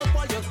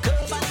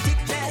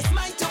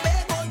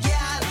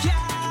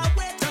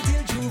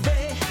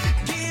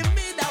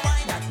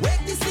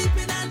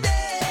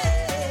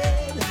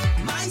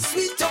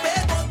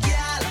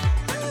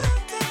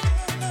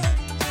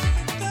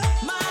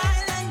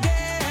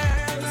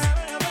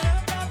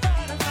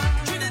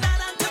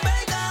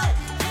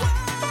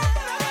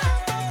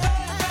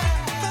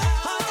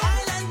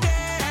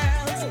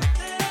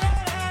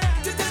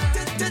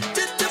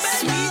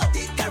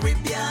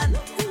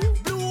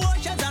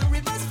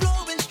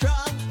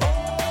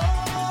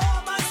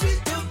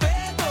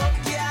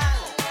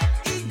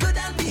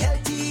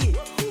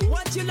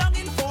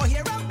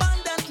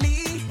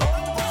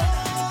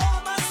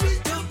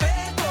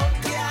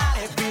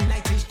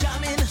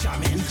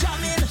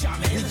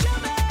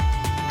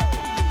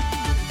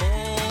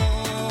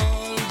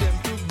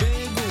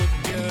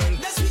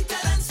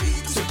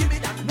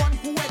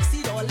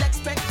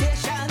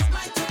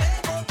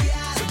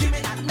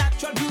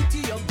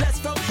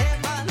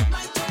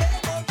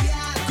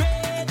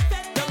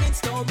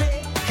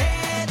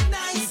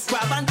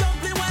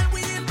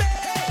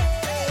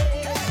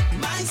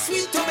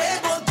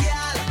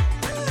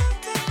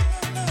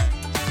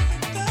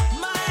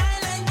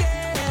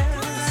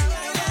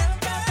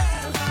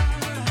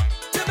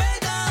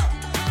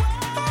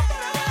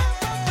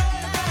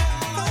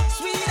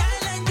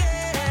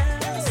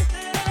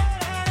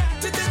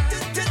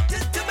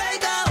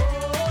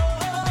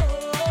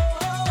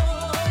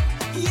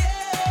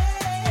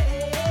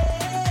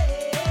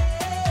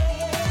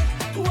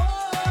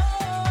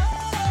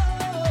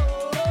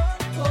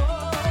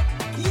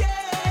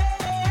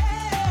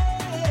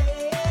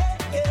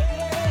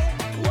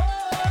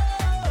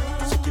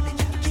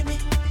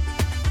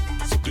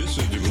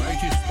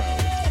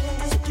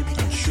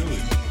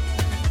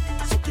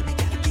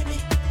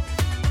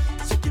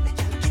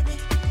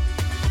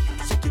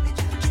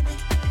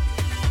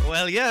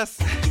Well, yes.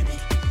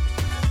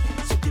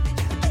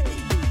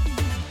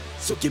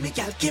 So give me,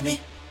 gal, give me.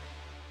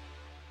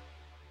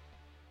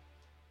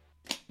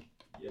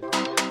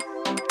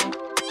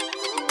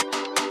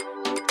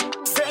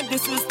 Said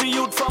this is the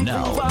youth from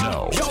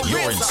Now,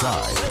 you're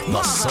inside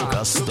the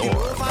Soca Storm.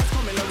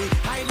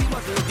 Hide the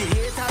bottle, the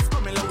haters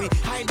coming away.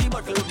 Hide the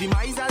bottle, the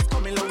misers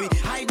coming away.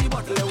 Hide the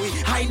bottle away,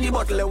 hide the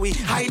bottle away,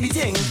 hide the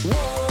thing.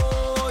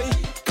 Whoa,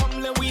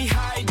 come let we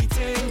hide the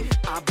thing.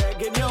 I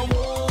beg in your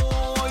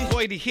boy.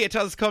 Boy, the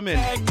haters coming.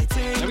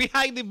 Let me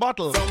hide the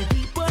bottle.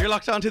 You're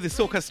locked onto the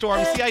Soca Storm,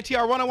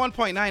 CITR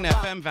 101.9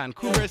 FM,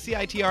 Vancouver,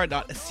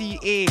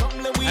 CITR.ca.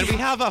 And we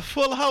have a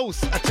full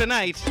house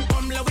tonight.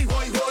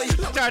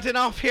 Starting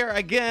off here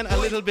again, a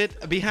little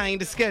bit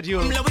behind the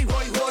schedule.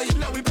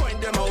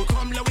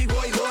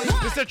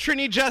 Mr.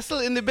 Trini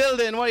Jesel in the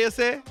building, what do you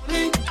say?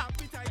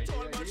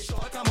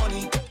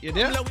 You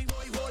there?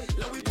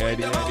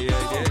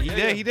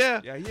 Yeah, he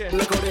there.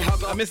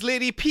 Yeah. Miss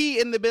Lady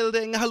P in the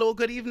building. Hello,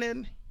 good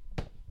evening.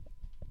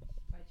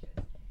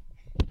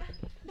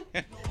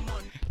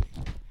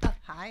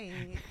 Hi.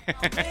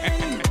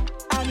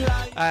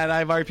 And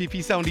I'm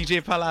RPP Sound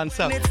DJ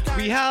Palansa.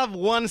 We have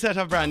one set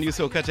of brand new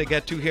Soca to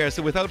get to here,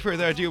 so without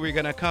further ado, we're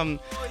gonna come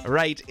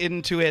right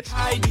into it.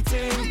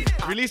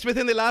 Released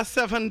within the last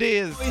 7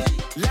 days.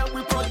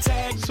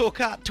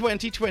 Soca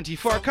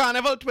 2024,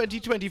 Carnival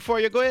 2024.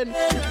 You're going.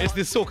 It's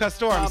the Soca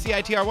Storm.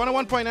 CITR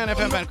 101.9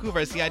 FM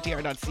Vancouver,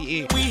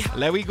 CITR.ca.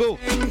 Let we go.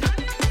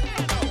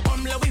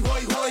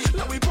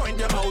 Let we point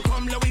them out.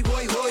 Come, let we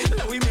hoy hoy.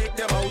 Let we make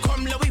them out.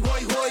 Come, let we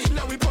hoy hoy.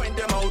 Let we point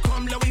them out.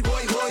 Come, let we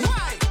hoy hoy.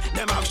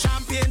 Them have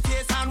champagne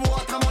taste and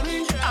water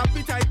money.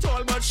 Appetite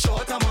tall but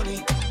short of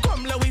money.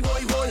 Come, let we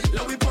hoy hoy.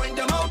 Let we point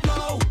them out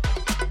now.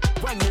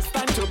 When it's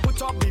time to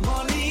put up the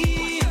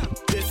money,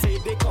 they say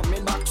they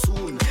coming back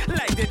soon.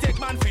 Like they take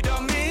man for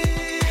dummy.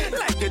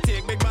 Like they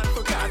take big man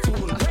for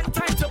cartoon. When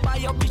time to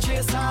buy up the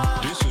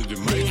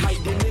chaser, they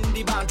hiding in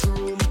the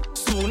bathroom.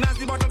 Soon as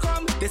the bottle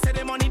come, they say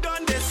the money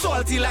done. They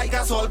salty like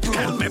a salt prune.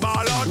 Help me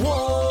ball out.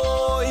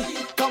 Whoa,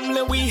 come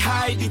let we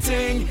hide the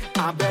thing.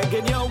 I'm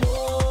begging you,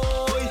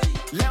 whoa,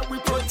 let we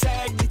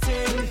protect the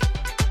thing.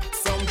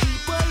 Some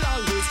people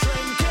always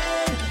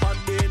drinking, but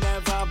they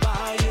never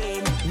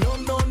buying. No,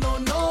 no, no,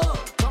 no.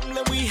 Come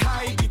let we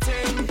hide the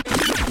thing.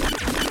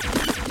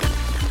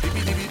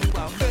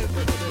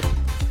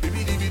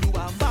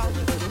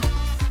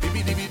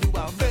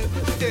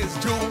 It's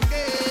true.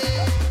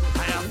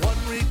 I have one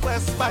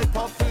request by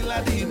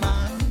popular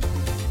demand.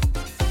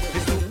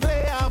 Is to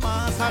play a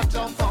mass and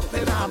jump up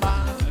in a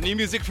band. New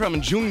music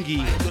from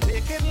Jungi.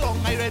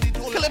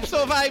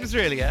 Calypso vibes,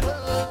 really,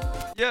 yeah?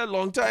 Yeah,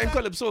 long time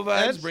Calypso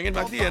vibes, bringing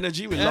back the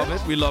energy. We love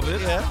it. We love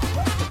it. Yeah.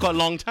 It's got a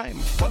long time.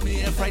 But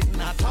me ain't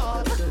frightened at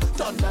all.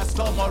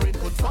 Thunderstorm or it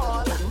could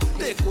fall.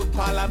 They could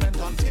parliament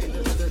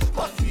until,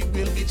 but we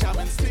will be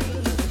jamming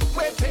still.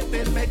 Waiting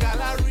in my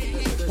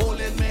gallery,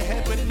 holding my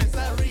head with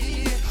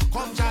misery.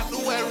 Come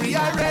January,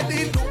 I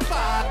ready to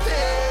party.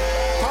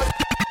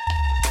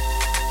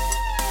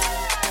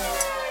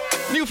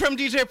 New from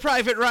DJ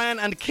Private Ryan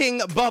and King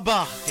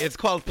Bubba. It's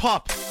called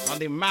Pop on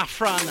the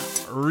Mafran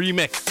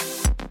remix.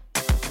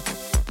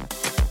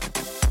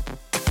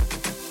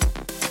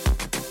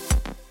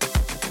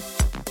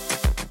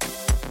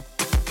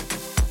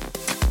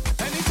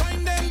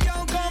 Anytime them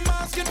girl come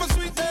asking for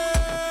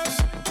sweetness,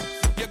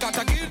 you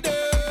gotta give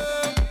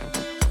them.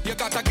 You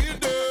gotta give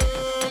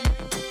them.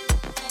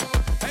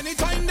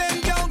 Anytime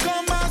them girl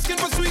come asking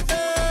for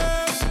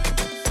sweetness,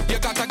 you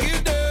gotta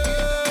give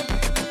them.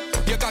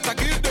 You gotta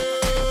give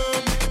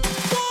them.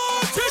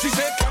 She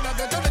said, can I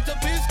get a little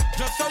piece?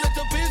 Just a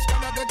little piece.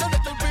 Can I get a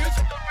little piece?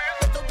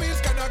 Little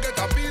piece. Can I get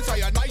a piece of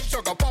your nice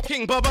sugar pop?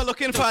 King Bubba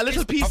looking for a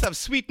little piece of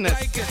sweetness.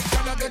 Like it.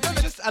 Can I get a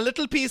little, Just a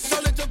little piece.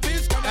 a little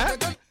piece? Can I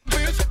get a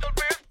piece?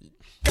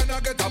 Can I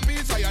get a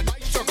piece of your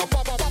nice sugar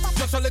pop?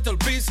 Just a little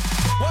piece.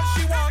 What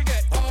she want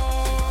get?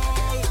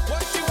 All.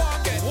 What she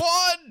want get?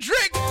 One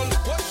drink. All.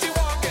 What she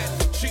want get?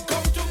 She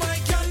come to my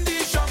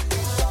candy shop.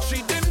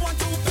 She didn't want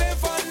to pay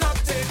for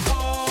nothing.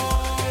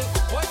 All.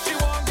 What she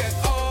want get?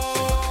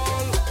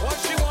 All. What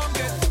she want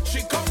get?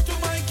 She come to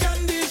my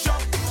candy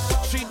shop.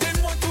 She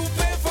didn't want to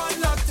pay for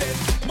nothing.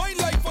 My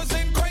life was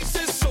in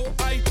crisis, so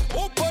I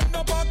opened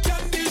up a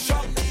candy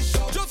shop.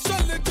 Just a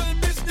little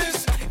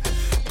business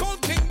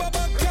called King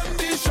Baba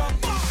Candy Shop.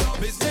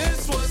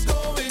 Business was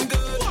going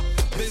good.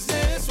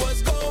 Business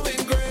was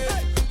going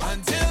great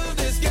until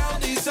this gal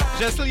decided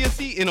Just till you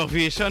see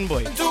innovation,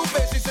 boy. to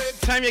pay. She said,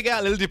 Time you get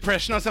a little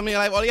depression or something,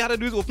 you're like, all you had to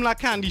do is open a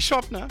candy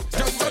shop now.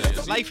 just a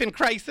little. Life in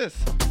crisis.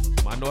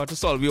 Man know how to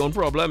solve your own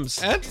problems.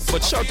 And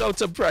But shout out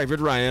to Private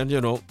Ryan,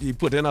 you know, he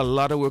put in a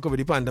lot of work over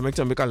the pandemic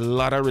to make a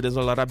lot of rhythms,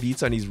 a lot of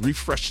beats, and he's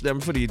refreshed them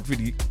for the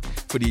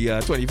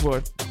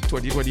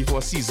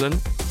 2024 season.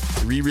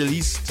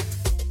 Re-released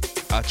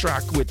a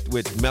track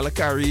with Mela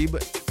Carib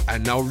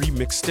and now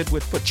remixed it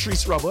with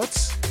Patrice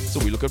Roberts. So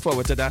we're looking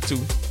forward to that too.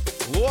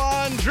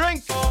 one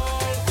drink.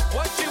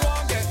 What she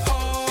want get?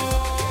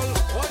 All.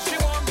 What she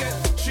want get?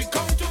 She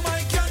come to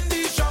my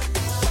candy shop.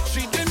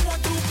 She didn't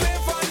want to pay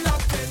for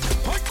nothing.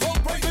 I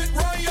called Private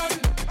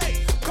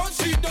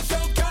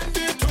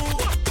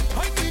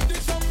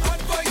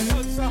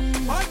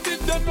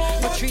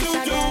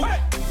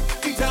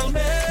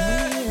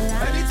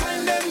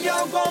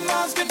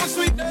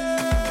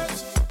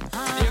sweetness.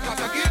 You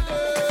gotta get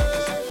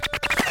it.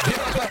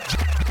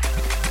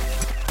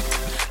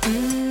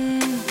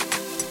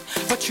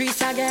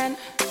 Patrice again.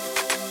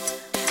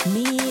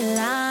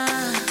 Mila.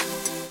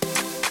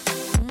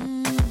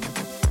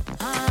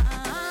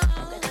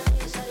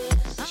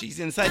 She's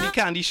inside the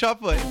candy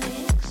shop, boy.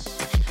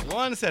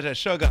 One set of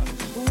sugar.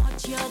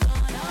 What you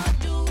gonna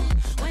do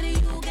when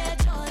you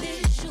get all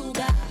this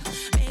sugar?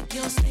 Make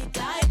you stick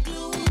like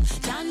glue.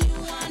 Can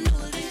you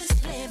handle this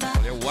flavor?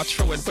 Yeah, watch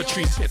for when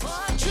Patrice hit.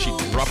 She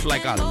dropped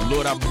like a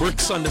load of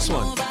bricks on this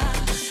one.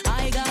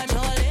 I got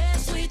all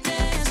this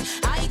sweetness.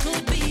 I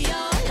could be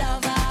your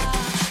lover.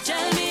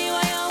 Tell me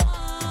what you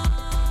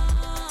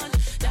want.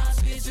 That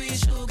sweet, sweet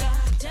sugar.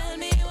 Tell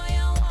me what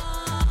you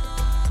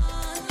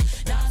want.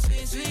 That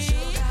sweet, sweet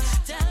sugar.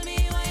 Tell me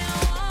what you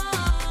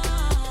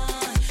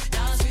want.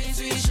 That sweet,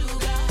 sweet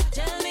sugar.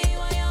 Tell me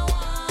what you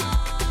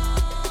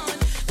want.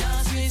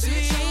 That sweet,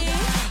 sweet sugar.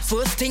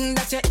 First thing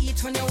that you eat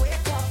when you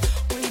wake up.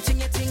 Only thing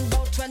you think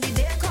about when the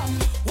day come.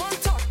 One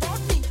thought about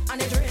me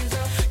and it rains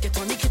up. Get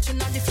on the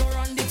kitchen and the floor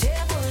on the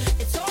table.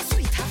 It's so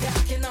sweet, have you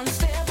acting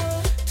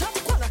unstable. Top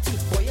quality,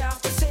 boy you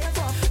have to save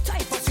up.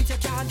 Type of sweet you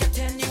can't get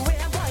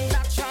anywhere, boy.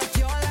 That shot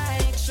you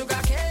like sugar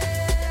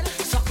cane.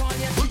 Suck on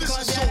your teeth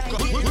cause you like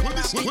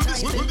it.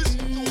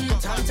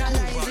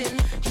 Tantalizing,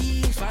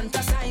 he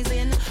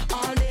fantasizing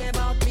all day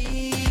about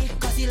me.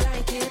 Cause he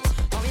like it.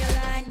 How you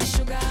like the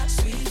sugar?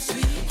 Sweet,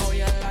 sweet. How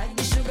you like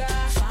the sugar?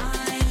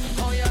 Fine.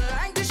 How you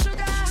like the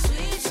sugar?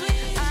 Sweet,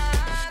 sweet.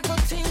 Ah, good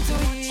thing to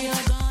eat.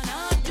 What you gonna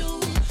do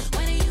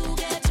when you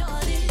get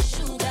all this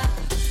sugar?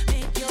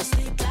 Make you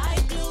stick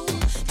like glue.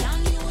 Can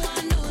you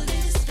handle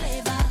this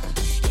flavor?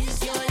 Is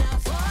your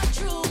love for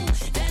true?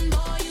 Then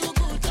boy you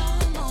could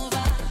come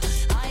over.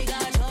 I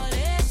got all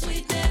this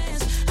sweetness.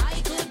 I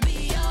could be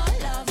your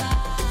lover.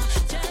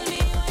 Tell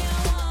me what you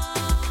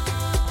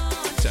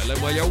want. Tell him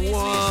what you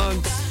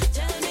want.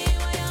 Tell me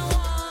what you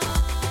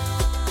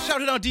want.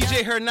 Shout out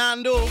DJ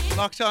Hernando,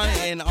 locked on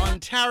in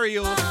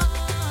Ontario.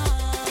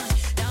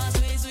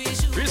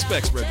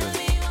 Respects, brethren.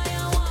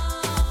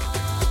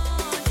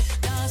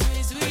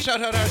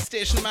 Shout out our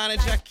station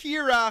manager,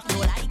 Kira. You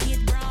like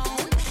it brown.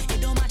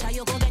 It don't matter,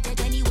 you go get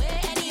it anywhere,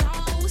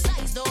 anyhow.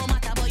 Size don't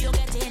matter, but you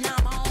get in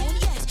amount.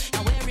 Yes,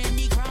 you're wearing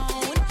the crown.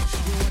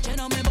 You watching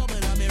on me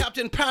bubble on me.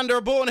 Captain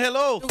Panderbone,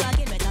 hello. You gotta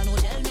get better, no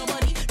tell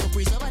nobody. No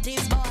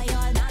preservatives, boy,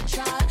 all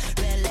natural.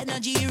 Real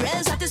energy,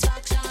 real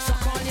satisfaction.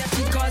 Suck on your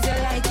teeth cause you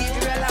like it,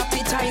 real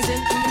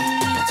appetizing.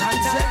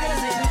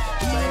 Tantalizing,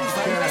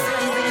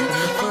 fantasizing.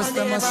 First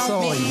time I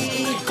saw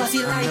you, Cause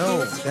you like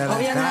know it. that Oh, I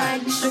you got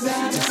like the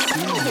sugar.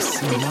 see you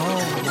small.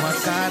 I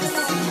gotta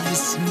see you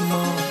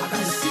small.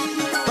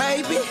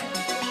 Baby,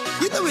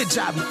 you know it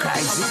drive me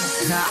crazy.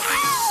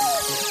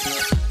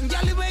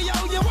 Girl, the way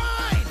you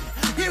whine,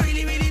 you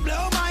really, really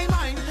blow my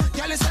mind.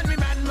 Girl, you send me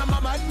mad.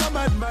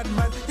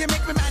 You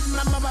make me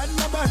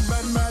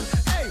mad.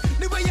 Hey,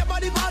 the way your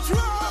body parts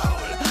roll,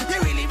 you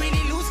really,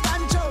 really lose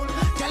control.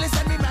 Girl, you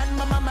send me mad.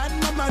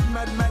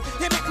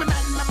 You make me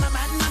mad.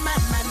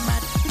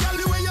 Girl,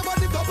 the way your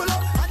body bubble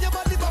up, and your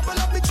body bubble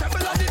up, me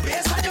tremble on the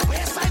bass, and your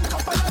waistline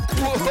couple up.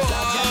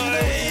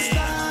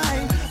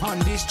 Waistline on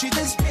this street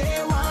is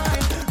pay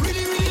wine.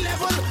 Really, really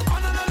level,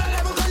 on another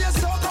level, 'cause you're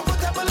so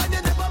comfortable and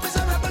you never miss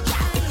a rebel.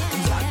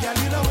 That girl,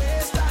 you know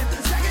waistline,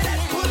 second it,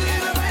 pull it in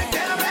the back,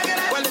 then I'm back it.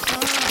 Well,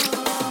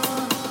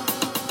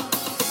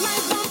 My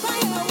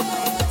vampire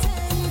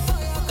waiting for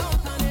your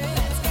company.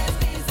 Let's get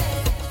busy.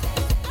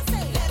 I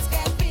say let's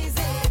get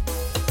busy.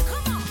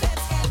 Come on,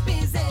 let's get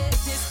busy.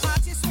 This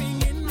party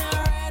swinging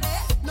already.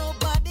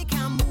 Nobody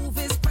can move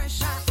his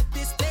pressure.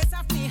 This place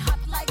have me hot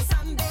like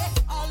Sunday.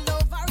 All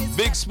over his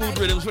Big smooth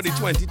rhythms for the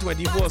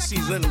 2024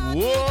 season.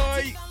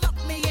 Why? Lock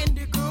me in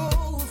the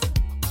groove.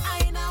 I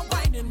ain't a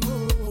whining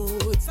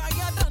mood. So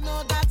you don't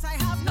know that I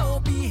have no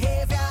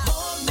behavior.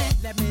 Hold me,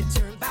 let me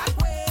turn back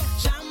way.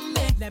 Jam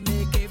me, let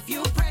me give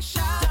you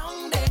pressure.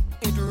 Down there,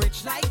 it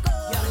rich like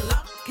gold. You're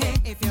lucky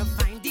if you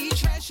find the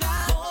treasure.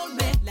 Hold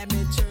me, let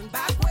me turn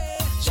back way.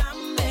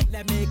 Jam me,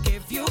 let me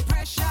give you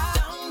pressure.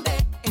 Down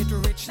there, it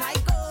rich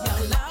like gold.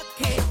 You're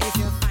lucky if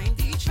you find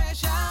the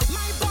treasure.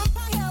 My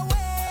vampire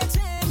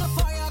waiting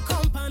for your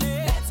company.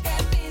 Let's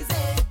get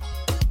busy.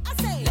 I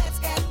say let's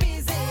get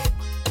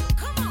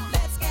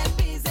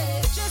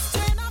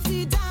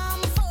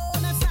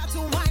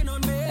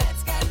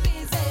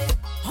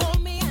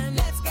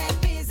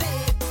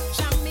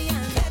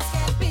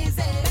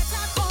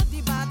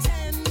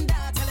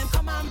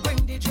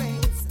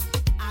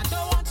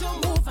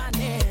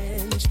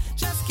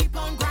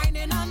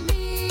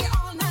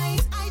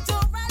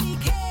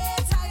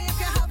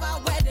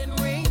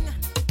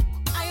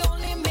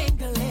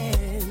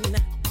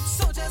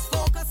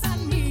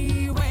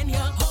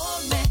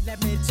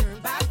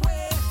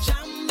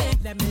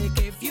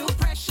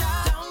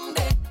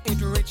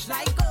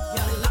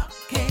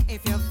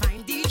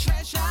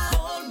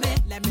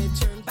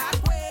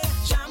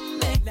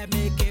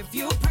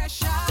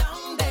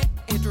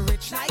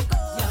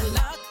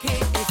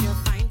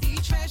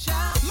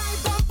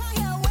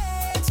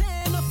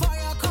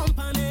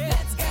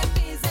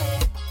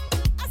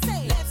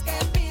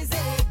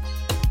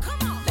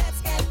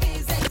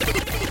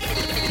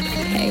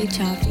very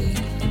choppy.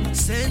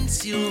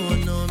 Since you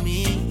know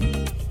me,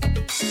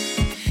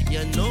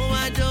 you know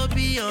I don't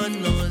be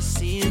on no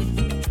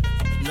scene.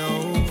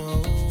 No.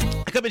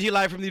 Coming to you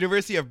live from the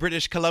University of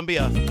British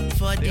Columbia.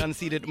 The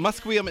unceded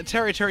Musqueam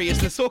territory is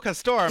the Soca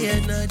Storm.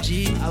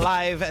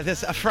 Alive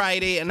this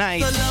Friday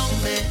night.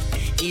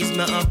 It's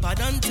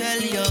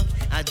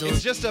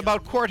just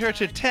about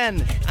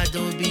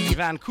 9:45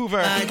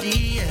 Vancouver.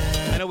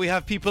 I know we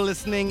have people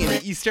listening in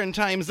the Eastern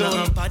time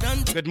zone.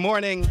 Good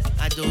morning.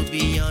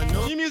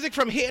 New music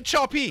from Hey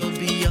Choppy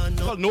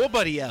called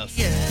Nobody Else.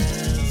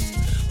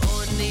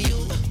 Only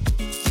you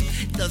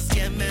just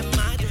get me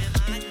mad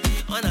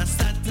on a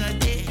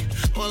Saturday.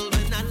 All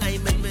when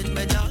alignment with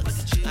my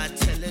dogs. I'm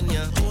telling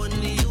you,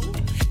 only you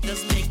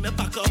just make me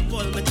pack up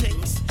all my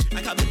things.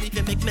 I can't believe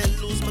you make me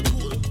lose my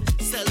cool.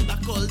 Sell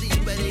back all the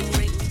wedding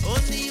rings.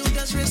 Only you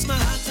just raise my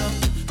heart up.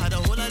 I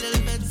don't want a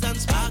little bits and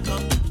spark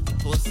up.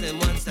 Posting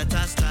once that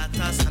I start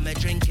us. I'm a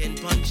drinking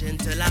punch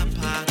until I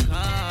park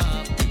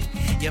up.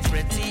 You're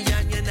pretty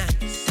and you're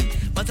nice,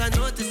 but I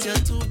notice you're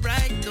too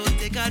bright. Don't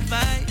take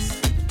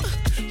advice.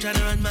 Trying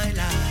to run my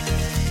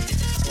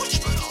life. Watch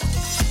my own.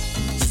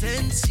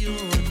 Since you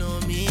know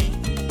me,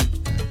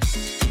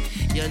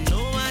 you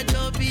know I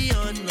don't be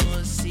on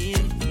no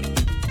scene.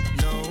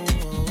 No,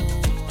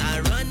 I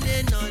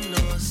running on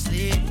no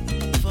sleep.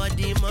 For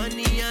the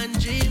money and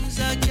dreams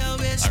I can't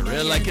waste. I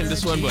really liking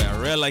this one, boy. I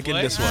really liking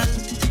this one.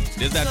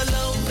 There's that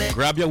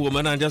grab your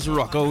woman and just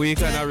rock away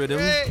kind of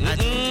rhythm. I don't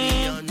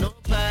be on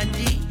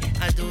nobody.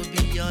 I don't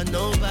be on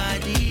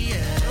nobody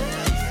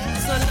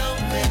else. So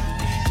love me.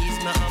 Ease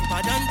my up,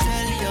 I don't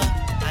tell you.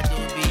 I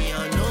don't be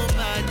on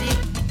nobody.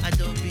 I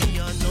don't be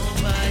on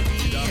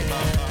nobody else.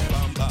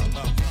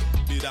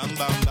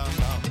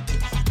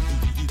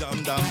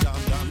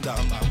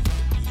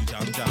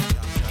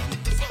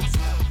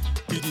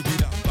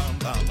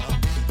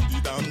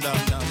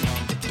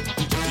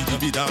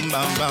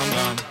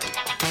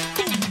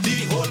 The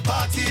whole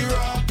party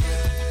rock.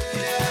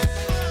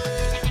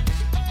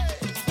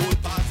 Whole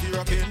party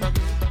rocking.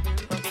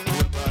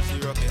 Whole party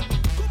rocking.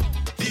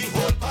 The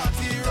whole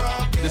party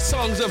rocking. The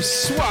songs of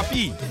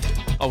Swappy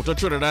out of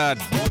Trinidad.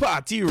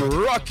 Party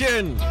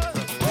rocking.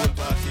 Whole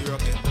party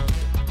rocking.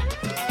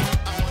 I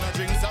wanna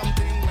drink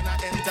something when I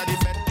enter the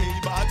bed. Hey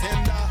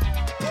bartender,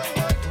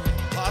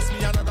 pass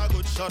me another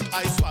good shot.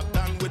 I swap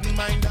down, wouldn't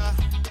mind that.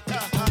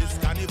 This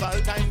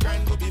carnival time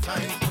grind go be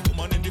fine.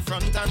 Woman in the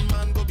front and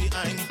man go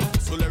behind.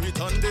 So let me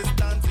turn this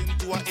dance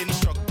into an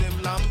instructive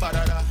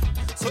lambada.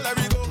 So let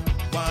me go.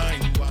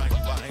 Wine, wine,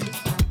 wine.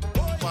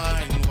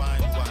 Wine,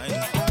 wine, wine.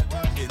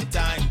 In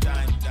time,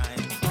 time,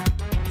 time.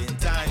 In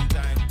time,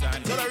 time,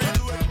 time. So let me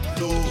do it.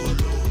 Low,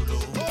 low,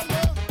 low.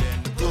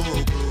 Then go,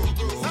 go,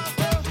 go.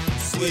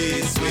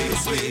 Sway, sway,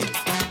 sway.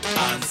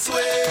 And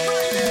sway.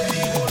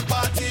 The whole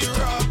party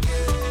rock.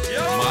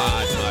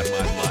 Mad.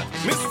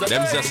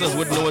 Them sisters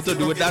wouldn't know what to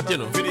do with that, you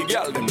know. For the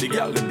girl, them, the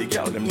girl, them, the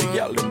girl, them, the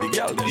girl, them, the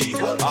girl, them, the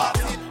whole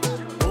party.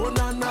 Oh,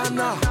 na, na,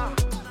 na.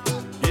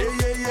 Yeah,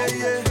 yeah, yeah,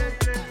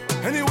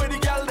 yeah. Anyway, the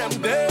girl,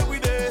 them, there we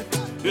there.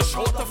 They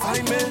sure to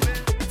find me.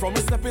 From me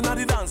stepping at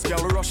the dance,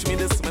 girl rush me.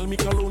 They smell me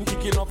cologne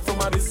kicking up from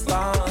a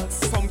distance.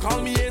 Some call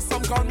me A,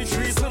 some call me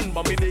treason.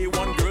 But me day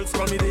one, girls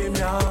call me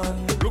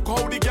Damian. Look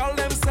how the girl,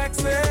 them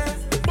sexy.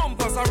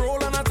 Bumpers a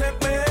roll and a take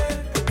me.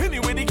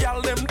 Anyway, the girl,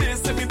 them, they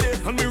say me there.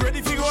 And me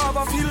ready to go have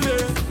a field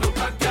day. Look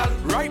at girl,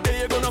 right there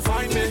you're gonna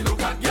find me.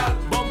 Look at girl,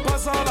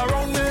 bumpers all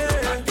around me.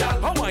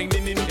 I'm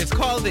winding in. It's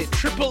called the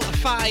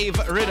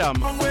 555 rhythm.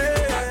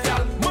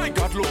 My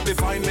God, look, they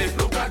find me.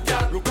 Look at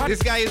girl, look at.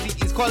 This guy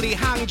is called the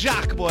Hang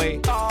Jack, boy.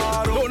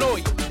 No,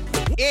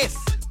 Ace.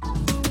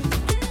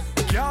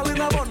 Girl in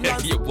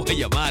abundance. Yeah, boy,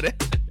 you're mad, eh?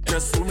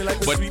 Just me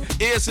like but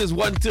Ace is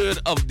 1/3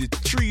 of the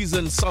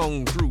Treason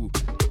Song crew.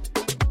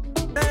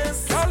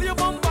 Girl, your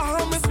bumper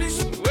how me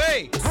speak.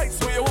 Wait. Heights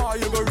where you are,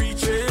 you go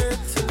reach it.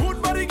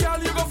 Good body, girl,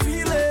 you go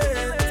feel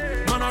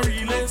it. Man, I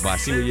really. But I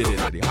see what you did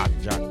at the Hot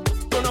Jack.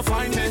 Gonna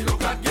find me.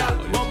 Look at girl,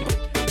 bumper.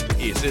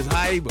 Ace is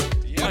high, but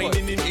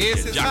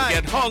Ace is Jack high.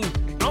 get hung.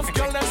 Now,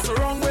 girl, that's the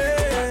wrong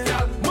way.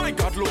 My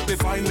God, look, they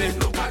find me.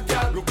 Look at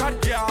girl, look at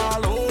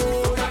girl,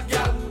 oh. Look at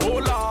girl, oh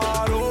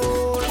Lord,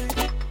 oh.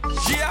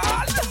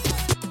 Girl.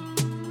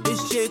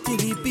 It's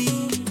JTDB.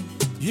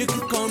 You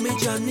can call me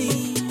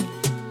Johnny.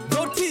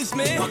 Don't tease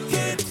me.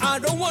 I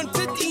don't want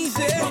it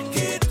easy.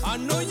 I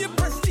know you're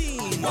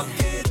pristine.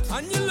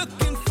 And you're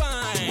looking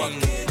fine. I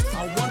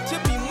want you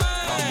to be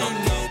mine.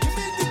 Give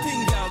me the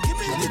thing, girl. Give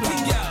me the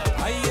thing, girl. I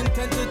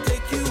intend to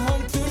take you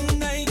home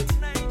tonight.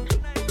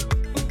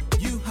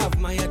 You have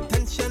my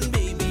attention,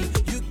 baby.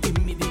 You give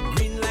me the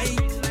green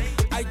light.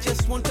 I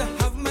just want to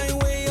have my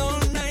way all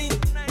night.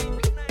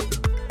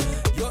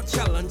 Your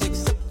challenge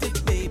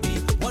accepted,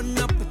 baby.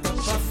 Wanna put up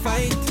a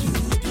fight.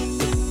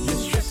 You're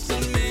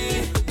stressing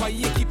me. Why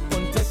you keep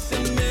on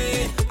testing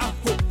me? I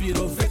hope you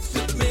don't vex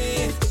with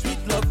me.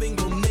 Sweet loving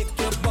will make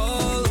your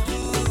ball.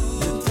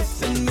 You're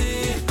testing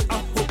me. I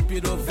hope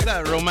you don't vex.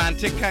 That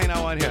romantic kind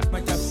of one here.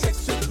 Might have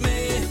sex with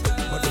me.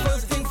 But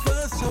first thing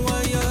first, how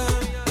are you?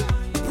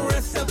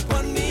 Press up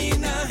on me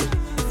now.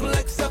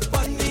 Flex up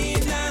on me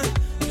now.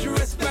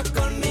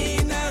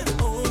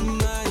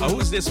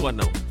 this one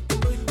now?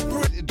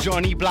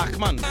 Johnny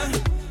Blackman.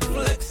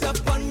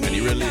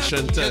 Any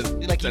relation to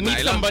Like you meet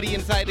Nyla? somebody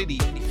inside the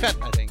fet,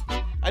 I think.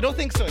 I don't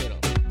think so, you know.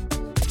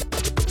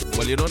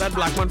 Well, you know that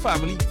Blackman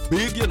family,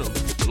 big, you know,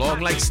 long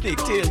like snake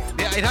tail.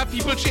 I'd have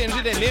people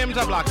changing their name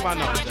to Blackman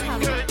now.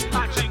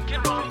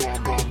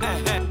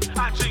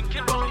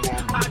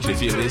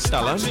 If you name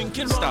Stalin?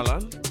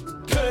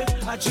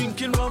 I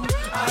drinking rum,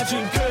 I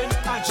drinking rum,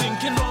 I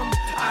drinking rum,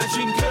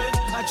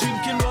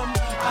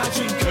 I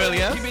drink. Well,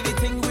 yeah. Give me the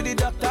thing with the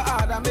doctor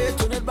order me,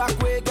 turn it back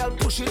way, girl,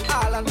 push it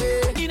all on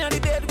me. Inna the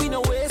bed, we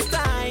no waste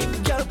time.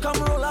 Girl,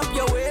 come roll up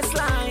your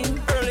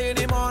waistline. Early in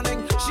the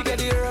morning, she get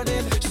the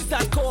earning. She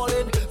start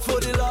calling for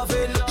the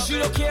loving. She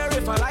don't care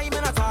if I lie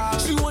at all.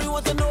 She only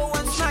want to know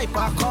when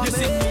sniper coming. You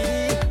see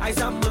me, I's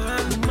a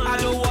man. I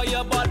don't want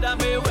you bother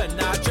me when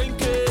I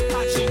drink it.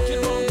 I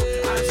drinking rum,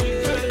 I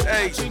drink it.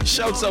 Hey,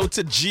 shouts out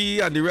to G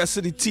and the rest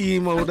of the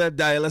team out at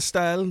Dialer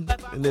Style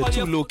in their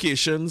 2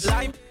 locations,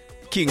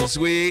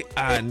 Kingsway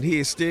and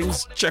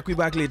Hastings. Check we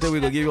back later. We're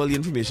going to give you all the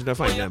information to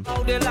find them.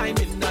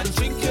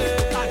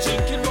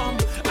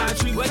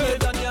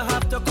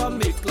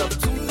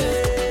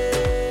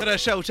 Gotta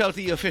shout out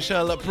the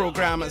official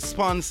program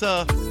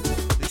sponsor,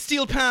 the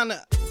Steel Pan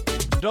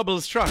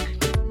Doubles Truck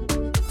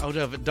out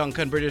of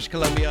Duncan, British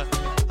Columbia.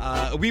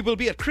 We will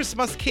be at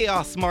Christmas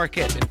Chaos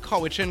Market in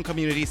Cowichan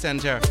Community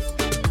Center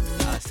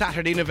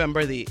Saturday,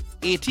 November the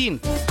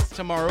 18th. It's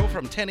tomorrow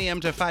from 10 a.m.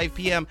 to 5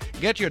 p.m.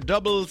 Get your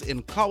doubles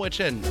in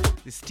Cowichan.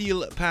 The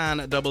Steel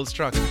Pan Doubles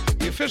Truck,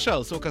 the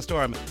official Soca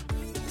Storm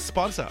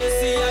sponsor.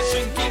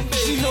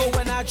 She know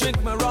when I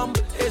drink my rum,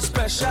 it's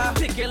pressure.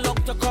 Picking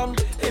luck to come,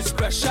 it's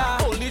pressure.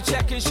 Only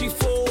checking she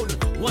phone.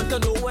 Want to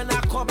know when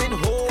I coming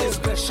home, it's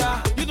pressure.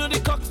 You know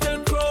the cock's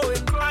still crowing,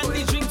 and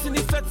the drinks in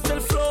the fed still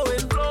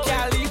flowing.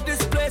 Can't leave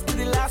this place to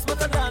the last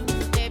but I done.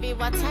 Baby,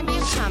 what time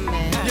you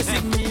coming? You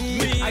see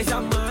me, I's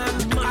a man.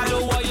 I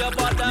don't want you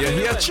bother. You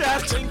hear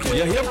chat?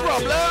 You hear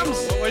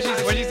problems? What she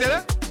say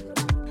that?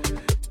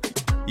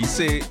 He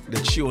say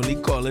that she only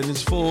calling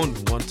his phone.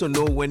 Want to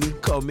know when he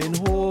coming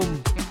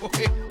home.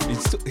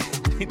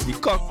 The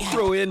cock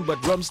crowing,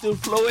 but rum still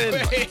flowing.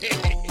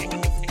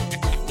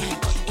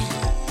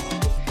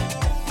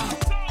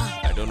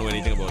 I don't know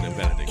anything about them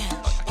kind of thing.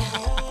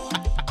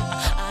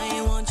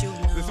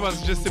 This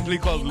one's just simply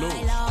called Low.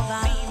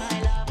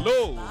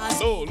 Low.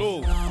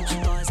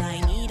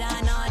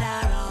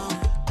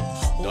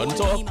 Don't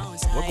talk.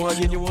 What more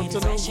again you want to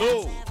know?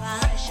 Low.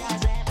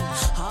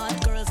 Hot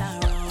girls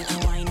around,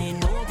 whining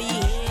no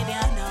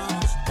behavior now.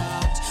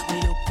 God, we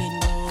looking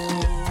good.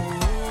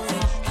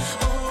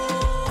 Oh,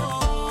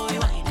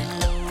 whining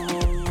low.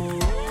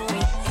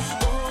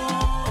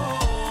 Oh,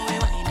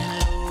 whining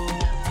low.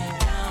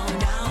 Down,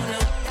 down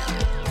low.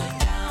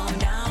 Down,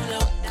 down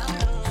low.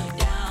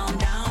 Down,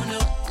 down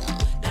low.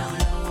 Down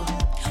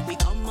low. We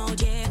come out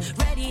here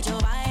ready to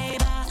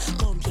vibe.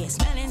 Come here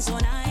smelling so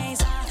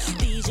nice.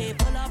 DJ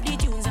pull up the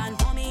tunes and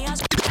pour me a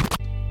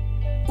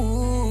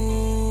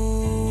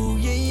Ooh,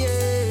 yeah,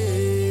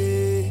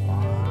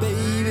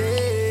 baby.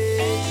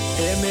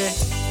 Hear me.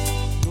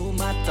 No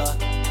matter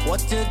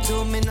what you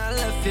do, me not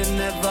left you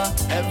never,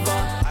 ever.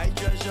 I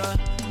treasure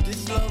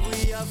this love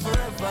we have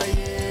forever,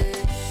 yeah.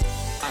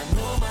 And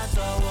no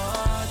matter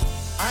what,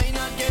 I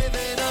not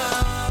giving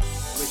up.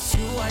 With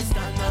you I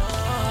stand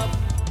up,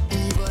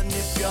 even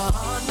if you're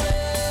on me.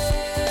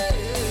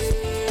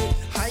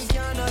 I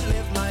cannot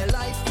live my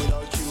life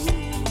without you.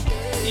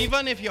 Yeah.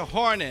 Even if you're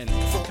horning,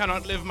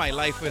 cannot live my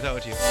life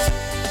without you.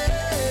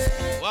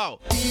 Wow.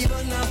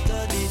 Even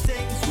after the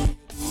things we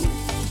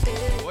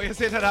do, What you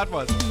say to that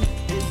was?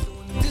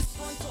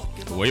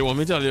 What you want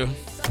me to tell you?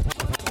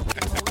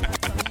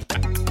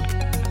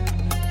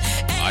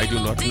 I do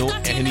not know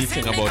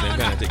anything about them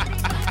kind of thing.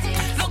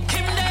 Look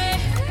him there.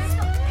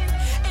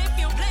 If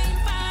you play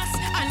fast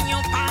and you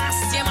pass,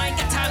 you might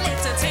get a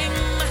little thing.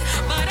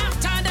 But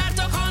after that,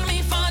 you call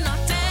me for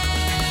nothing.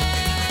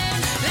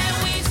 Let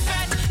we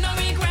fret, no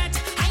regret.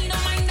 I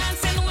don't mind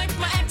dancing with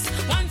my ex.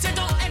 Once you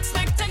don't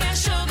expect to get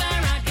sugar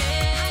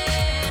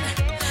again.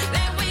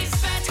 Let we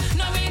fret,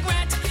 no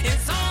regret.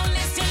 It's all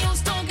this you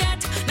used to get.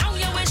 Now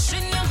you're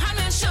wishing you had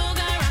me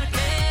sugar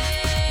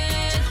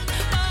again.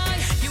 Boy,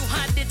 you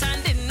had it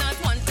and did not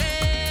want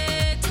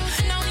it.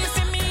 Now you see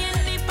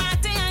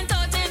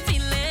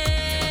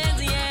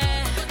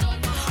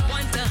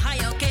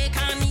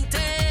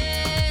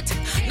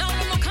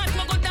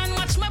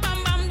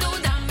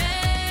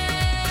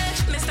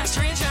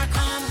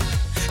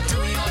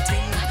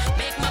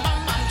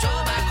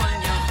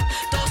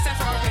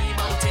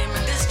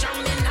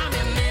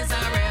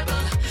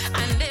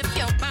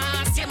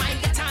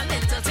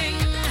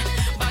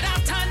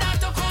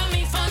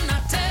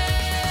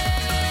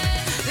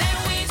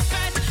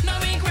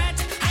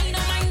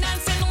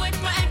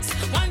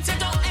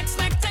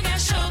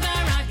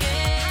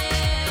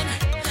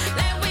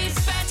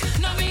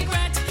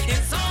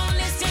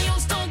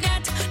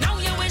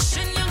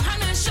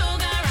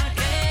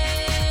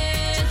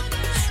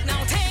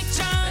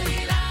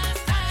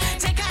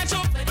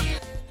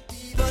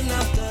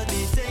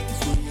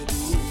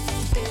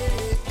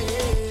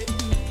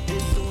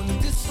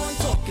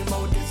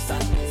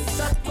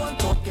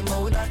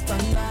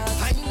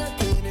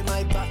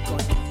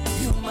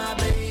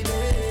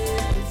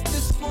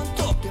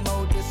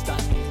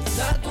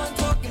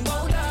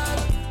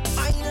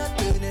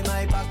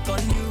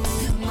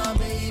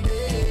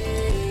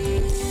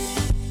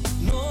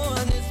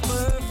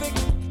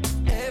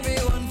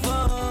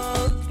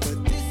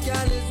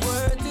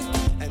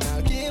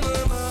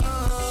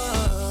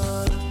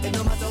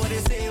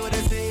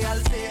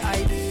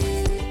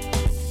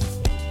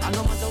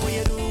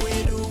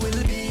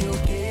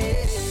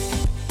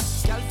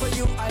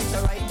you ice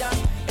a rider.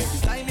 Every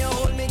time you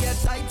hold me get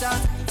tighter.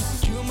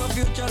 You my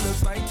future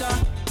looks brighter.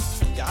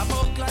 You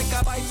walk like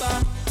a viper.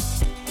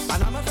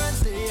 And all my friends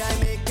say I'm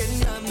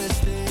making a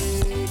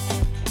mistake.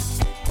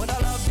 But I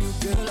love you,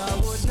 girl, I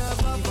would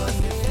never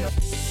forget.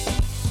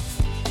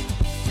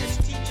 It's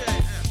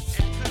TJF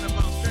and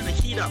Carnival turn the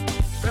heat up.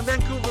 From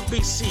Vancouver,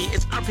 BC,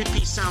 it's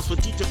RPP Sounds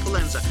with DJ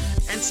Palenza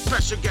and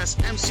special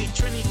guest MC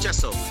Trini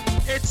Jesel.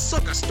 It's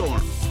Soca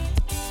Storm.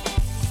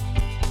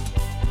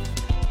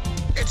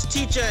 It's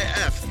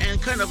TJF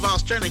and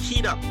Carnival's trying to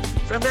heat up.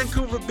 From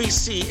Vancouver,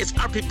 BC, it's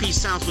RPP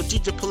Sounds with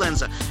DJ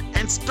Palenza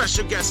and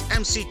special guest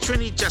MC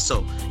Trini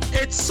Jesel.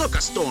 It's Soca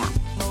Storm.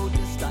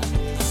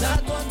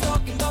 Not one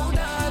talking about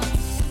that.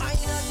 I'm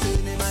not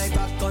turning my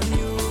back on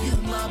you. You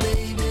my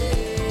baby.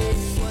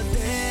 Was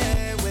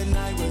there when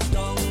I was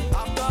down.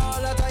 After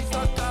all that I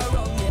stuck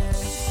around, yeah.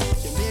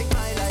 You make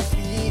my life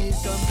feel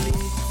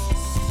complete.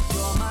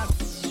 You're my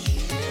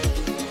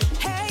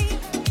Hey,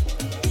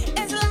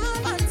 it's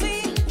love and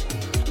tea.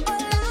 Oh,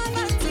 love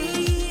and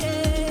tea.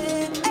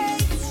 Yeah. Hey,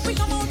 we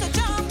come out to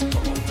jump.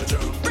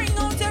 Bring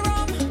out your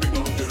rum.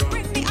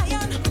 Bring the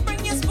iron.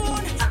 Bring your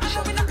spoon. And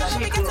when we knock out,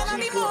 we get to the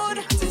mood.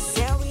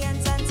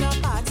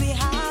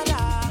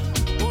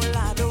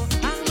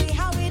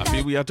 I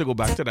feel we have to go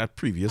back to that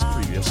previous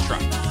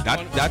track.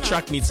 That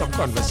track needs some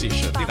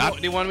conversation.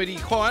 The one with the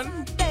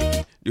corn?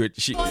 Where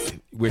she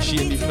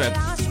and the friend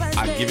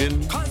are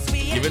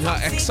giving her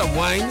ex some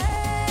wine,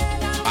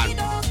 and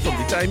from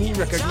the time he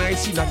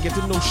recognized he not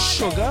getting no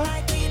sugar,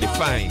 they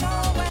fine.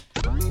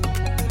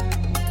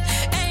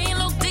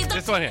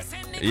 This one here.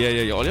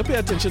 Yeah. All you pay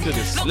attention to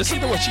this. Listen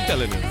to what she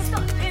telling you.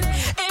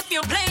 If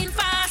you're playing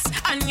fast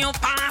and you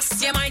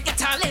pass, you might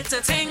get a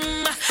little thing.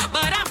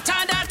 But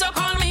after that, don't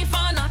call me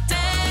for nothing.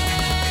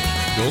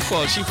 Don't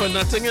call she for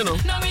nothing, you know.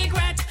 No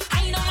regret,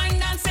 I don't mind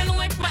dancing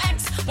with my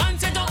ex.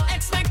 Once you don't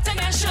expect to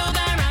get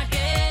sugar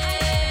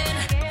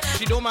again.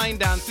 She don't mind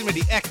dancing with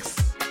the ex.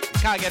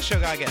 Can't get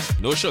sugar again.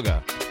 No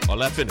sugar. All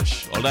that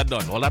finish. All that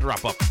done. All that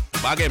wrap up.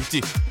 Bag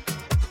empty.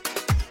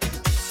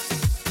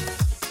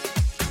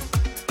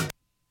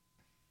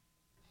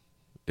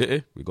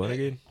 We going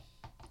again.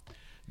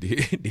 The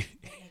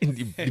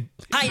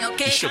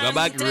sugar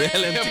bag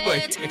real empty,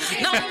 boy.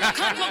 No,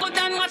 can't go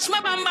down, watch my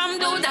bam bam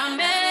do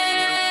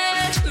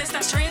damage.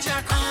 Mr.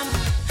 Stranger, come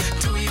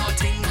do your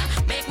thing.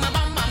 Make my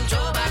bam bam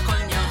draw back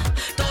on you.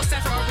 Don't say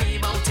for me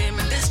about him.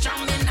 This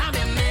drumming have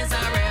him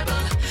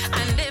miserable.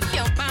 And if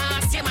you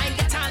pass, you might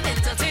get a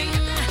little thing.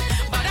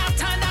 But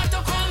after that,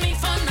 don't call me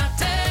for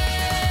nothing.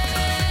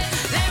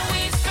 Then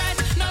we spread,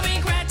 no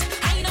regret.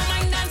 I don't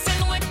mind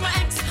dancing with my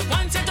ex.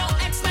 Once you don't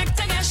expect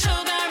to get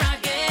sugar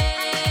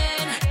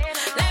again.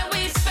 Then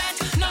we spread,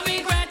 no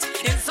regret.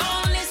 It's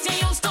all this you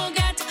used to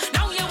get.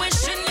 Now you're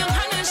wishing you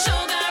had a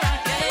sugar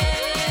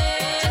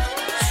again.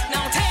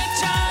 Now take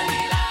John,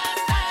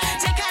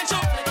 take a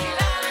joke,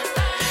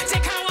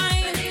 take a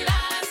wine.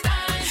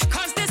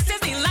 Cause this is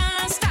the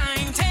last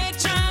time. Take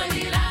John.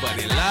 But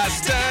the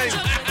last time.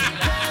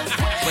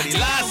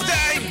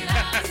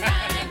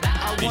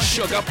 The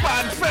sugar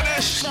pan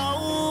finish.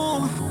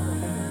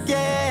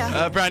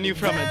 yeah. Brand new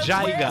from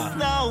Jaiga.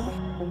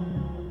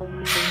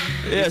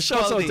 Yeah,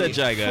 shout out to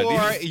Jaiga.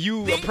 For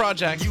You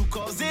project.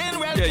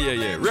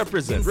 Yeah.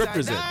 Represent.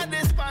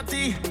 This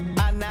party,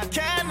 and I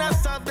cannot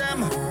stop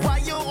them. Why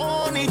you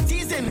only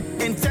teasing?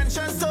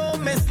 Intention so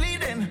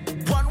misleading.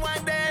 One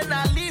then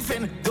I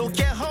leaving. Don't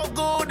care how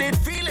good it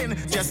feeling.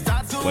 Just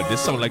start to. But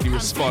this sound like the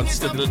response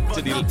to the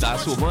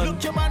last woman.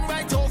 Look your man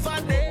right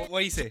over there. What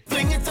do you say?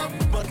 Fling it up,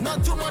 but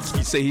not too much.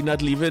 He say he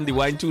not leaving, the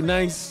wine too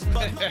nice.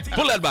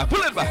 Pull that back.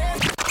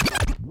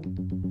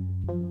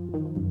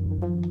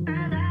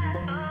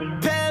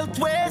 Pelt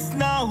waist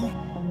now.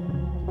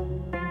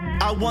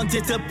 I want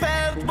it to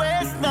pelt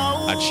waist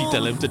now. And she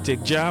tell him to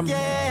take jam.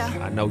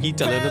 Yeah. And now he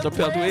tell her to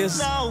pelt waist.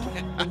 now.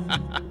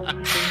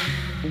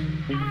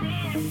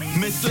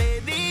 Miss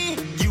Lady,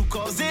 you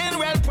causing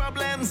real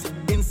problems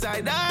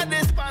inside of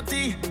this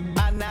party,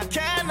 and I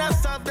cannot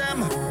stop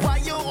them. Why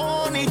you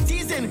only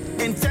teasing?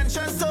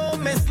 Intention so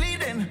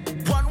misleading.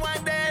 One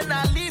then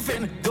I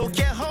leaving. Don't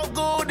care how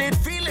good it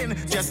feeling.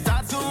 Just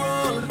start to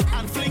roll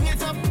and fling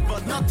it up,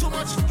 but not too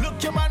much.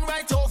 Look your man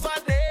right over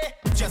there.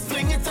 Just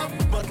fling it up,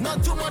 but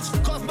not too much.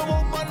 Cause the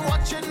woman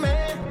watching me,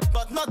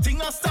 but nothing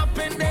not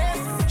stopping this.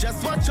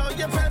 Just watch how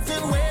you're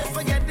pelting way.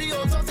 Forget the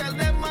old so tell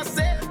them I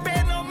say.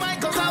 Pay no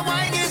mind, cause a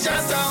wine is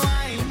just a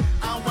wine.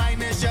 A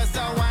wine is just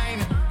a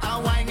wine. A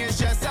wine is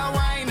just a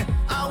wine.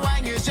 A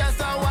wine is just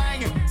a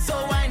wine. So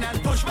wine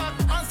and push back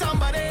on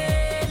somebody.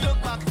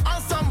 Look back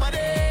on somebody.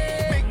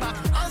 Big back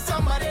on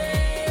somebody.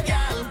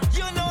 Girl,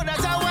 you know that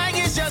a wine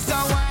is just a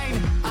wine.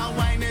 A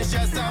wine is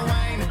just a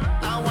wine.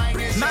 A wine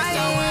is just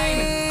a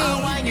wine.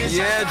 A wine is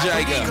Yeah,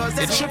 Jaiga.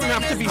 It shouldn't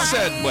have to be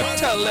said, but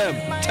tell them.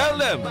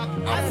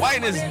 A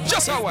wine is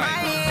just a wine.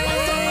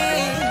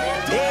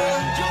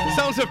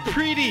 Sounds so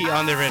pretty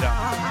on the rhythm.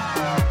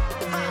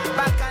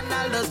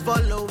 Bacchanals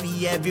follow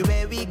me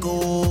everywhere we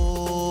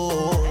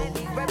go.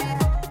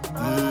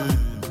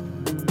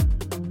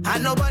 I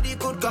And nobody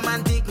could come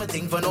and take my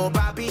thing for no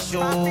papi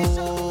show.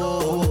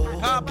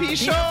 Papi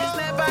show. It's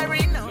never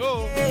enough.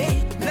 Oh.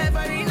 Yeah.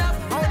 Never enough.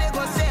 How they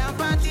go say I'm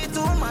party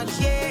too much,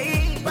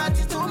 yeah.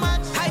 Party too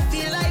much. I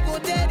feel like go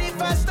dead if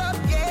I stop,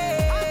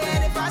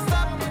 yeah. If I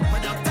stop, my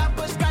doctor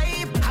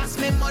prescribe. Ask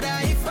me mother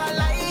if I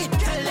lie.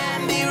 Tell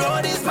them the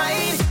road is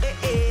mine.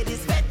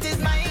 This vet is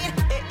mine.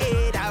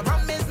 That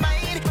rum is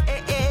mine.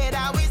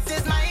 That whisk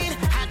is mine.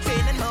 I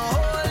trained my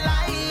whole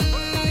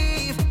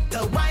life to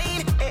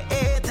wine,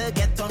 to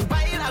get on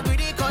wild. I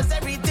greedy cause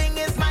everything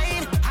is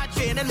mine. I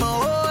trained my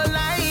whole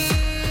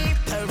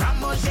life to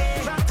ramoche,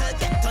 to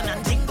get on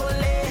and jingle,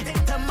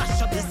 to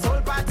mash up this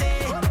whole party. I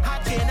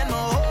trained my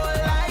whole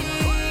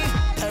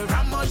life to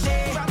ramoche,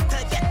 to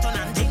get on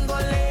and jingle,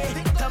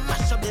 to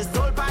mash up this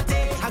whole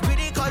party. I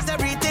greedy cause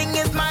everything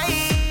is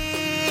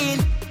mine.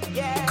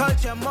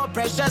 Culture more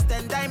precious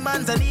than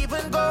diamonds and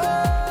even gold.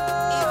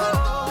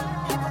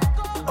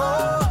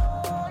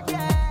 Oh,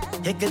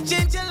 you can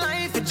change your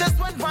life with just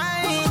one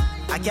wine.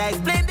 I can't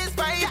explain this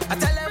why. I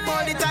tell them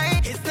all the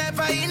time, it's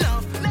never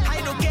enough.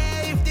 I don't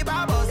care if the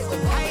barbers,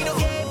 I don't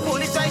care.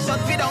 Police try shot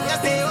me down, I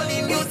say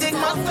only music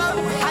must stop.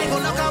 I go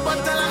knock a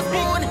bottle and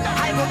spoon.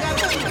 I go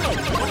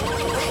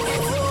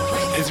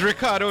get Is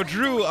Ricardo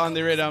Drew on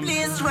the rhythm?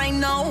 Please right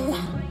now.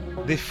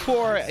 The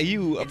For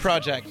You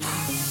project.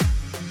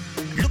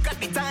 Look at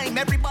the time,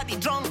 everybody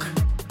drunk.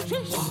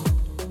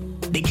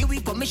 They give me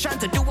permission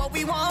to do what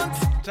we want.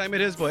 Time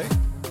it is, boy.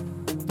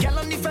 Girl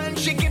on the phone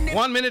shaking it.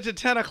 1 minute to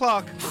 10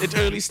 o'clock. It's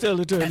early still,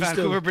 it's early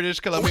Vancouver, still. British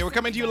Columbia. We're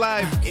coming to you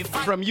live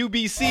from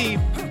UBC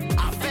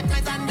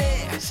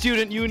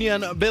Student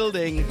Union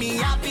Building. Me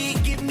happy,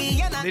 give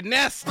me an The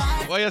Nest.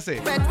 What you say?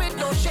 bed with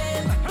no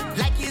shame,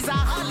 like it's a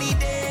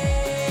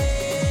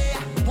holiday.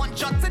 One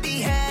shot to the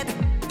head.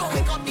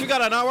 Pick up We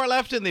got an hour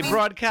left in the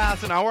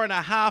broadcast, an hour and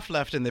a half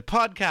left in the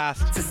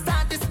podcast. to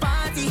start this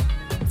party.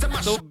 To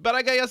mash So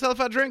better get yourself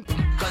a drink.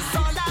 cause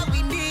all that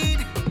we need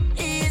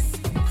is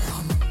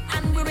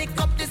and we wake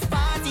up this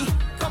party.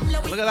 Come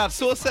let Look at that.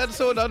 So said,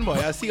 so done, boy.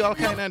 I see all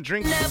kind of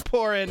drinks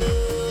pouring.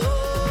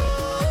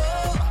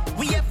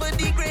 we here for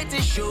the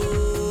greatest show.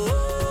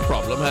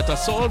 Problem had to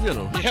solve, you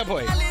know. Yeah,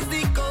 boy. All is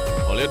the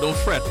goal. Only don't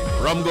fret.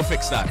 Rum go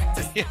fix that.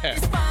 Yeah.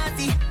 This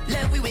party,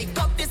 let we wake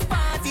up this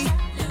party.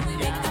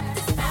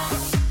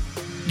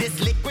 This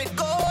liquid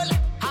gold,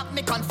 have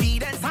me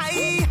confidence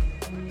high.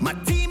 My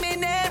team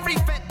in every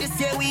fete this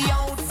year we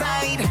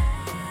outside.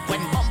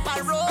 When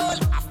bumper roll,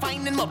 I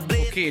find in my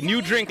place. Okay,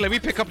 new drink. Let me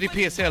pick up the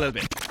pace here a little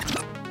bit.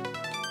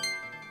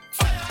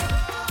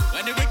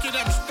 When the wicked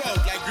them sprout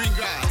like green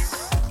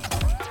grass,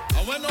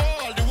 and when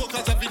all the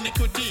workers of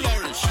iniquity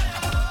flourish,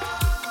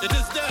 it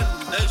is then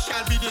they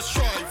shall be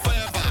destroyed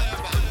forever.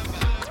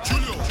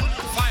 Julio,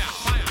 fire,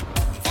 fire,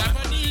 fire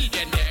upon the heat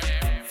and them,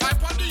 fire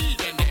upon the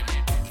heat and them,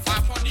 fire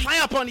upon the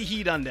Fire up on the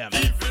heat on them.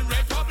 even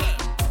red problem,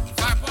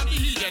 fire upon the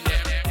heat and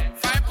them,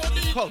 fire upon the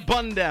heat, Called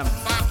Bun Them.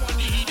 fire upon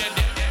the heat and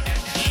them,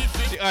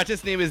 even The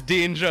artist name is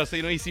Danger, so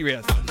you know he's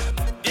serious.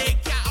 they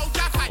can't out of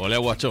fight. Only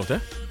watch out, eh?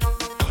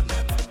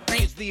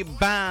 It's the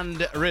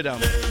band rhythm.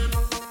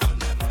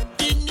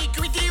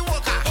 Iniquity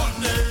worker.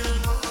 On the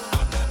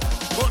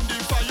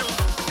fire.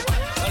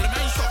 All my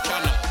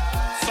instruction.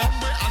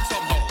 Somewhere and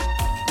somehow.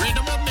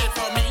 Rhythm was made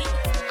for me.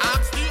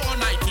 Ask the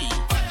Almighty.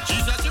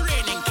 Jesus the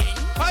reigning king.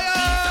 Fire!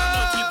 Peace and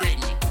mercy bring.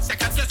 2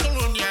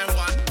 Thessalonians 1.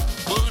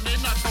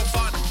 Burning not for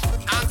fun.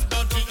 Ask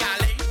Bounty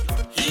Galley.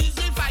 He's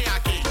the fire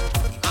king.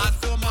 As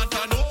for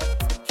Montano,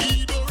 he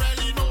don't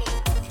really know.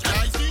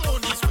 Christ the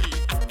only way.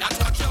 That's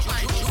what your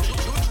Bible say.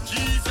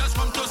 Jesus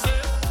come to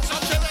save.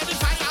 Something where the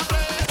fire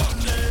blaze.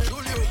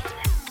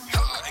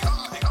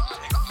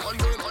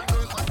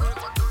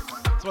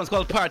 This one's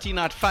called Party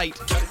Not Fight.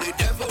 Tell the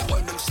devil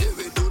when them see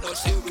we, do not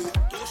see we.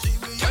 Don't see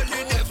we. Tell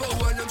the devil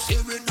when them see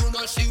we, do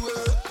not see we.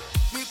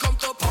 We come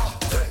to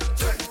party.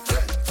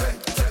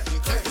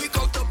 We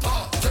come to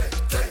party.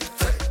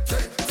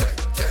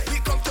 We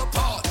come to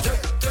party.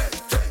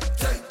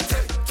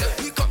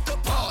 We come to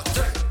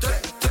party.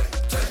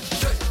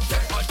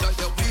 I tell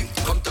you we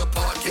come to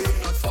party,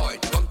 not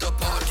fight. Come to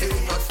party,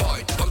 not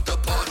fight. Come to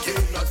party,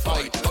 not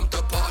fight. Come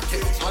to party,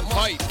 not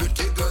fight.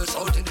 Pretty girls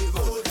out in the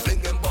road,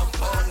 flinging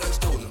bumper like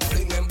stone,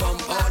 flinging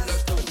bumper like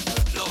stone.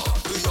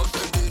 Lord, we out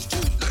in the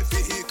street like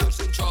vehicles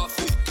in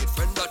traffic. It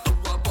friend that to a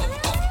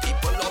bumper.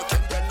 People out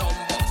in their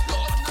numbers.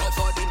 Lord,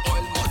 covered in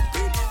oil, mud,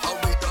 paint. How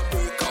we the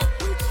make up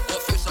with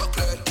officer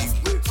clear deep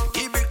with.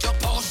 Keep it your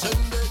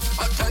passing it.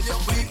 I tell you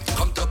we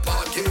come to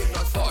party,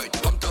 not fight.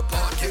 Come to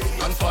party,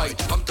 not fight.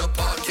 Come to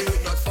party,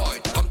 not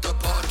fight. Come to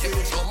party.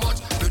 So much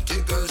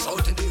pretty girls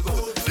out in the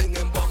road,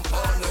 flinging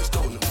bumper like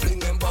stone,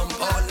 flinging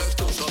bumper like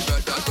stone. So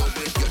better go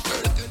make your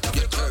turn.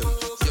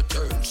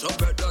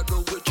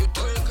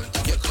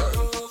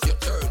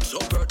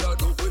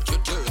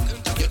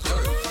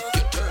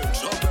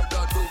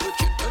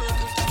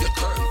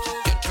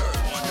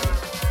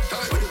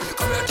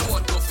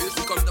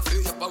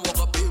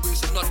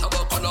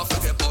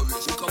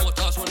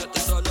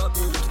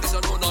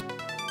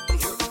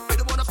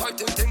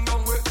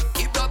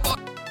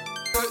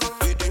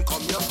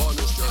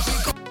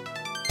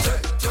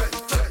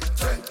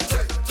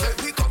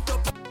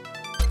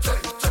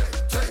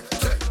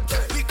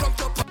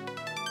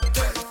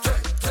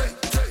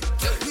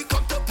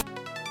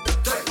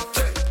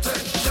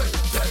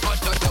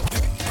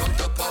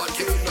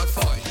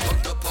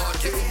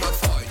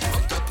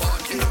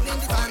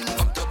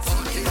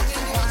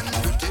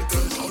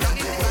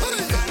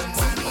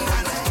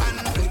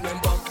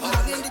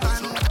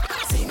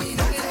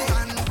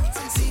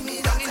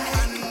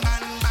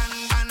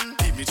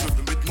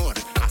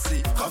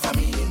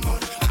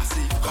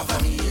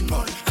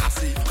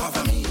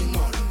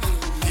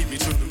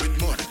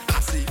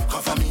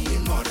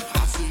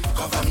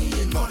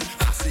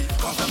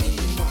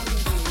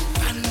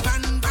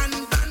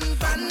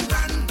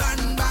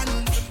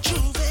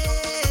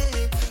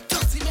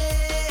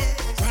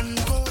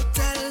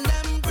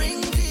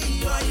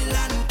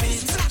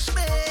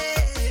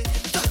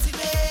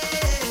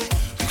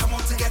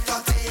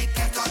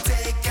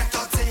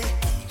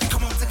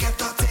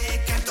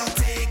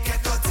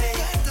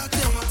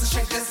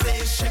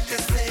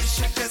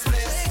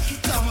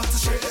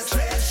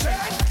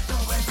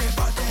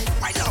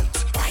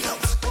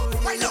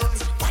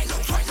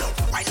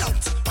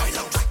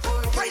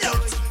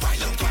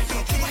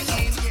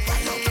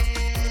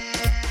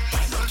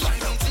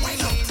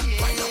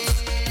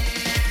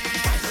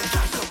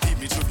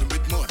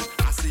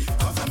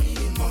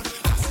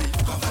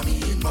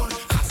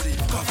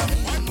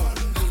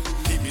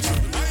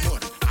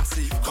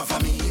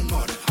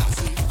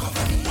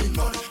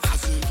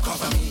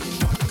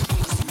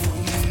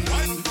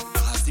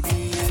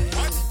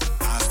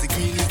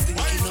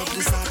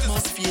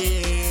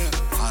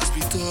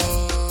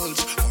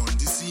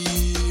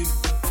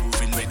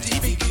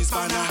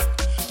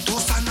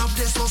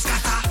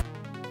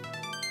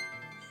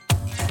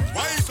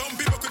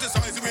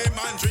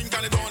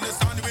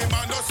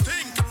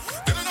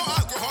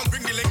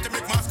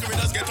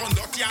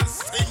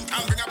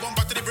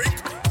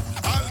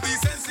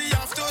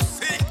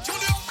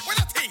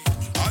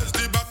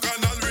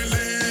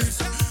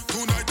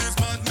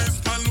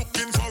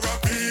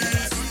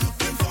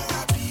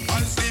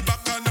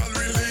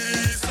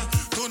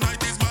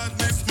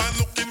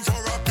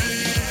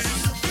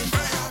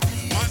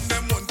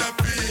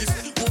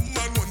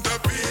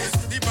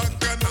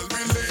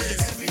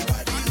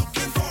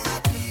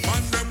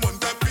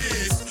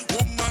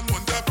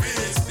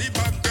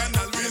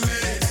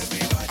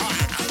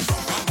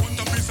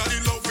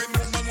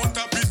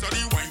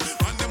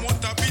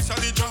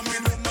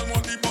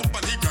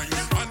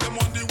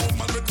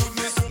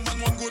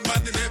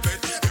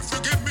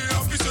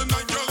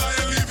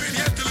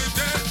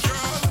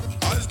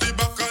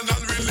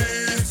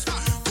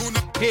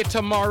 Hey,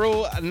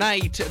 tomorrow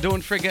night,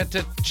 don't forget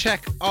to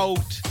check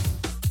out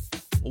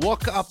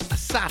Walk Up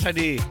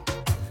Saturday,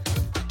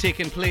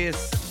 taking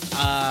place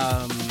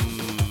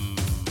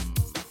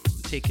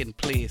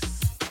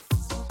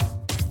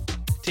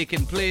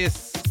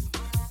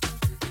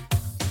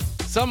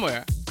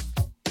somewhere.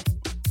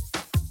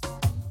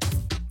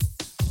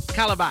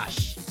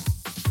 Calabash.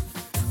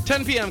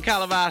 10 p.m.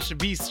 Calabash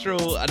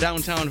Bistro,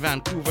 downtown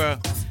Vancouver,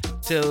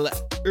 till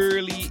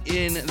early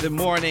in the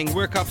morning.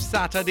 Work Up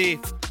Saturday.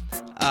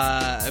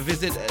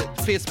 Visit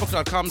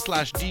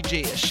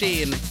facebook.com/DJ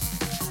Shane.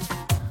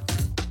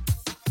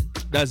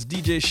 That's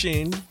DJ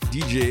Shane,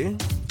 DJ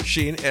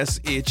Shane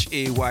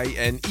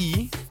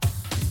SHAYNE.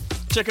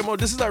 Check him out.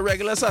 This is a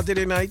regular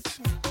Saturday night,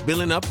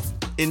 building up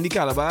in the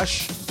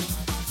Calabash.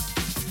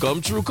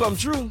 Come true, come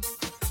true.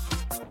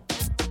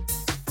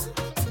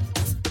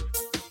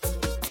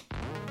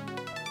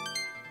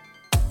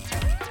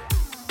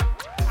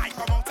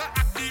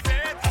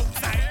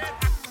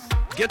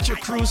 Get your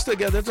crews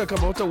together to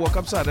come out to Walk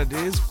Up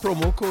Saturdays.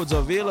 Promo codes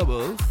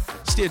available.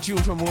 Stay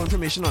tuned for more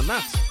information on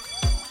that.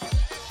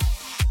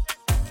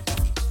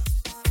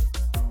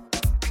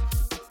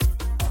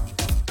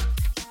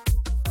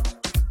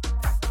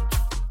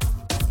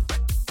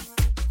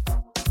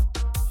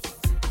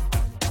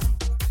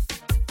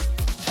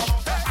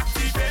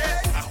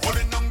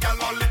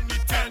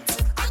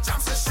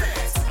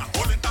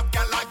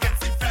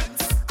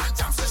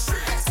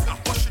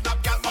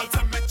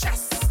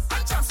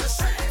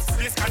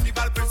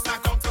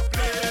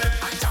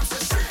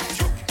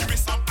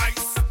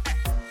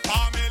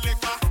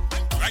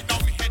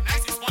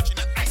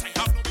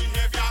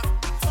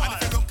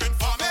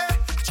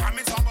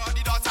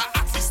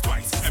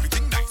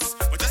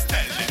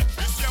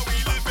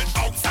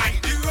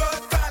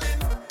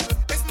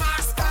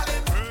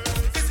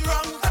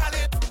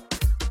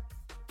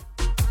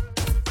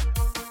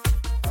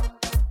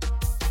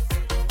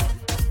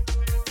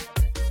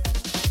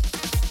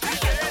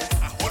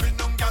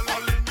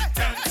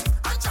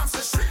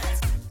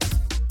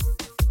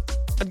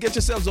 Get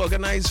yourselves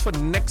organized for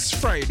next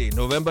Friday,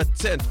 November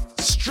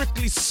 10th.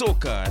 Strictly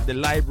Soca at the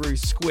Library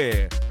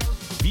Square.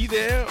 Be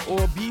there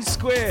or be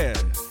square.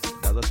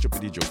 That's a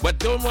stupid joke. But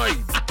don't worry.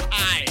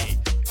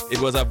 It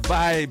was a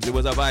vibe. It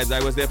was a vibe.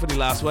 I was there for the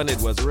last one. It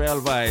was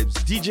real vibes.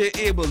 DJ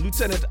Abel,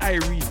 Lieutenant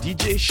Irie,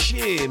 DJ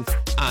Shane,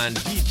 and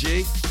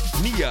DJ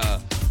Nia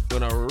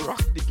gonna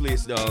rock the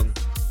place down.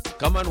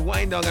 Come and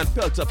wind down and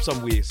pelt up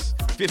some waist.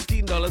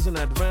 $15 in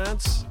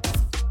advance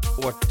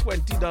or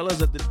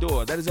 $20 at the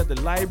door. That is at the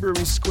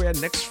Library Square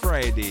next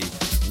Friday,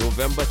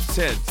 November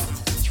 10th,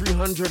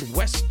 300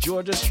 West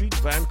Georgia Street,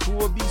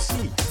 Vancouver,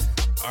 BC.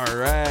 All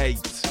right.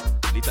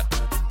 Later.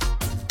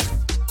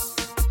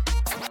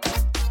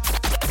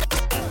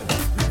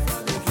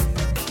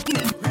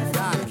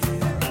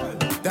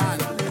 Dan,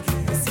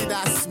 see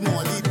that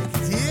small little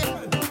here?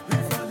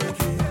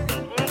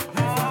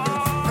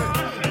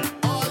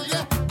 All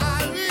you I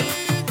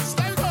reach,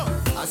 there you go.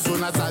 As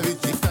soon as I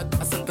reach it,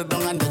 I settle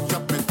down and they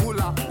drop me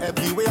cooler.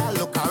 Everywhere I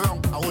look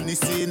around, I only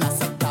see a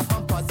set of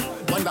bumpers.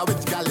 Wonder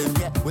which gal in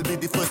here will be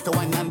the first to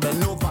wine and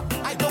bend over.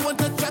 I don't want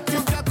to check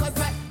you, girl, cause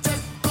I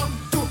just come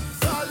to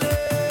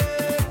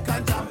solid.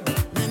 Can't jump,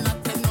 me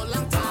not take no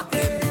long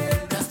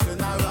talking. Just turn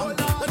around.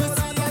 When you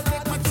see I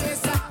take my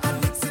chaser and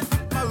mix it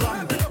with my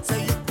rum. So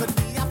you could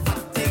be a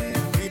fat thing,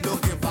 we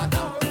don't give a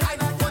damn. I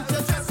don't want to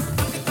just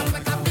fuck it up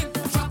like a big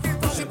truck.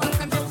 Push it back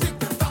and just tick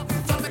tock.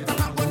 Drop it up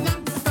and go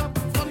non-stop.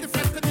 From the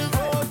front to the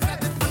road, let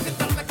it fuck it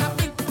up like a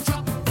big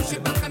truck. Push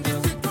it back and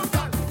just tick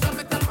tock. Drop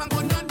it up and go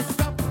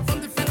non-stop. From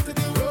the front to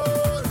the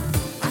road.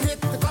 I hit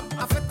the cup,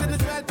 I flip in the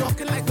trail,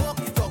 talking like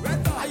walkie-talkie.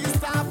 I used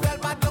to have well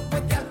bad luck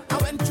with girl, I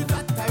went through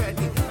that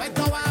already. Right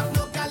now I have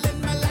no girl in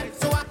my life,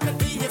 so I could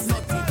behave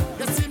naughty.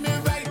 You see me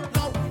right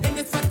now, in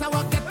this fact I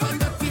will get on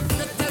the feet.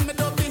 They tell me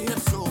don't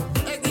behave so,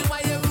 Eddie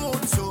why you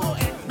rude so,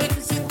 make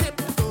me see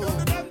tiptoe.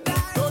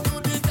 Don't do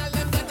this, tell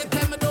them that they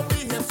tell me don't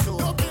behave so.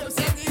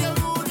 Eddie you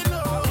rude, you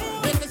know,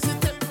 make me see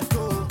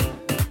tiptoe.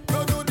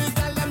 Don't do this,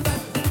 tell them that,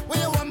 what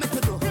you want me to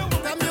do?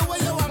 Tell me what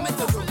you want me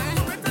to do.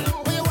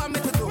 What you want me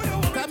to do?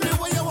 Tell me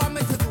what you want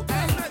me to do.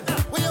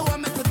 What you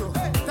want me to do?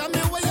 Tell me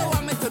what you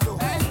want me to do.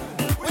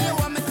 What you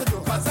want me to do?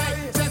 Cause I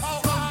just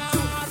come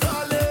to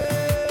solid.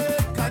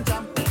 Can't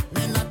jump,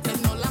 me not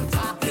take no long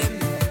talking.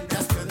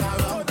 Just turn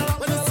around.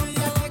 When you see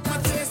I take my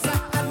chaser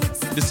and mix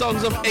it. The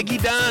songs of Eggy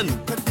Dan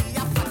Could be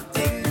a fat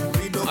thing.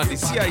 We don't on the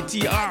give a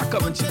CITR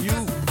coming to you.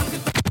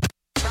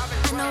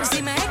 Now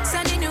see my ex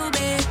and the new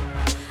babe,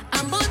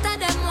 and both of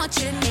them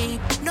watching me.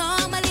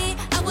 Normally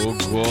I Oh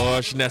wouldn't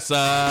gosh,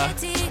 Nessa.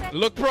 get it.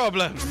 Look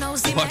problem. Now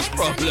see my Much ex and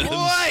the problems. new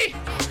Why?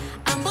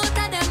 and both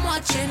of them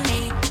watching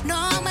me.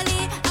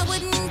 Normally I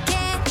wouldn't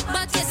care,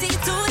 but you see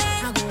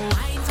today I go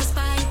wine for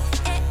spite.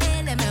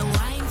 Let me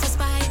wine for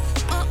spite.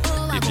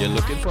 I If go you're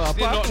looking for a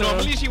See, partner,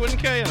 normally she wouldn't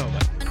care, you know.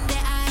 But wine the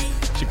eye.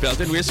 she felt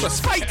in ways for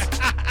spite. I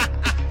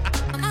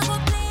go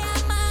play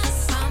a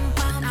mass, pam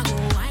pam. I go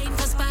wine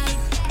for spite,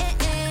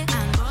 and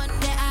run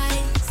the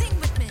eye. Sing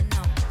with me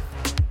now.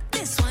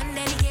 This one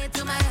dedicated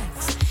to my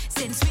ex.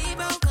 Since we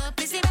broke up,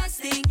 it's the best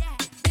thing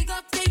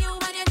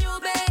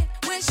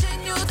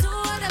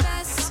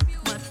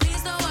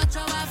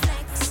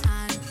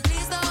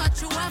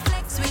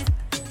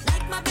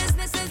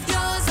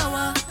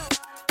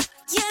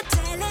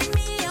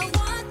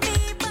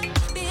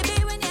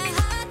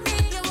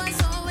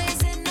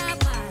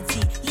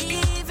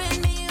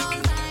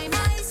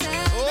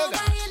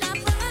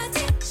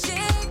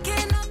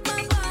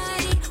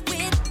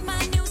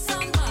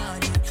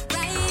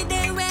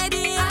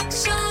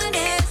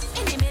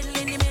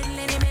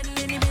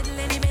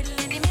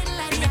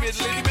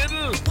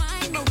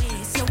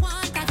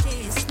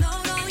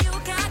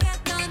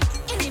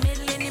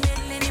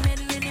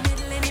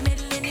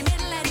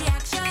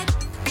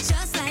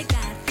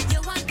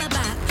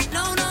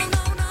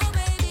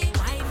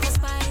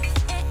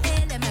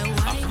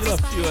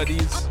few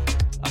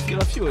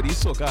of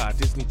these soca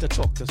artists need to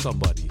talk to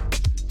somebody.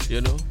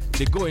 You know,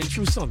 they're going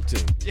through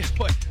something. Yeah,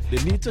 but they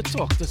need to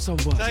talk to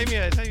somebody. Time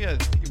here,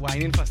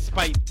 whining for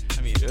spite.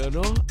 I mean, you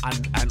know,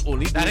 and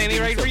only that ain't the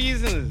right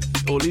reasons.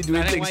 Only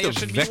doing things to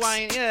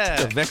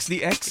vex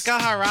the ex. You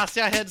can't harass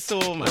your head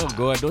so, man. Oh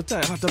God, don't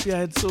hot up your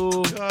head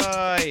so.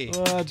 Aye.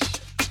 Watch.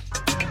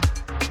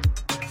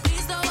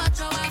 Please don't watch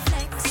how I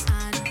flex,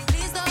 and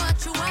please don't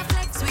watch who I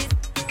flex with.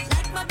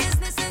 Like my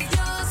business is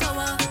yours, so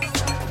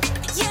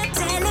you're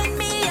telling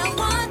me you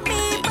want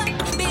me, but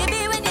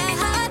baby, when you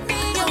had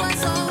me, you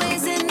was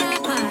always in the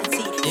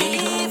party,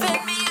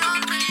 leaving me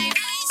on my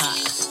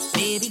knees.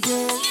 Baby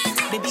girl,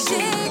 baby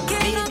girl,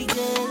 baby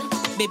girl,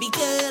 baby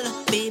girl,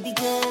 baby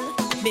girl,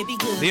 baby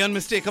girl. The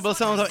unmistakable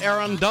sounds of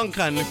Aaron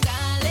Duncan.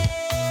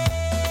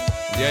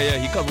 Yeah,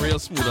 he come real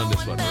smooth on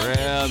this one.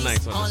 Real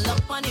nice on this one. All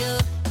up on you,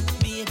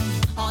 baby,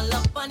 all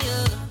up on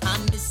you.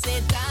 And they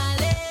say,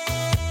 darling,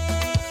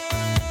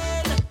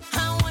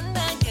 I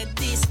wanna get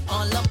this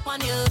all up on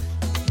you,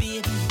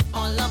 baby,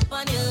 all up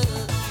on you.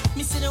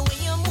 Me see the way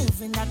you're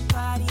moving that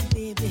body,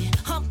 baby,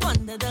 up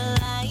under the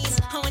lights.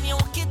 And when you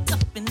walk it up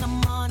in the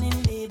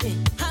morning, baby,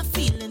 I'm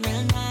feeling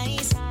real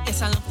nice.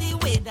 Yes, I love the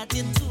way that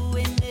you're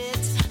doing it.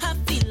 I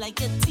feel like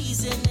you're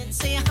teasing it.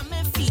 Say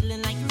I'm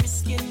feeling like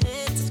risking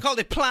it. It's called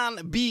the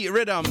Plan B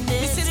rhythm.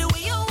 Me see the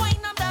way you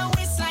wind up that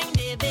waistline,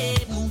 baby,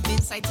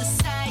 moving side to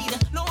side.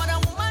 No other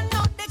woman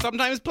out there.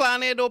 Sometimes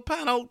plan A don't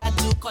pan out. I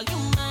do call you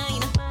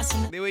mine.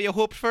 The way you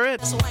hoped for it.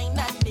 Just wind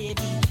that,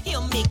 baby.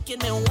 You're making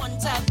me want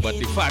that, baby. But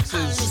the fact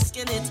is,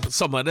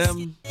 some of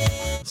them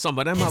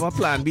have a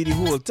plan B the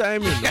whole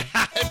time. You know?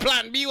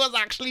 Plan B was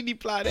actually the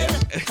plan A.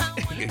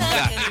 Exactly.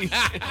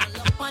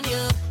 All up on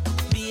you,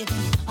 baby,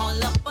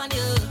 all up on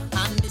you.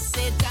 And they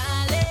say,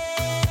 darling,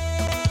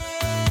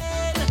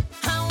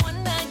 I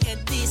wanna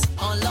get this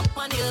all up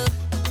on you,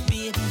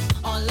 baby,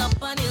 all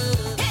up on you.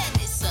 Hey,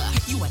 this,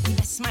 you are the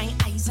best my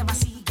eyes ever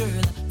see,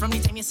 girl. From the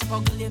time you step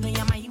out, girl, you know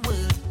you're my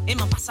world. In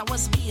my past, I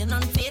was being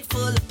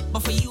unfaithful,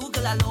 but for you,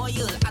 girl, I'm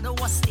loyal. I don't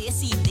want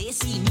Stacy, they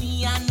see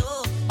me, I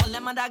know. All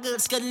them other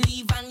girls could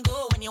leave and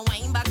go. When you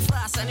wind back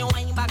fast and you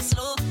wind back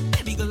slow,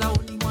 baby girl, I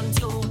only want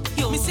you.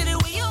 Me see the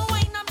way you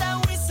wind up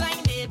that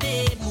waistline,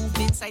 baby,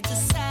 moving side to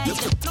side.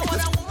 No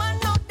other woman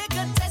out there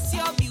could test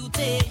your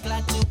beauty.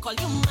 Glad to call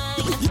you mine.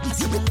 I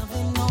see my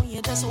loving now,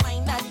 you just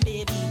wind that,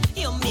 baby.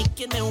 You're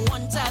making me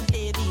want that,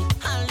 baby.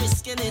 I'm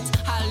risking it,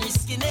 I'm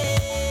risking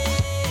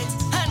it.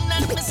 And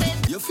then me say,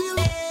 you feel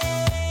me?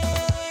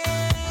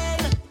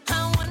 I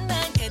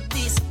wanna get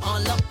this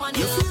all up on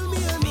you. Feel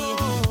me,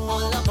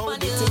 all up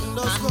on you. And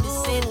me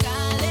say,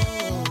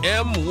 darling,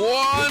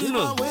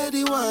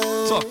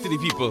 M1. Talk to the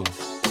people.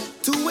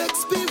 To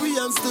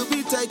experience to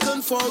be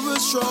taken for a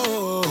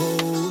stroll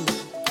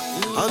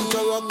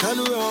under rock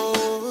and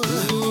roll.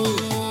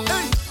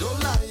 Hey, don't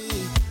lie,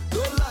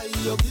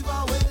 you give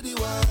away the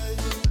wine.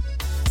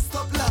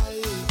 Stop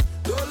lying,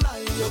 don't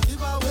lie, you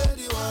give away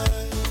the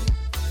wine.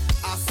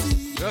 I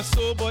see. Just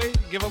so, boy,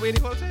 give away the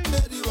whole thing.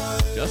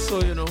 Just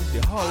so you know,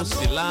 the house,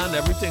 the land,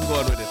 everything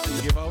going with it.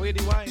 Give away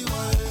the wine.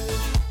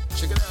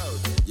 Check it out.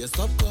 You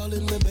stop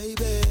calling me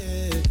baby.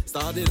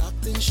 Started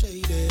acting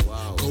shady.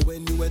 Wow. Cause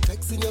when you were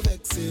texting, you're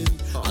vexing.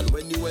 And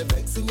when you were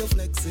vexing, you're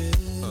flexing.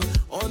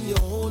 On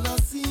your own, I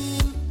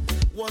seen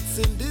what's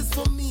in this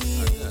for me.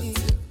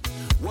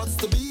 What's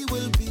to be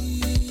will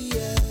be.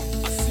 Yeah.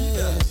 I see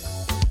that.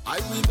 I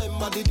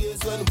remember the days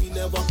when we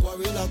never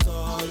quarrel at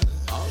all.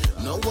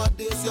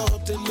 Nowadays, you're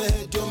up in my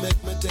head. You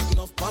make me take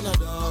enough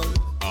Panadol.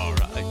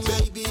 Alright.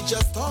 Baby,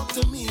 just talk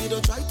to me.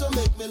 Don't try to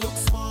make me look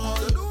small.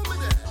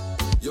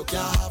 You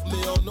can't have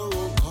me on the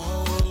road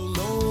call,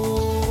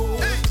 no.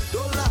 Hey,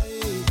 don't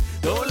lie.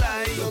 Don't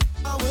lie. You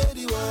give away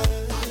the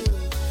wine.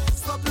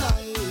 Stop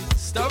lying.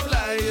 Stop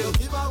lying. You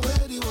give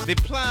away the wine. The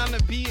Plan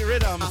B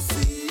rhythm. I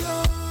see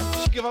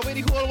you. Give away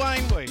the whole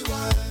wine, boy.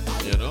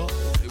 You know?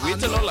 Wait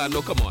till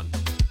Orlando come on.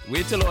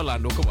 Wait till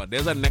Orlando come on.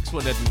 There's a next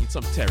one that needs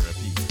some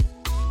therapy.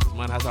 This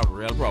man has some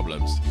real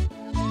problems.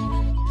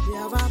 We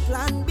have a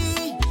plan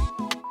B.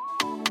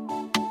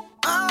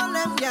 All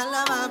them gyal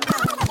have a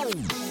plan B.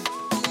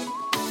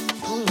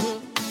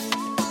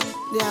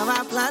 They have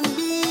a plan B.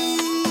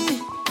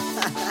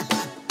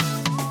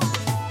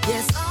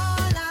 Yes, all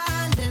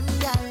of them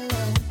gyal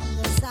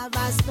just have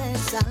a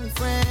special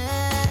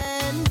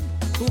friend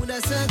who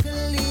the circle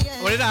the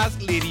end. What did I ask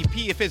Lady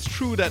P if it's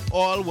true that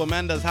all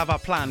women does have a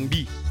Plan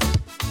B?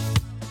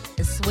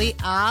 Yes, we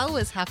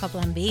always have a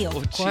Plan B, of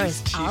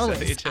course.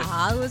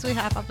 Always we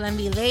have a Plan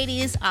B.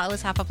 Ladies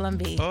always have a Plan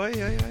B. Oh,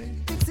 yeah.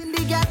 Fixing the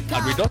gyal car.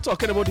 And we're not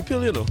talking about the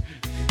pill, you know.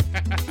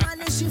 Man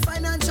is she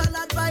financial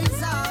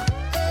advisor.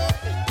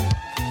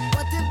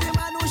 What if the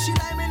man who she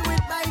liming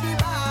with by the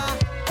bar?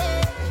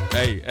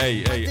 Hey.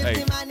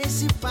 The man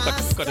is she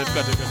Cut it.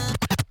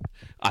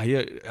 I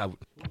hear.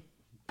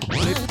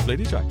 Play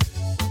the track.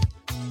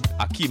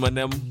 Akeem and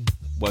them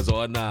was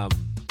on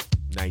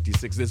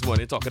 96 this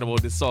morning talking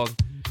about this song.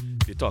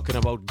 They're talking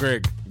about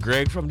Greg.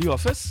 Greg from The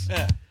Office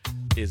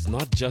is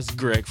not just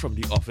Greg from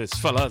The Office.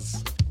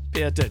 Fellas,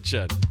 pay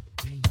attention.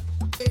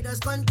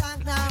 just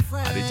contact our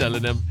friends. And they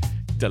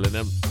telling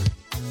them,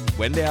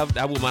 when they have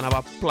that woman have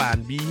a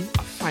plan B,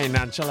 a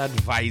financial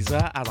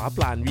advisor as a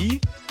plan B,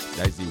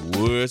 that's the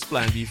worst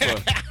plan B for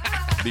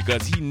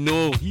because he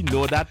know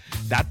that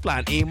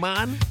plan A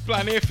man,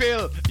 plan A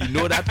fail. He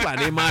know that plan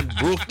A man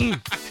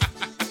broken.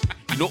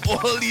 You know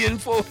all the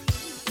info.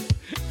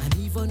 And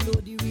even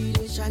though the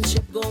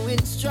relationship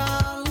going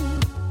strong,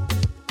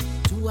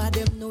 two of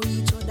them know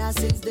each other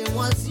since they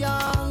was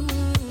young.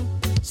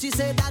 She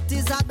said that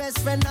is her best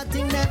friend,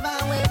 nothing never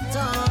went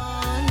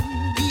on.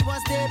 He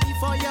was there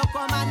before you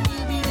come and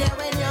he'll be there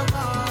when you're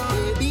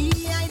gone.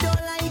 Baby, I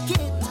don't like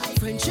it.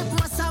 Friendship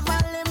must have a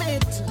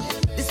limit.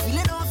 This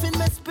feeling off in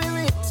my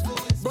spirit,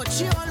 but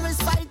she always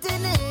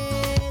fighting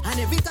it. And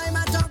every time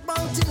I talk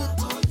about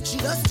it, she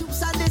just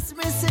stoops and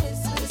dismisses.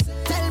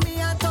 Tell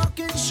me I'm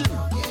talking shit,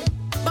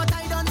 but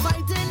I don't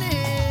fight in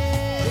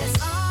it. It's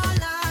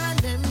all on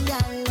them,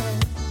 girl.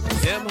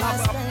 Them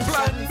have a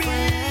plan B.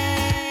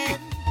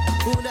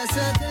 Who the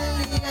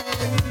certainly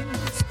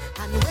ends.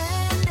 And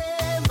when the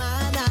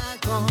man are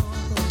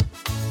gone,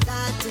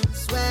 that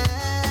is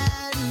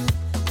when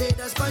they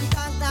just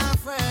contact our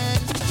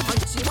friends. And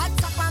she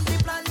WhatsApp on the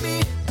plan B,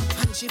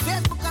 and she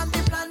Facebook on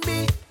the plan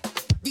B,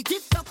 the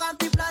TikTok on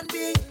the plan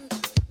B.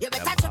 You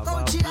better check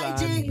out she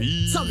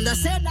IG. Some that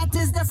say that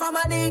is the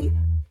family.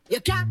 You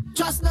can't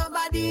trust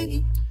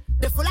nobody.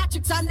 They full of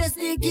tricks and they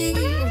sneaky,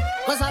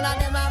 cause all of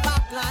them have a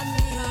plan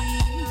B.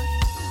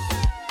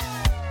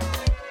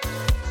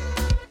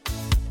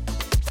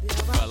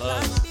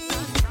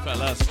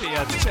 Fellas, pay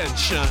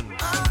attention.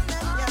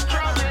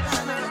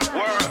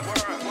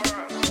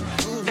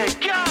 Hey,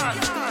 God.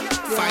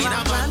 Find a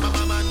man,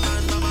 wind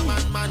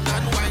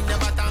the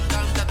bottom,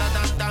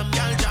 dam,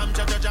 girl, jam,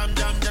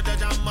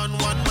 man,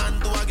 one man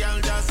to a girl,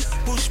 just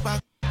push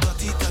back,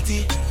 dirty,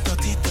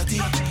 tick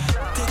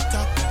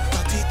tock,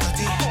 dirty,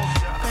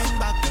 bend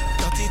back,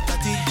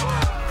 dirty,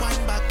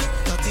 wind back,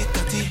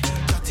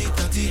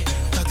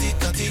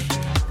 dirty,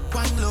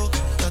 wind low,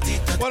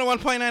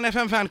 101.9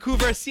 FM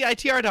Vancouver,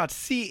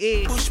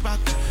 CITR.ca.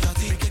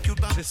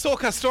 The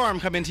Soca Storm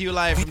coming to you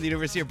live from the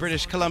University of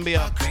British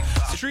Columbia.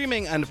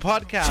 Streaming and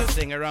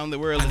podcasting around the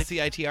world at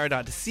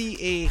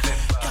CITR.ca.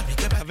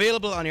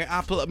 Available on your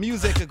Apple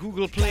Music,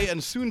 Google Play,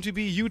 and soon to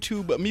be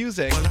YouTube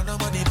Music.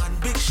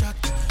 big shot,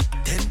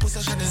 10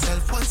 possession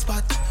yourself one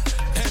spot.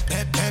 Bend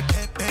it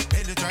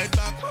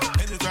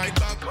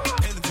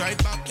right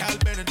back, Cal,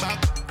 bend it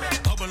back.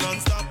 Bubble on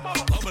stop,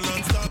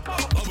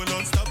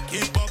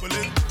 keep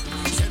bubbling.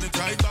 Send it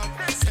right back,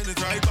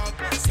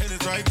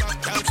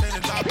 Cal, send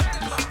it back.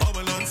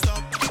 Bubble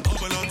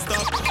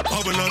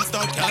on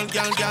stop, Cal,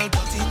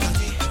 dirty.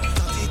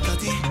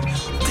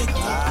 Tick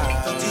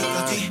tock,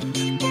 dirty.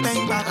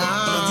 Bang back,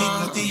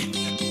 dirty.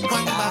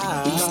 Wind back,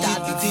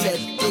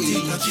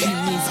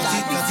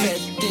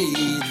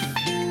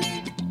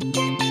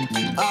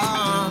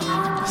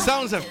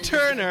 Sounds of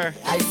Turner.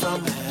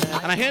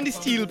 And I hear the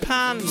steel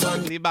pans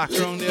in the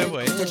background there,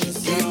 boy.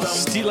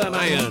 Steel and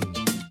iron.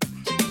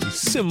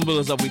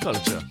 Symbols of we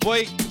culture.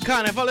 Boy,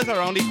 Carnival is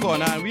around the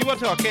corner, and we were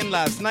talking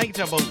last night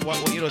about what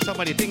some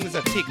of the things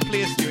that take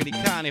place during the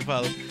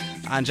Carnival.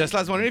 And just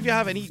last wondering if you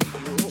have any,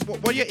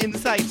 what are your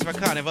insights for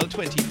Carnival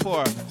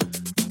 24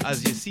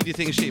 as you see the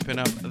things shaping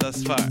up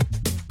thus far?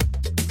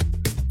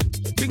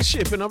 Things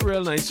shaping up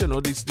real nice,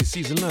 this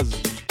season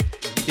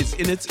is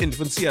in its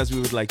infancy, as we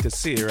would like to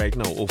say right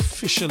now.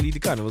 Officially, the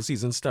Carnival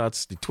season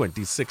starts the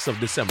 26th of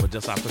December,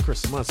 just after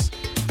Christmas.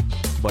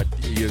 But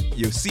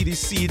you see the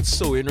seeds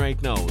sowing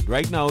right now.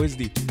 Right now is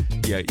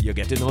you're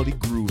getting all the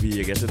groovy,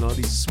 you're getting all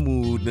the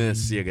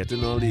smoothness, you're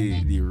getting all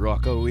the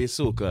rockaway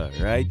soca,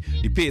 right?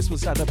 The pace will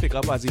start to pick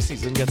up as the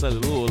season gets a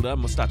little older,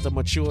 must start to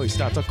mature, you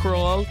start to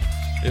crawl.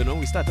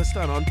 We start to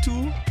stand on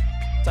two.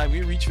 Time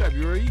we reach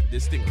February,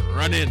 this thing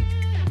running.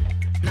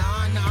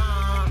 Nah.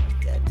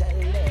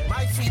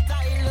 My sweet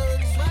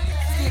islands,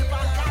 still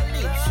back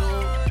calypso.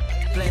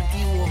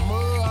 Plenty woman.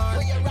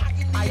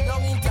 I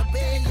don't need to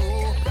pay you.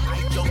 I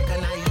junk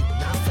and I eat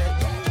nothing.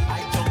 I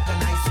junk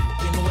and I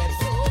sleep in wet.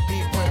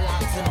 People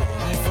asking where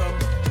me from.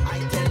 I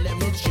tell them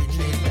it's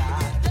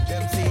Trinidad.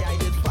 Them say I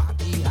did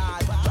party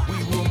hard. We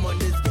woman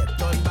is get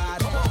done bad.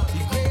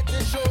 The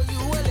greatest show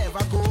you will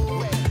ever go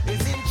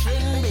is in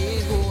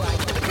Trinidad.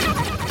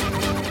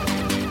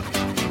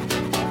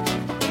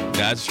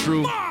 That's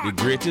true. The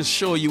greatest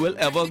show you will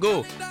ever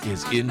go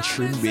is in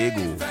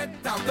Trinbago.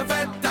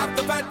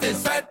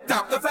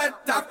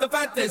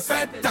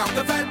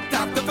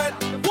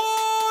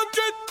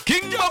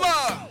 King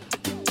Baba!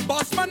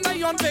 Boss man,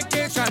 I on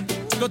vacation.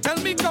 Don't tell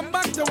me come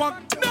back to work.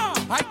 No,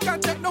 I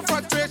can't take no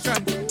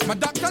frustration. My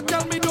doctor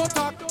tell me don't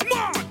talk.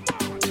 Man!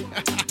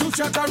 2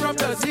 shots of rum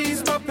does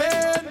ease my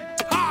pain.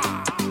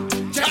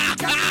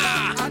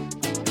 Ha!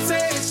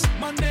 Says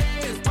Monday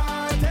is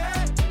party,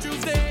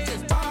 Tuesday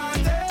is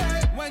party,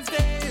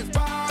 Wednesday is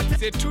party.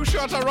 Say 2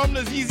 shots of rum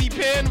is easy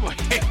pain, boy.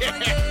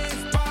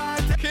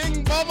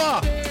 King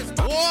Baba,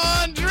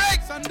 1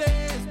 drink.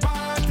 Sunday is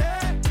party.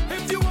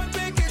 If you want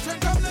vacation,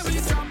 come let me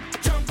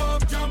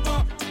jump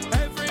up.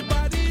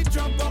 Everybody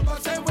jump up. I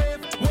say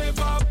wave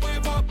up.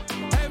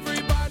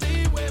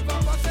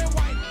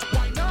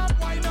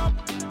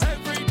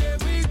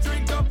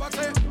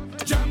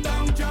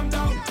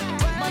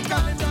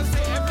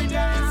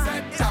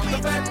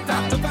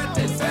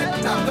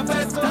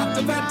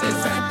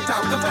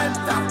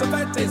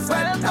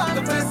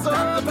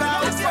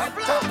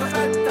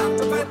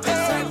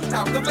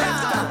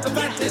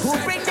 Who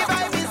bring the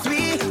vibe is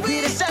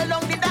we the shell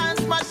down the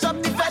dance, mash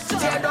up the fest,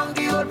 tear down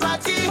the old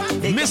party.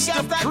 Mr.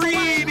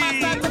 Greedy.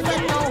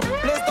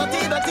 Place dirty,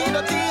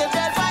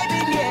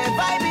 vibing,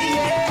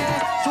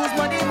 yeah. Choose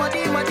money,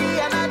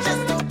 and I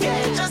just don't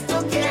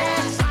care.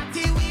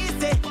 Party we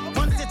say,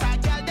 once it a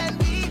girl, then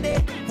we day.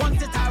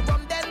 Once it a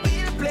rum, then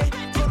we'll play.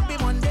 Could be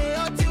Monday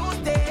or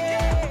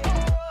Tuesday.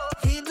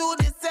 We do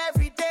this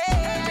every day,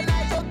 and I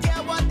don't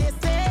care what they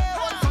say.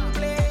 Want some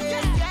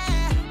play,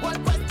 yeah. One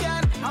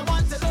question, I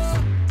want to know.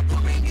 Who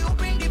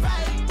bring the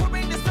vibe? Who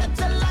bring the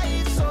special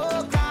life?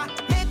 Soca,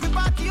 make we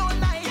party all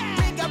night.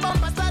 Make a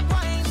bumper start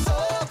wine.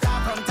 Soca,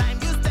 from time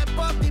you step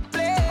up the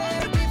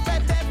play, we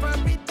fed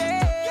every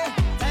day.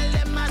 Tell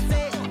them I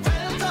say,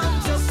 welcome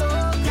to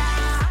Soca.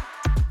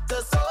 To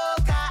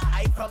Soca,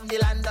 I from the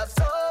land of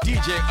Soca.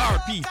 DJ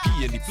RPP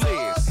in the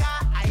place.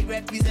 I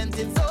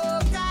represented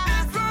Soca.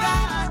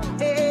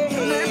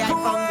 Hey, I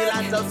from the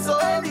land of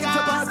Soca.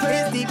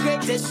 It's the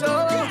greatest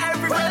show.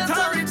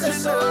 Welcome to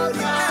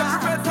Soca.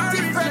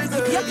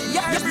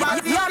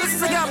 Yeah, this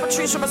is again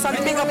Patricia Masani.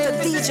 Big up to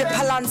DJ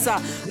Palanza,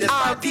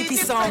 RPP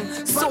song,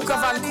 Soca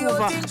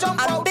Vancouver,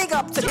 and big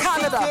up to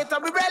Canada.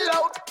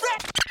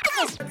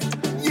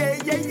 Yeah.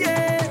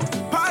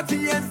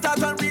 Party and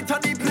start and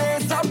return the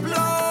place up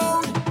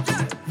loud.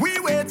 We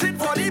waiting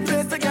for the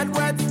place to get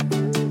wet.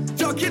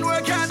 Joking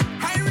work and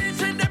I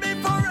reaching them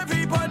before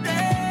everybody.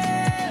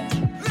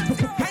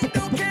 I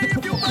don't care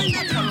if you find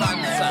it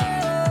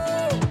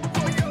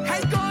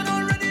I gone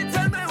already,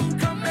 tell me who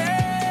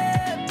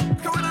coming.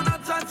 Coming on a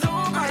chance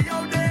over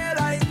out there.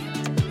 Like,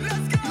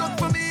 look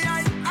for me, I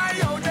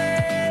out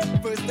there.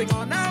 First thing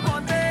on a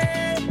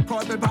Monday,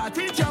 call me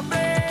party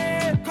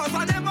jumping. Cause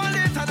I never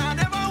late and I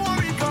never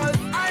worry. Cause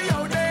I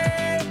out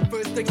there.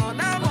 First thing on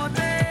a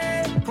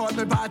Monday, call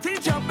me party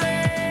jumping.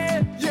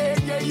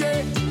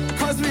 Yeah.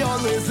 Cause we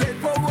always late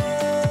for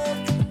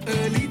work.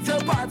 Early to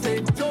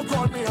party. Don't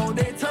call me on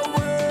day to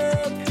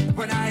work.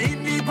 When I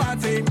in the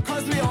party.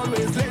 Cause we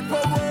always late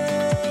for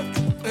work.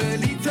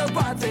 Early to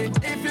party.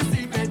 If you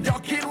see me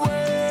ducking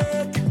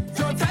work,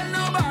 don't tell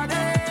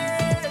nobody.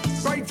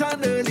 Bright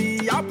and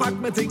early, I pack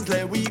my things,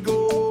 let we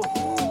go.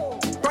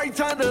 Bright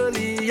and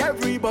early,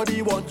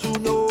 everybody want to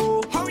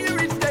know how you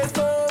reach there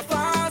so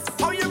fast.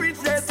 How you reach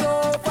there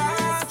so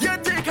fast. You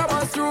take a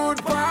bus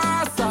road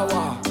past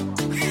our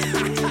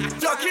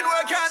ducking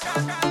work and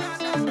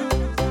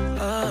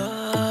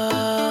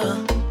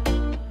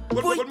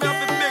Put me up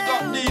the big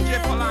up DJ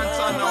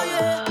Palanza now.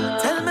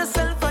 Tell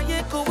myself I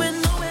ain't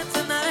going nowhere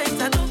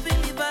tonight. I don't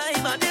feel the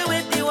vibe, I deal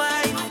with the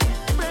wife.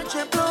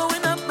 Pressure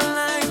blowing up my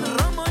line.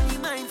 Rum on the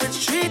mind, the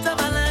street of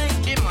my line.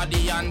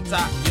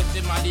 Imadianta, yes,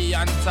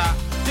 Imadianta.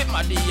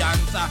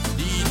 Imadianta,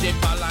 DJ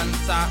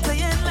Palanza.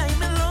 Playing like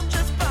me love,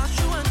 just pass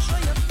you and show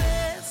your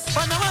face.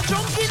 But now I'm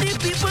drunk in the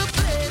people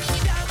place.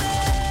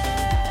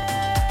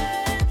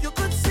 You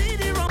could see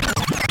the rum.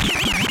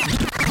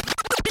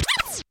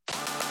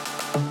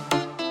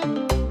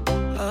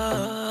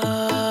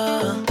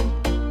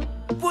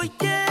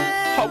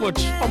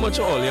 How much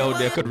all you out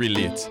there could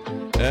relate?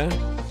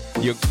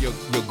 You're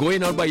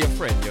going out by your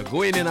friend, you're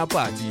going in a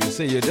party, you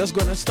say you're just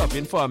gonna stop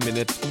in for a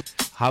minute,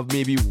 have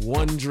maybe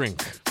one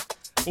drink.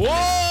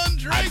 One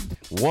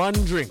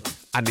drink.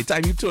 And the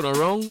time you turn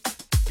around,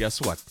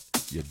 guess what?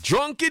 You're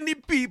drunk in the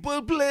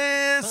people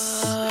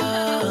place.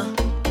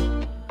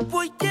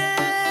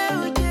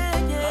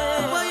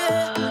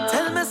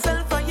 Tell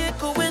myself I ain't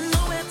going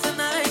nowhere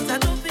tonight. I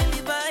don't feel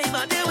the vibe,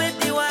 I deal with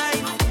the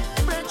wife.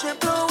 Pressure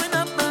blowing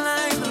up my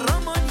line.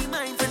 Rum on the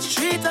mind, the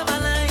street of my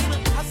line.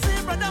 I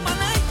say, brother, man,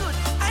 I good.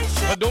 I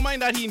should. But don't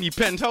mind that he in the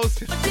penthouse.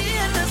 But the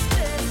end of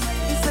space.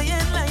 He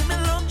saying like me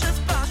love,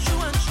 just pass you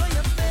and show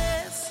your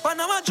face. But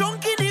now I'm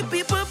drunk in the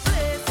people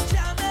place.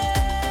 Jamming.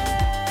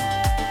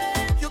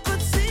 You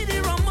could see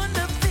the rum on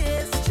the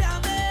face.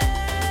 Jamming.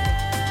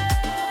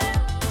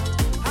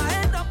 I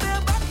end up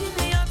here back in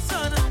the hot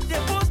sun. They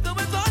post me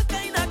with all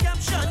kind of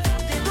caption.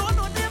 They don't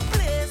know their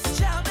place.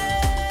 Jamming.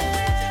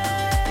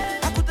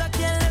 I could have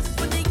cared less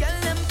when the girl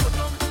them go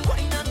down.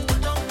 Wine and go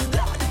down.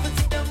 Lord, if you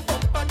see them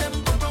bumper, them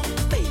go round.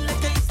 Feel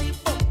like I see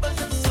bumpers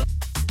and so.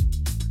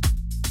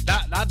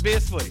 That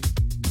bass boy.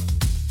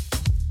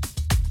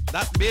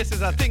 That bass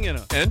is a thing, you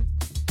know. And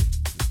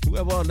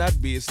whoever on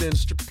that bass then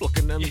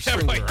plucking them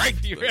strings. Right,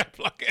 you're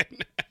plucking.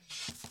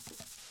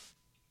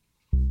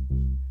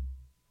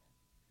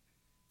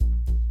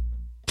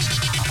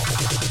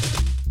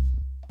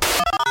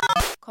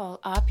 Call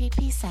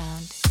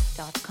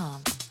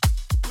rppsound.com.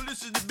 Well,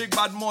 this is the big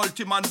bad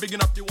multi-man,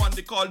 bigging up the one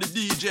they call the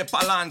DJ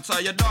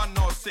Palanza. You don't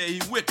know, say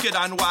he wicked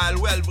and wild,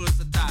 well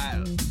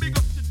versatile. Big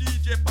up to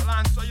DJ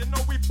Palanza, you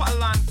know we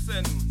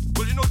palancing.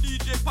 Well, you know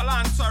DJ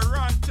Palanza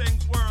run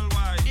things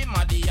worldwide.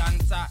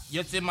 Imadianta,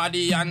 yes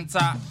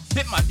Imadianta.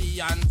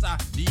 Imadianta,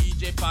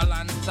 DJ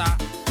Palanza.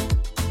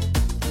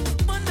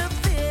 On the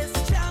face,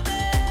 jamming.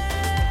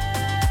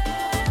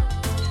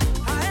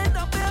 I end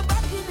up here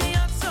back in the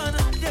hot sun.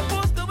 They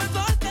post me with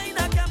all kind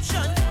of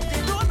caption.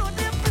 They don't know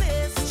their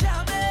place,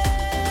 jamming.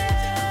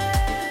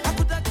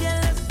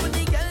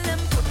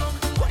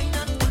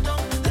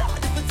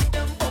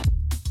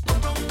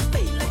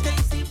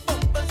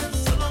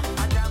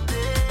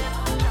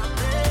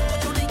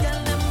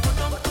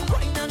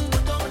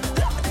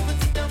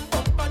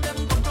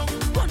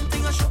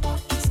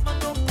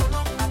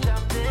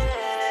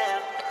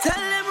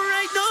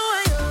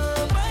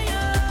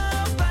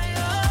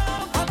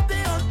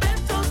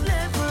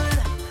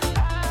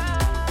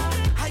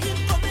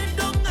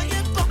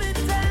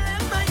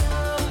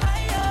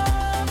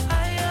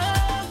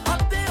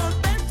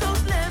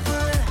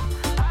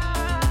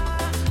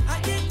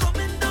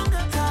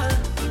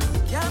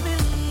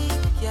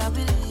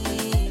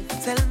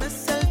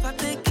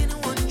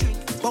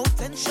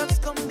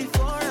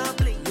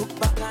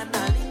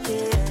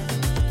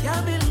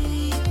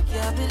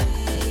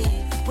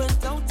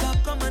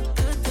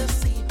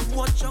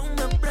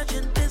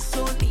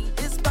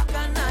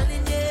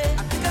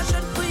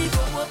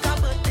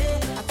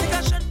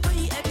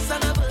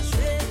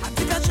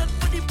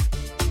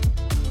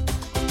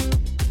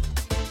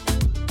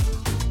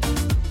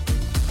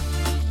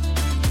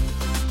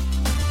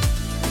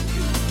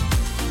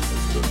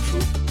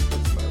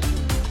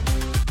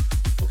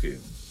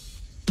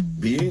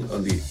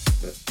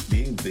 that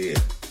being there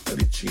at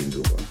the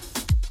changeover,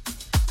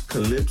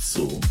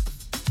 Calypso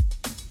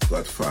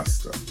got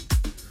faster,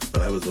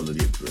 but I was one of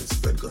the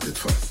influences that got it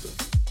faster,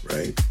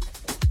 right?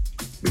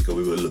 Because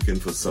we were looking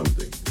for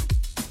something.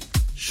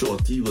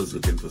 Shorty was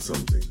looking for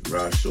something.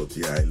 Rash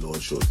Shorty,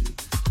 Lord Shorty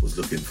was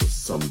looking for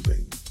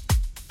something.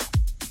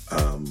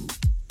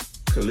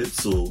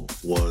 Calypso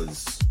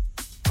was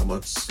a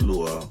much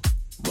slower,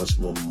 much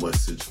more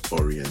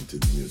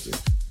message-oriented music.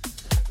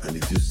 And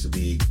it used to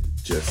be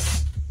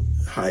just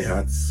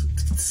hi-hats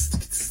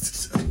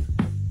and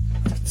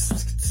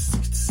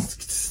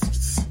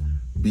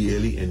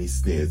barely any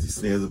snares. The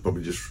snares are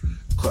probably just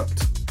cut,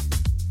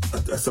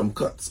 some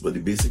cuts, but the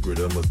basic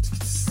rhythm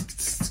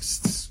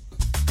was.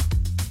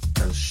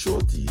 And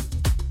Shorty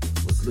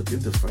was looking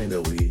to find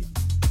a way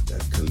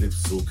that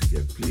Calypso could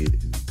get played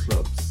in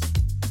clubs.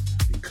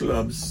 The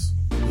clubs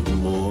were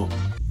more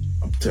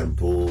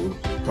up-tempo,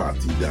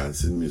 party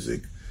dancing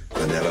music,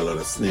 and they had a lot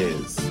of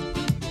snares.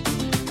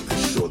 And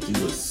Shorty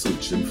was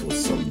searching for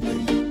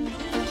something.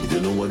 He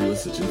didn't know what he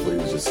was searching for, he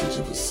was just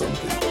searching for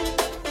something.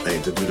 I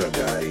interviewed a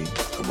guy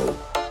about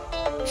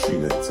 3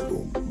 nights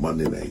ago,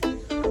 Monday night,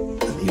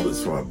 and he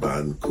was from a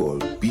band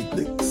called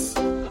Beatniks,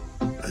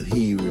 and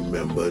he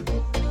remembered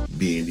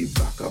being the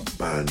backup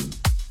band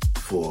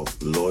for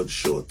Lord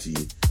Shorty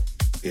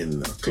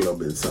in a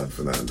club in San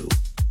Fernando.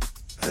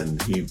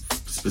 And he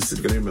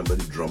specifically remembered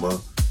the drummer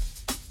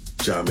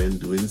jamming,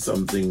 doing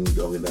something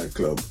down in that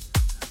club,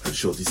 and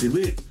Shorty said,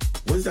 "Wait,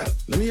 what is that?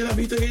 Let me hear that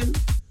beat again."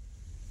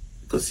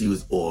 Because he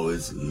was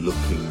always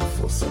looking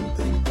for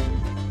something.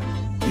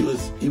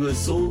 He was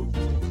so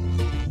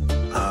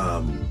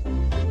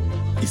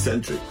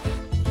eccentric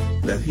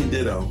that he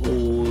did a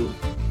whole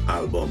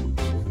album.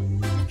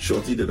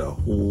 Shorty did a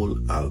whole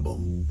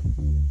album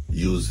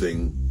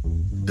using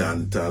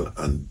dantal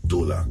and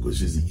dolak,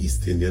 which is the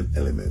East Indian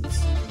elements,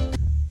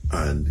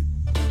 and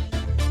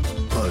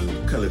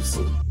on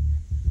calypso,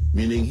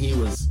 meaning he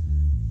was,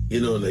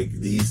 like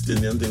the East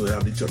Indian thing would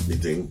have the chutney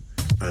thing,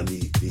 and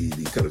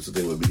the calypso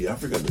thing would be the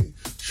African thing.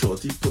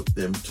 Shorty put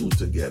them two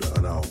together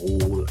on a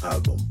whole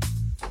album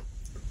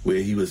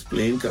where he was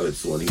playing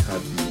calypso and he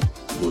had the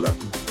dolak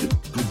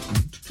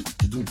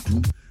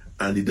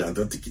and the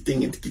dantal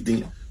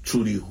ticking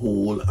through the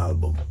whole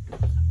album.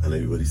 And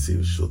everybody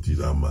says Shorty's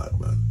a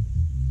madman.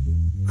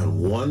 And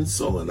one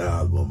song on the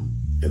album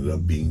ended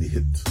up being the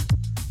hit.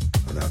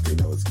 And I think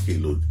that was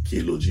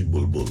K-Lo-G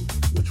Bulbul,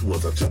 which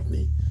was a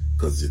chutney,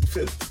 because it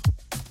fit.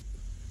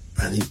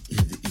 And he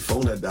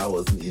found that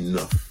wasn't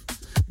enough.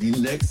 The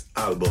next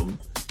album,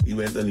 he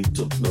went and he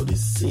took the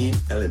same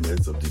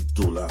elements of the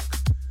dolak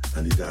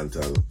and the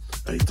dantal,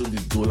 and he took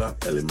the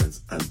dolak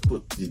elements and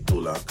put the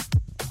dolak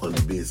on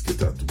the bass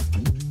guitar.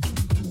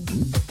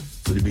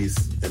 So the bass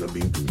ended up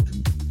being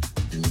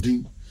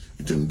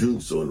ding.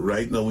 So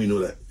right now we know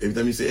that every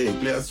time you say, "Hey,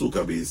 play a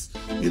soca bass,"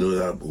 you know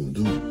that boom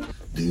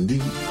ding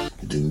ding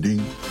ding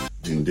ding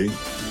ding ding.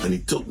 And he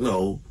took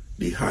now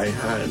the high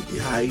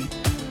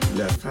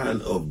left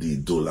hand of the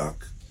dolak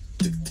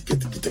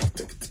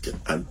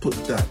and put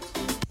that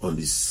on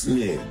the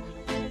snare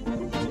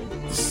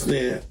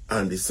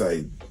and the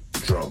side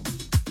drum.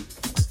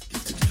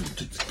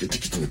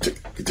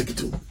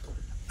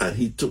 And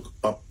he took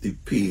up the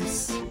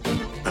pace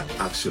and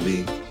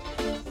actually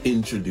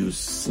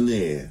introduced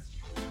snare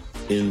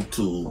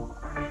into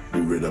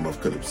the rhythm of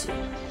calypso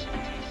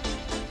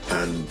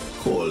and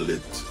called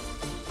it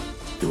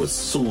was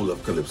Soul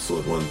of Calypso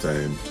at one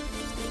time,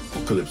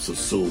 or Calypso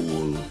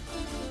Soul,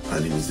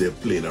 and he was there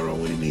playing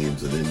around with the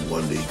names, and then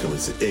one day he come and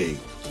say, "Hey,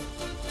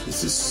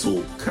 this is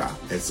Soca,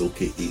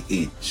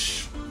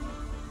 S-O-K-A-H,"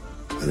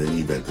 and then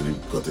he eventually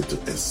got it to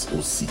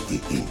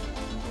S-O-C-A-A,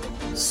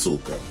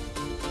 Soca.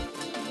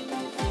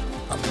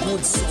 A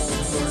good song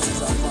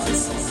versus a bad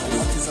song.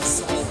 What is a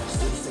song?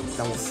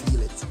 Don't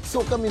feel it.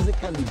 Soca music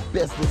can be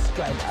best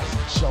described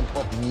as jump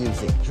up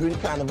music. During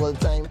carnival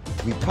time,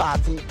 we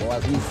party, or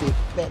as we say,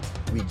 fete.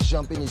 We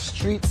jump in the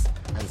streets,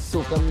 and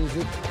soca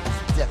music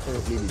is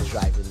definitely the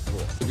driving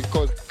force.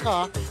 Because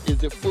ka is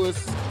the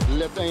first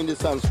letter in the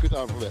Sanskrit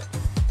alphabet.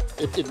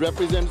 It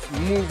represents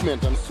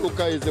movement, and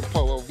soca is the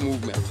power of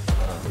movement.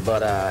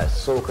 But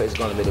soca is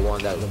going to be the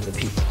one that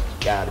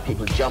the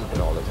people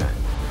jumping all the time.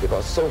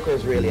 Because soca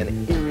is really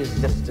an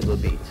irresistible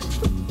beat.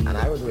 And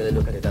I would really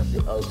look at it as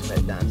the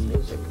ultimate dance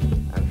music.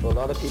 And for a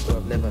lot of people who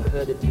have never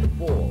heard it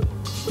before,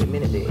 the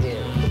minute they hear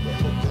it, they're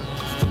hooked on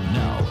it.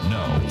 Now,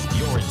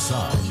 you're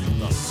inside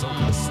the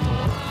Soca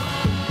Storm.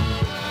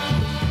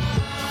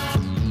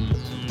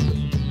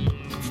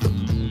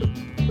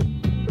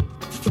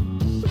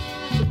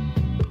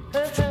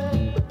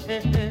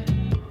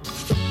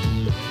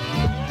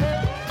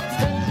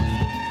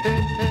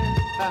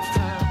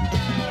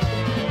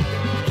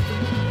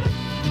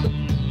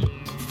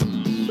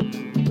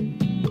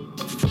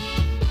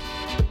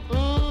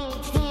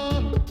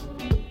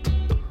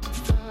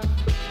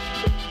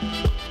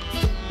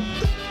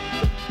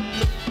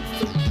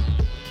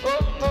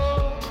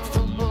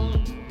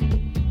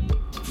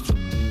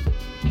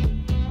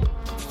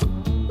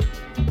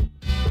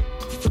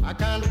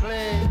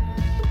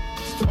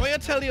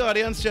 the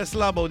audience just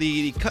about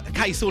the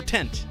Kaiso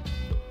tent.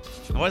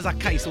 What is a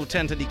Kaiso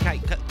tent and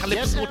the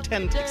Calypso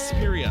tent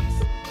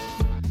experience?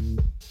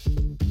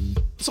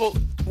 So,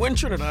 when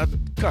Trinidad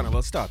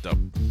Carnival started up,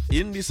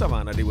 in the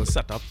savannah they will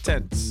set up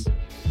tents,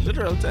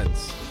 literal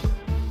tents,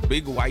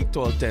 big white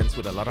tall tents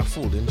with a lot of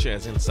folding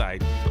chairs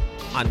inside.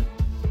 And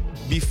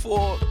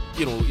before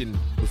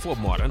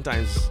modern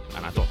times,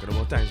 and I'm talking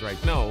about times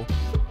right now,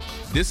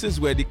 this is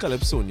where the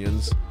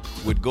Calypsonians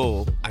would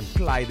go and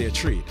ply their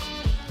trade,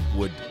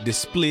 would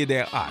display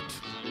their art,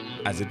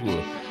 as it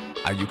were.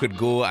 And you could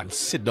go and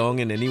sit down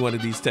in any one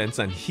of these tents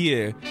and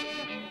hear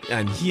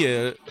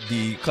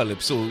the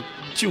Calypso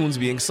tunes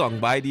being sung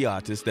by the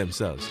artists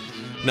themselves.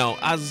 Now,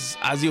 as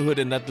you heard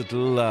in that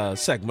little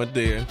segment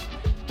there,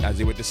 as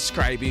they were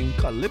describing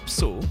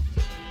Calypso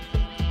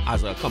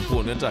as a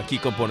key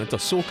component of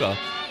soca,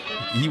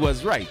 he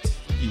was right.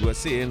 He was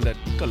saying that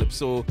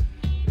Calypso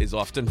is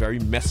often very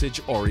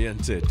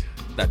message-oriented.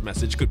 That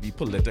message could be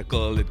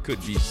political, it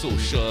could be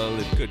social,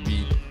 it could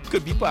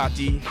be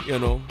party,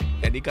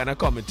 any kind of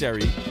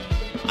commentary.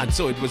 And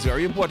so it was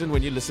very important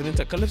when you're listening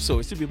to Calypso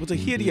is to be able to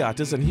hear the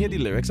artists and hear the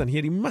lyrics and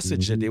hear the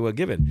message that they were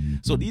given.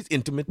 So these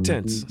intimate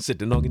tents,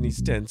 sitting down in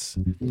these tents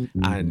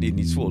and in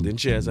these folding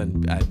chairs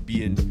and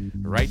being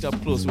right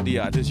up close with the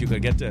artists, you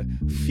could get to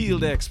feel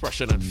their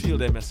expression and feel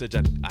their message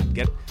and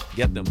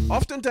get them.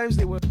 Oftentimes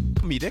they were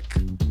comedic,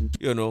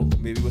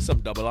 maybe with some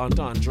double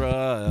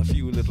entendre, a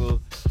few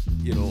little,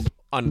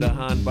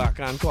 underhand,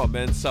 backhand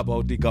comments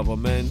about the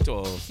government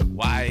or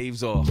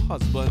wives or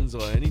husbands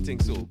or anything,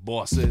 so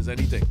bosses,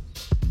 anything.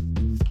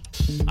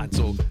 And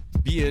so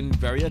being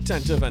very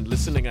attentive and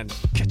listening and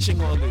catching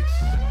all the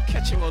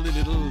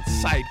little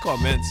side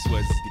comments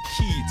was the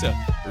key to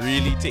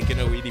really taking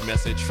away the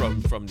message from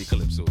the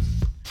Calypsos.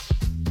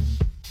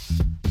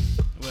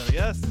 Well,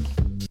 yes.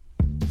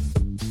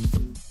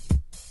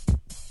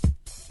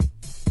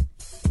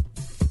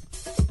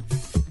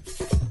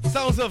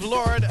 Sounds of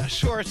Lord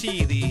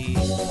Shorty, the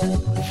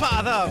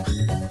father of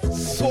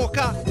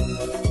soca.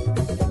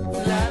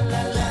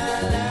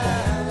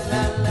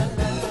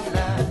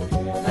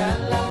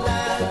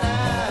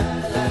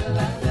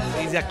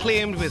 He's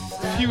acclaimed with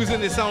fusing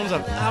the sounds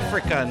of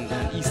African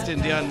and East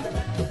Indian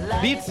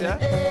beats, yeah?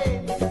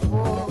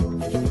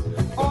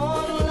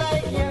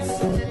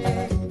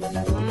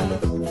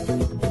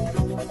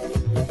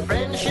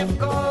 Friendship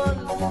gone,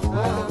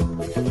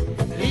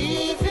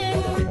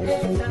 leaving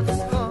haters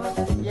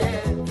gone,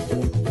 yeah.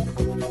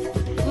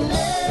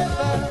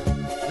 Never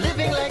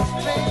living like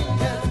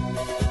strangers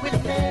with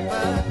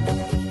never.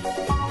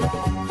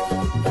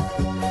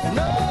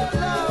 No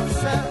love,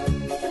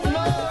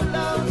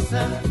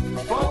 sir,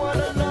 for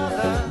one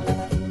another.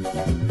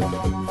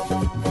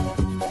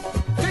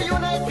 To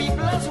unite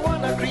people as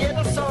one, I create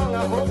a song, I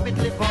hope it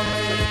live on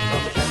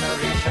from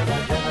generation to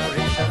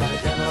generation to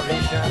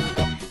generation.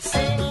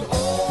 Sing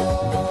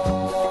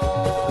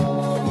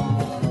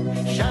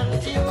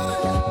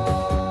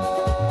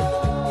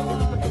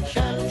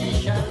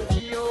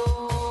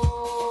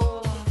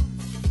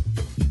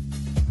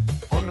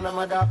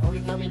Purnamada,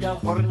 Purnamida,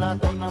 Purna,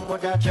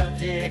 Purnamoda,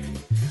 Chanti.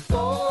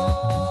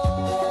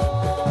 Om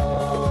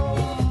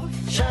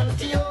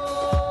Shanti Om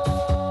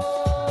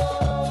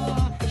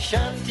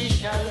Shanti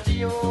Shanti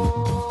Om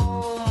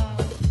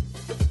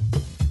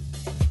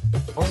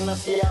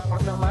Purnasya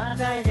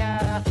Purnamadaya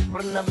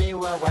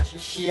Purnamiwa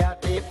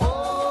Vashishyate Om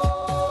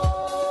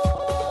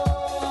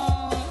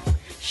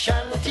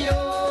Shanti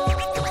Om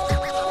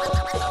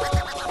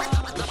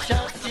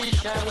Shanti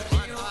Shanti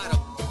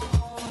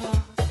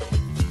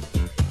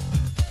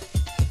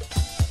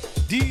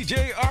DJ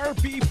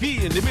RPP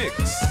in the mix.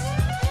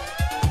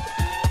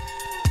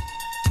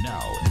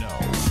 Now,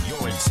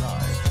 you're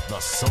inside the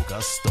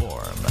Soca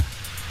Storm.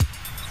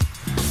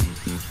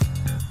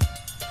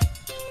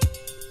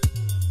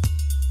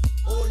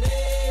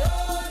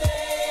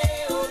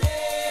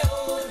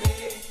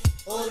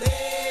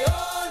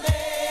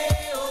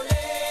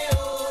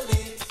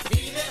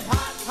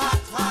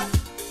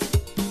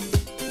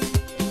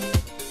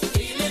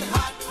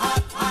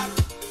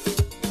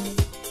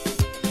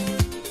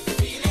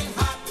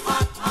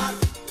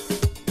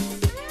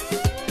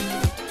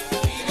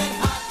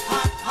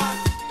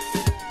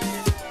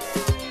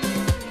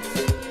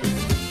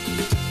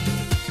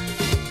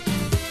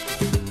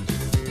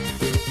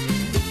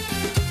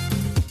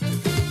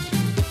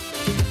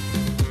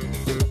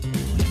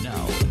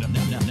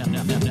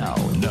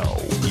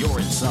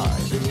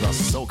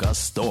 Soca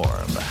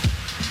Storm.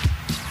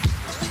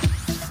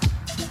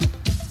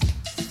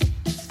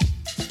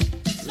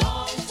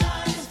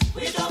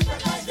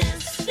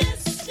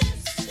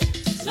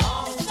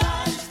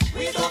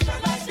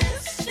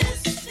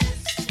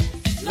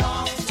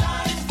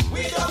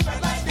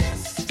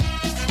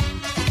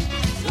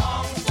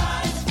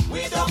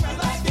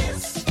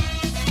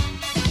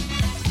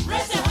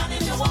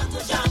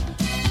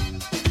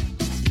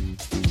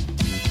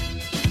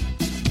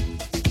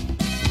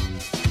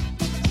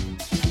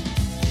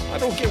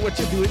 What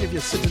you're doing, if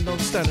you're sitting down,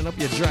 standing up,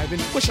 you're driving,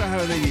 push a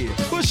hand in the air.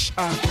 Push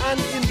a hand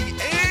in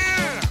the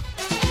air.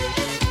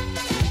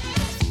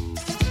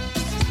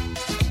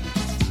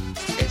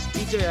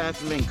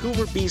 TJF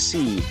Vancouver,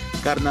 BC.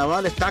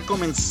 Carnaval está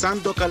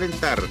comenzando a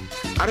calentar.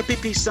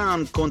 RPP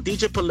Sound con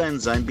DJ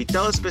Palenza,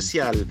 invitado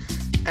especial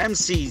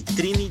MC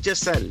Trini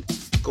Jesel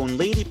con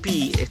Lady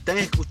P. Están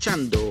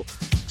escuchando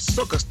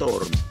Soca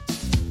Storm.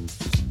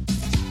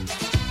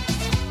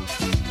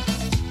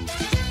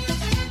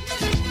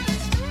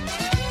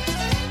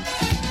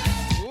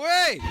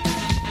 Wait!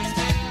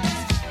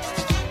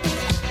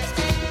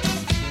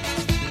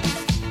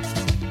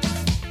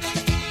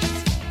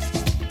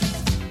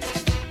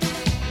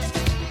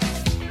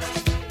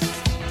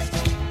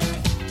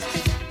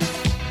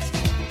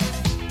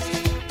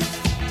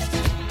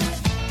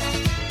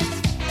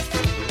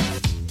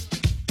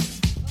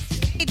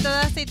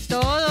 Todas y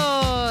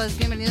todos,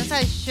 bienvenidos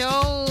al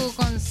show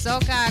con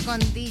Soca, con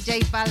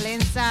DJ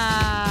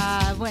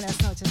Palenza. Buenas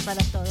noches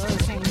para todos.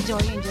 Enjoy,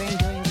 enjoy,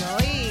 enjoy,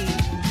 enjoy.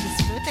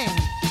 Disfruten.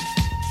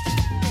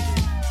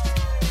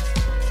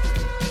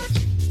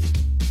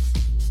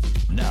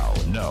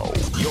 Now,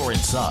 you're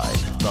inside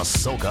the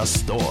Soca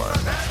Store.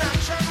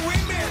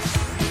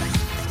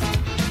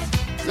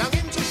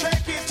 Longing to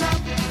shake it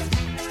up,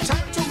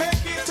 time to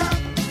make it up.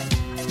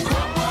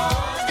 Come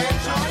on,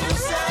 enjoy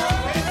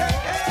yourself. Hey, hey,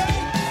 hey.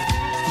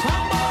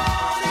 Come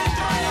on,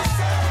 enjoy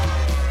yourself.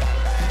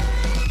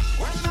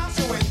 When last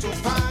you went to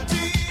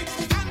party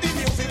and the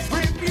music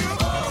grip you.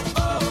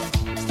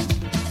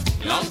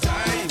 Long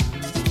time.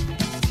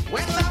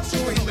 When last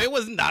you went. It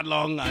wasn't that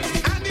long. And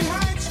the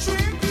heights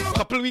trip you. A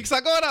couple of weeks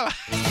ago now.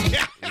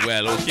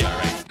 Well, okay, all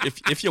right.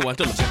 If you want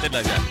to look at it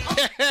like that.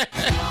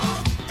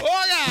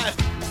 Oh, God.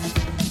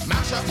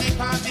 Mash up the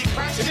party,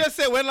 crash Did you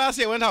say when last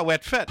year went to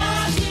Wet Fest?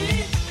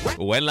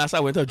 When last I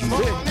went to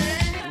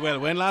Juve? Well,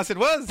 when last it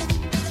was?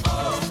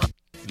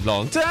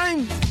 Long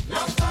time.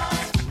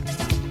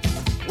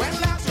 When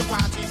last you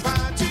party,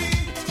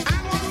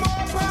 and one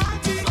more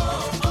party.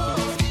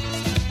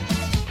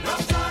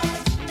 Long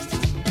time.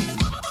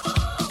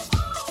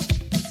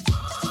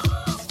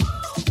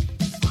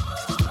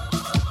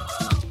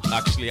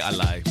 Actually, I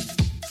lie.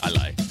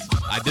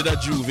 I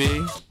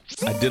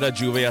did a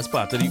Juve as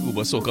part of the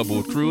Uber Soca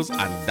boat cruise,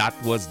 and that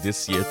was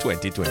this year,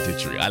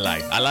 2023. I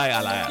lie.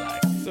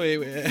 So it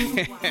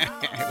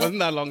wasn't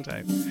that long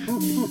time.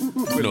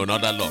 No,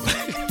 not that long.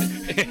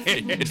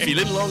 It's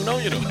feeling long now,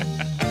 you know.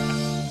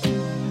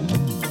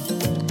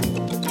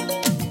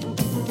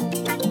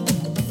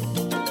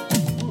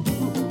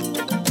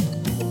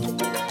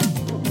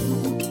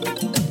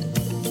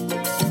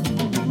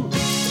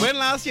 When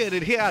last year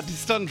did he hear a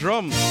distant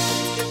drum?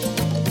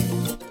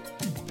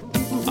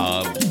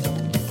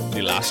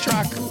 The last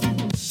track.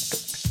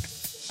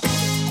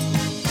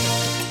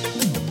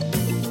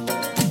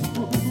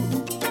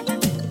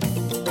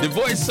 The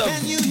voice of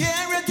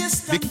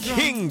the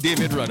King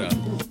David Rudder.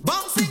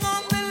 Bouncing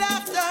on the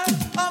laughter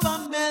of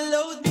a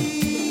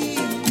melody.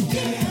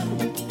 Yeah,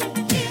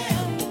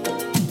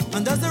 yeah.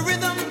 And does the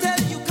rhythm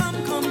tell you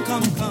come, come,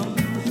 come, come?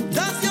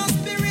 Does your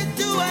spirit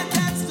do a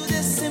dance to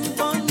this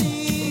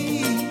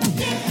symphony?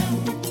 Yeah,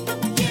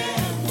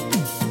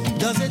 yeah.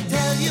 Does it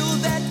tell you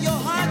that your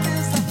heart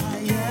is a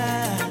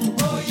fire?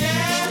 Oh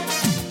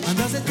yeah. And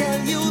does it tell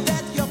you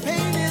that your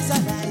pain is a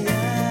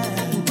liar?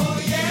 Oh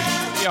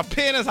yeah. Your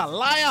pain is a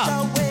liar.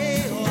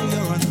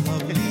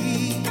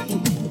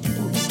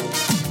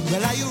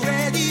 Well, are you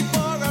ready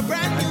for a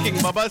brand new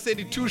King Baba said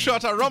the 2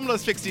 shots of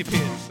Rumblers fix the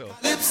pain. So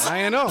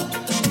I know.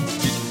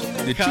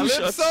 The 2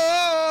 shots.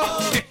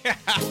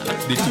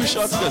 The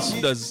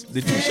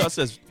 2 shots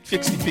does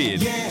fix the pain,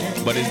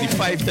 but it's the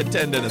 5 to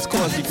 10 that has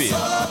caused the pain.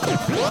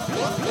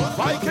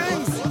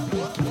 Vikings,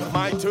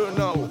 my turn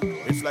now.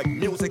 It's like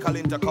musical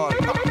intercom.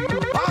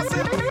 Pass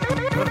it.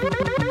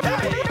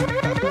 Hey.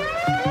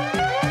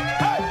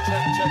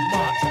 Check,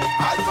 march.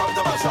 I come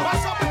to mash up.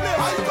 Mash up the place.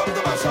 I come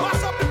to mash up.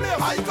 Mash up the place.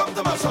 I come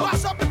to mash up.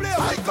 Mash up the place.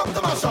 I come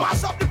to mash up.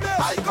 Mash up the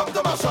place. I come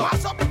to mash up.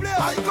 Mash up the place.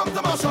 I come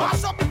to mash up.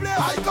 Mash up the place.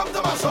 I come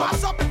to mash up.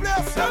 Mash up the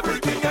place. Every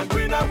king and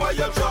queen and why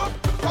you jump.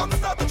 Come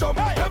start to jump.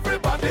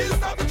 Everybody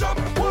start to jump.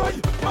 Boy,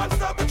 man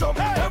start to jump.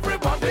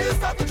 Everybody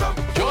start to jump.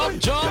 Jump,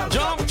 jump,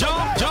 jump,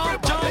 jump,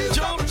 jump, jump,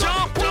 jump,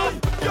 jump,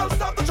 jump. Y'all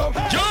start to jump.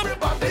 Jump.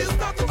 Everybody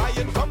start to. I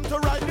ain't come to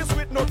ride this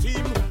with no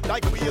team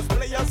like we as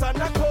players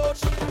and a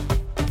coach.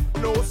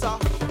 No sir.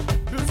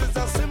 This is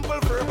a simple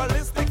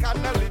verbalistic,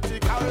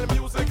 analytical,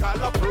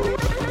 musical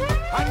approach.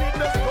 I need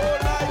the flow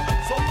line,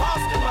 so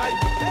pass the mic.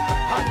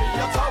 And me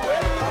at a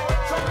way,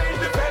 show me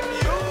the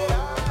venue.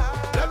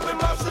 Let me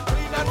mash it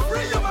clean and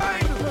free your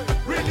mind.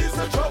 Release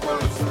the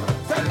troubles,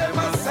 tell them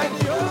I send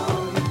you.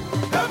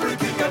 Every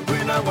king and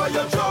queen and why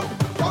you jump.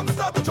 Come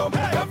start to jump,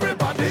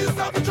 everybody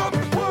start to jump.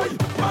 Boy,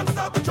 man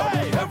start to jump,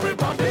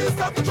 everybody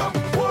start to jump.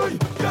 Boy,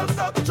 girl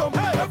start to jump,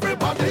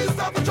 everybody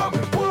start to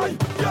jump. Boy,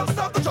 girl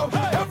start to jump,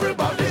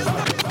 everybody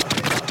start to jump.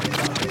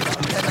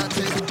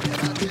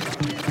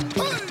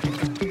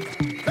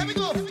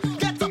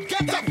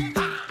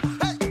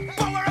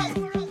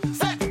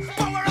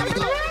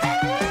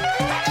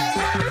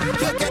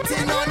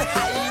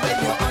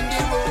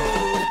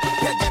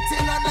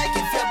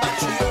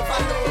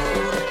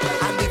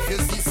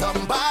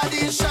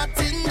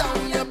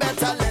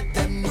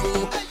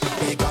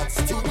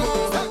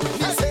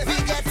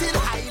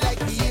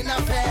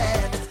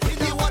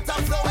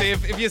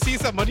 if you see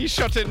somebody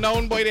shutting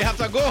down, boy, they have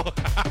to go.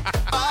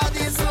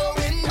 Body's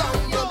slowing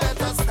down, you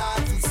better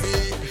start to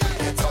say,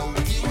 get out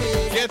the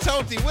way. Get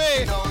out the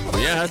way.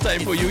 Yeah,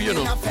 time for you, you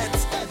know.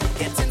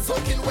 Getting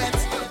soaking wet,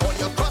 or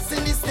you're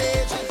crossing the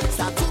stage,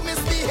 start to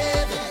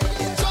misbehave.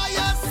 Enjoy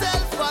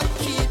yourself, but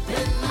keep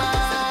in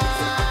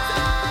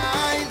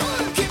mind.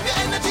 Keep your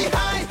energy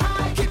high,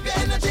 keep your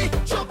energy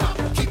jump up,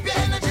 keep your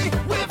energy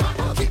wave up,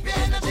 keep your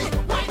energy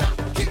wind up,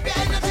 keep your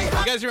energy high.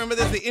 You guys remember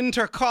this, the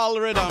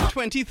Intercall Rhythm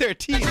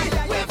 2013?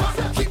 Wave up,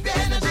 keep your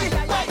energy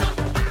wind up.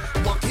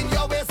 Walking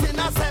your waist in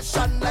a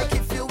session like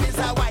if you is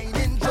a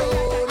winding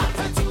drone.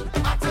 Attitude.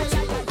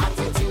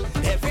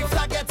 Every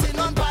flag getting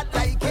on bad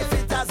like if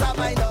it has a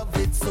mind of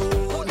its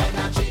own.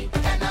 Energy.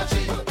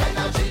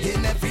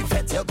 In every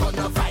vet you're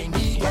gonna find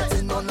me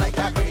getting on like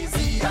a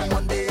crazy. And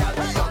one day I'll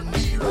be on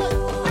the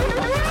road.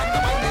 And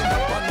I'm winding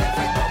up on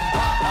every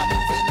bumper. I'm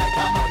moving like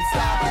a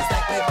monster. It's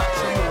like my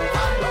battery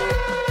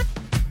overload.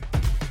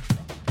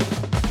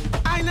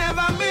 I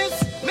never miss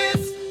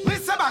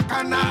a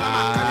bacchanal.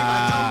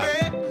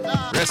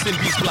 Rest in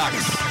peace,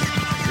 Blacks.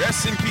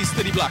 Rest in peace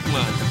to the black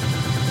man.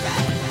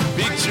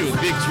 Big tune.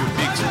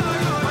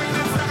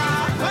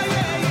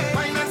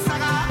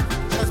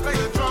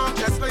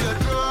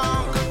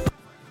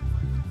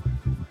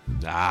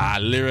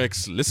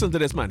 Lyrics. Listen to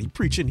this man. He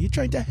preaching. He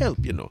trying to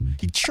help, you know.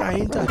 He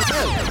trying to help.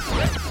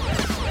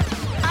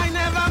 I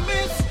never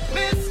miss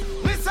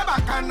a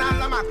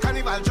bacchanal. I'm a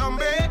Carnival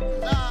Jumbie.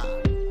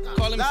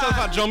 Call himself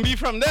a Jumbie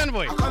from then,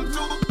 boy. I come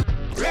to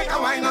break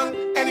a wine on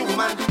any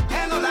woman.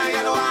 And no lie,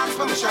 I don't ask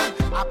permission.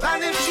 I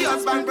plan if she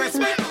husband breast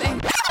milk.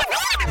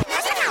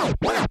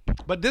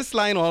 But this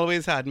line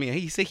always had me.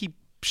 He said she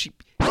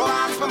don't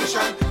ask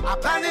permission. I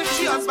plan if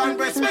she husband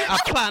breast milk. a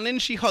planning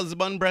she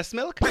husband breast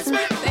milk?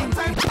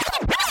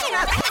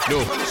 No.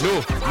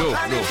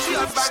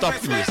 Stop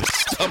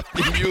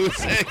the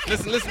music.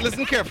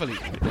 Listen carefully.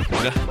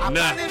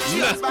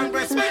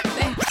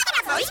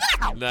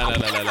 Nah.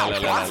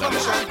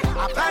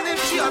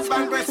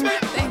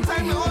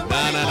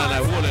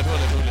 Hold it.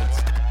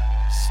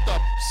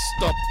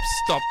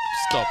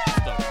 Stop.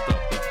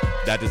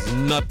 That is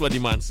not what the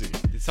man said.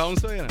 It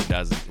sounds so, you know.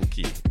 That's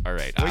okay. All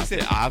right. I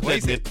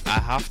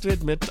have to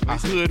admit, I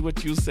heard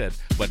what you said,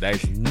 but that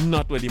is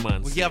not what the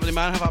man said. Yeah, but the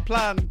man have a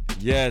plan.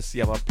 Yes, he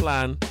have a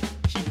plan.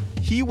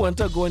 He want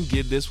to go and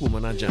give this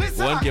woman a jam.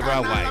 Go and give her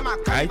a wine,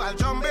 right?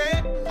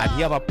 And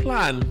he have a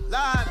plan.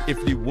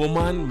 If the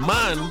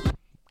man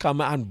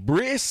come and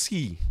brace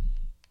he.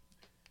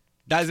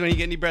 That's when he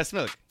get the breast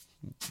milk.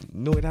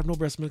 No, it have no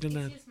breast milk in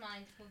that.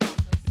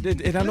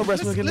 It have no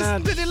breast milk in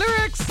that. Listen to the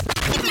lyrics.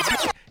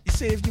 He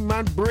say if the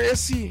man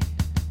brace he.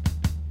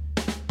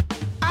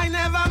 I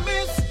never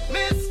miss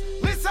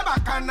a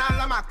bacchanal.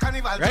 I'm a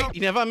Carnival Right?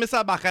 You never miss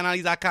a bacchanal.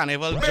 He's a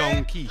Carnival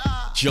junkie.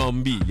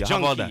 Jumbie. You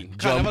have all that.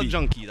 Carnival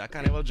junkie. That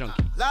Carnival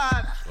junkie.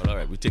 Lad. Well, all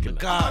right, we're taking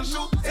that. Gosh.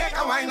 Take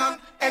a wine on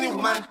any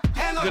woman.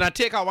 Gonna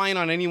take a wine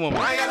on any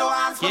woman.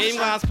 He ain't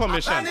gonna ask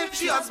permission.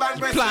 He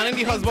planning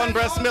the husband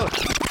breast milk.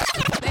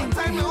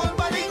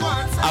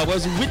 I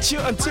was with you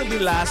until the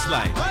last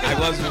line. I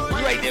was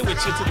right there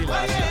with you till the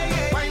last line.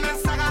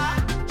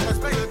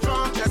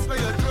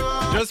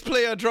 Just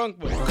play a drunk,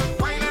 boy.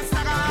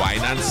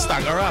 Wine and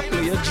stagger up,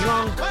 play a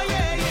drunk.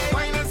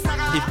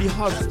 If the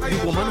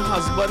woman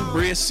husband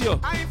brace you,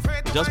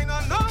 just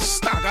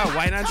stagger,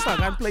 wine and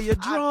stagger and play a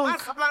drunk.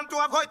 Master plan to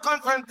avoid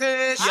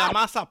confrontation. Yeah,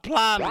 master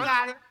plan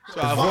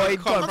to avoid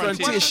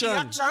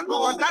confrontation.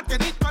 But that you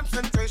need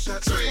concentration.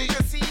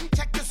 You see,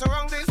 check your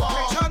surroundings.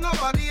 Make sure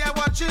nobody is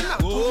watching.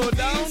 Go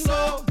down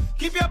low.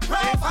 Keep your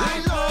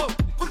profile low.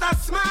 Put a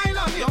smile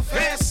on your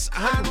face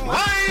and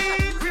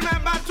wine.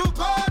 Remember to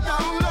go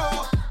down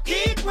low.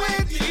 Keep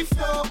with the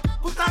flow.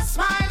 Put a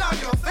smile on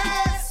your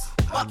face.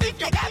 But if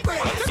you get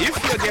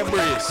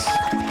brace.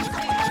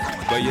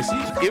 But you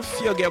see, if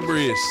you get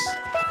brace,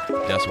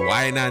 just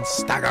wine and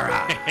stagger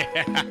up.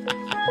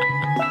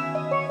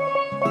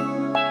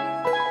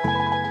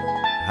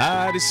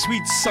 The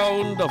sweet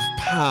sound of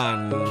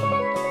pan,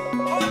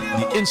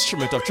 the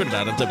instrument of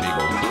Trinidad and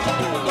Tobago.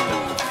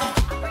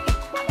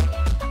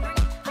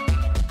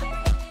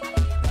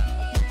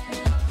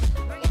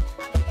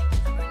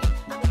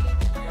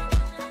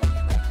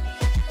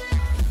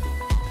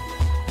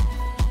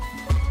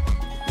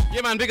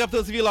 Yeah, man, big up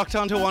those of you locked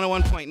on to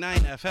 101.9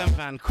 FM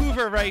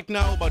Vancouver right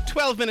now. About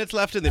 12 minutes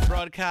left in the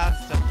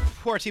broadcast,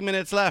 40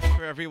 minutes left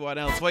for everyone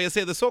else. What do you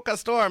say, the Soca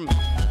Storm?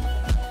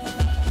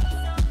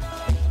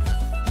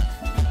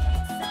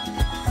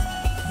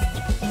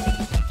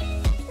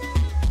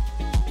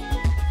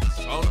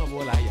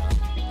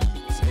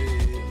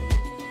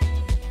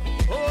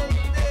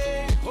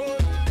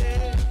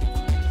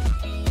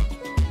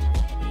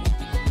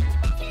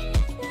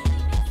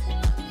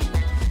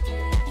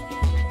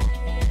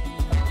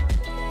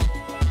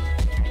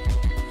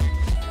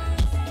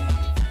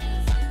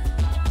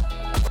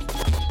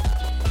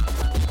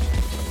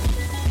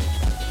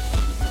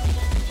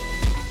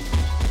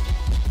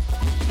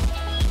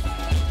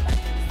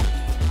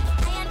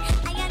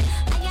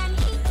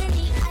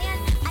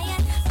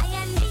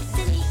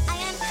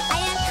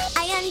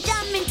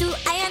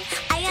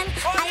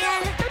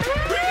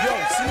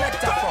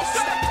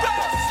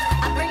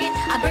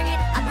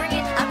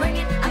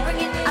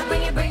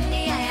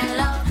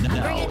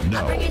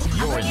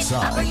 You're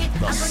inside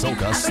the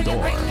Soca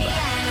Storm.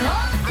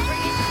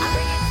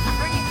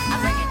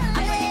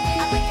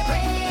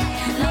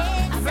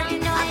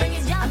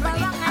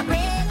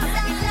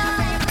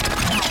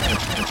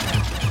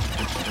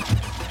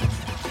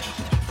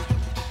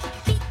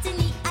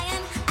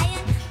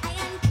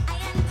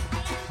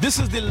 This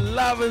is the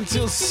Love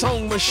Until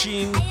Song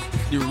Machine,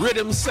 the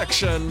rhythm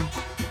section,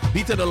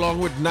 beaten along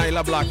with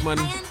Nyla Blackman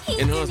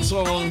in her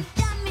song.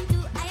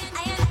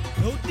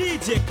 No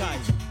DJ Kai.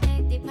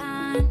 Take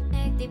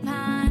the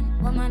pan,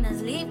 woman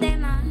does leave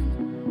them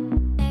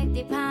on. Take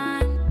the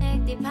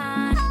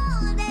pan,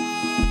 all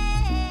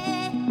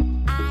day.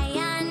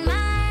 Iron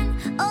man,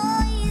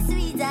 oh, he's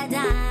sweeter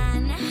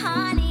than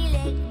honey.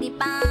 Lick the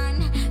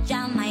pan,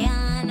 jam my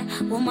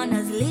hand, woman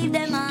does leave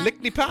them on.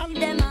 Lick the pan? Leave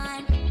them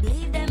on.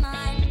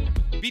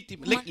 Beat the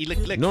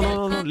lick.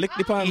 No, lick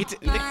the pan.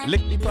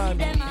 Lick the pan.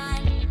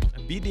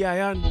 Beat the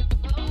iron.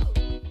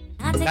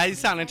 That is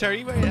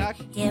sanitary, but yeah,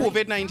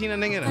 COVID-19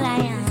 and thing, you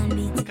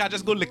know. You can't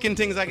just go licking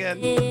things again.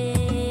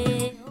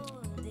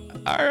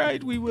 All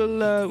right, we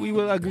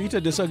will agree to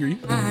disagree.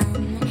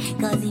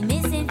 Cause he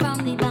missing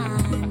from the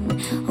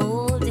band.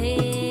 Hold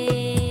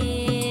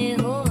it.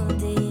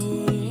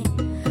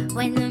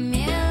 When the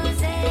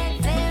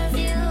music fills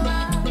you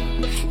up,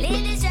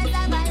 leave the stress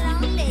of a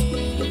long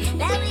day.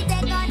 Let me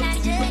take on a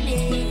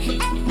journey.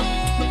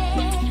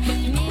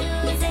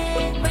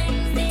 Music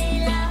brings the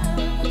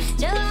love.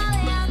 Joy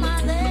away my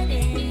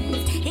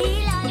burdens.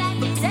 Heal all that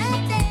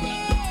deserted.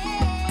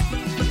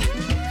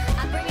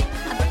 I bring it,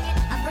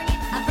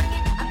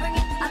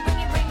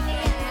 bring me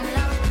and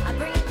love. I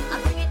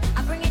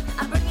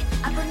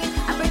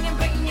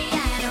bring me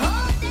and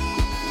hold it.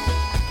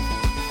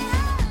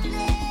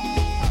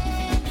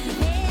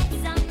 Make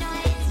some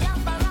noise,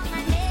 jump around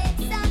and make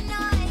some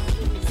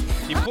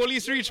noise. The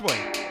police reach, boy.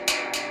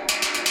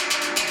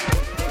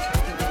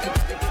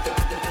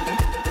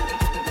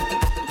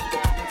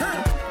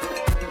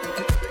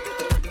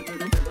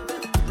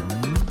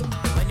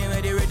 When you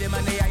hear the rhythm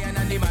and the iron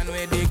and the man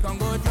with the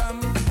Congo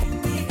drum,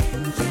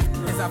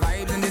 there's a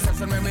vibe in the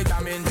session when we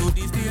jam into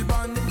the steel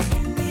bun.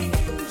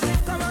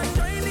 Come on,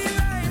 join the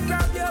line,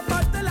 grab your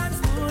bottle and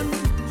spoon.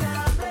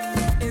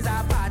 It's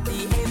a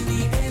party in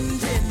the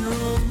engine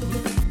room.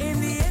 In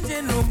the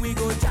engine room we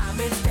go jam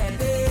it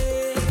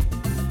steady.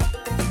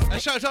 A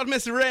shout out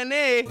Miss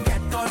Renee.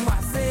 Get on my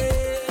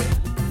say.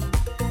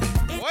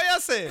 What you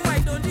say? Why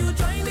don't you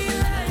join the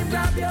line,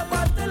 grab your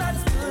bottle and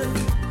spoon.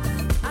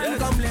 And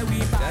come let we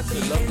party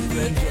in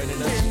the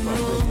engine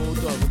room.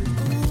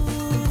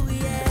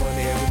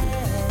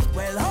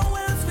 Well, how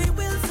else we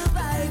will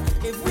survive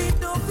if we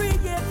don't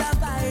create a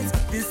vibe?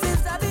 This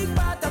is a big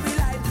part of the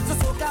life, so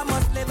soca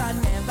must live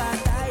and never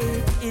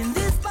die. In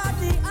this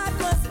party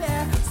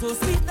atmosphere, so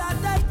sweet that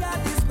I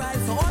can't describe.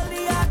 So all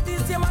the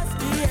artists, you must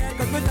be here,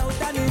 cause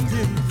without an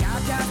engine,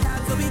 can't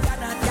start, so we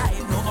cannot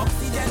dive. No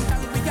oxygen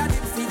tank, we can't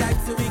see that,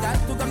 so we got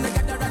to come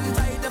together and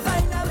try to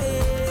find a way.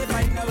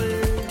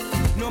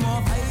 No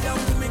more fight down,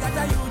 we got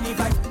to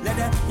unify. Let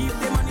them keep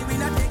the money, we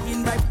not take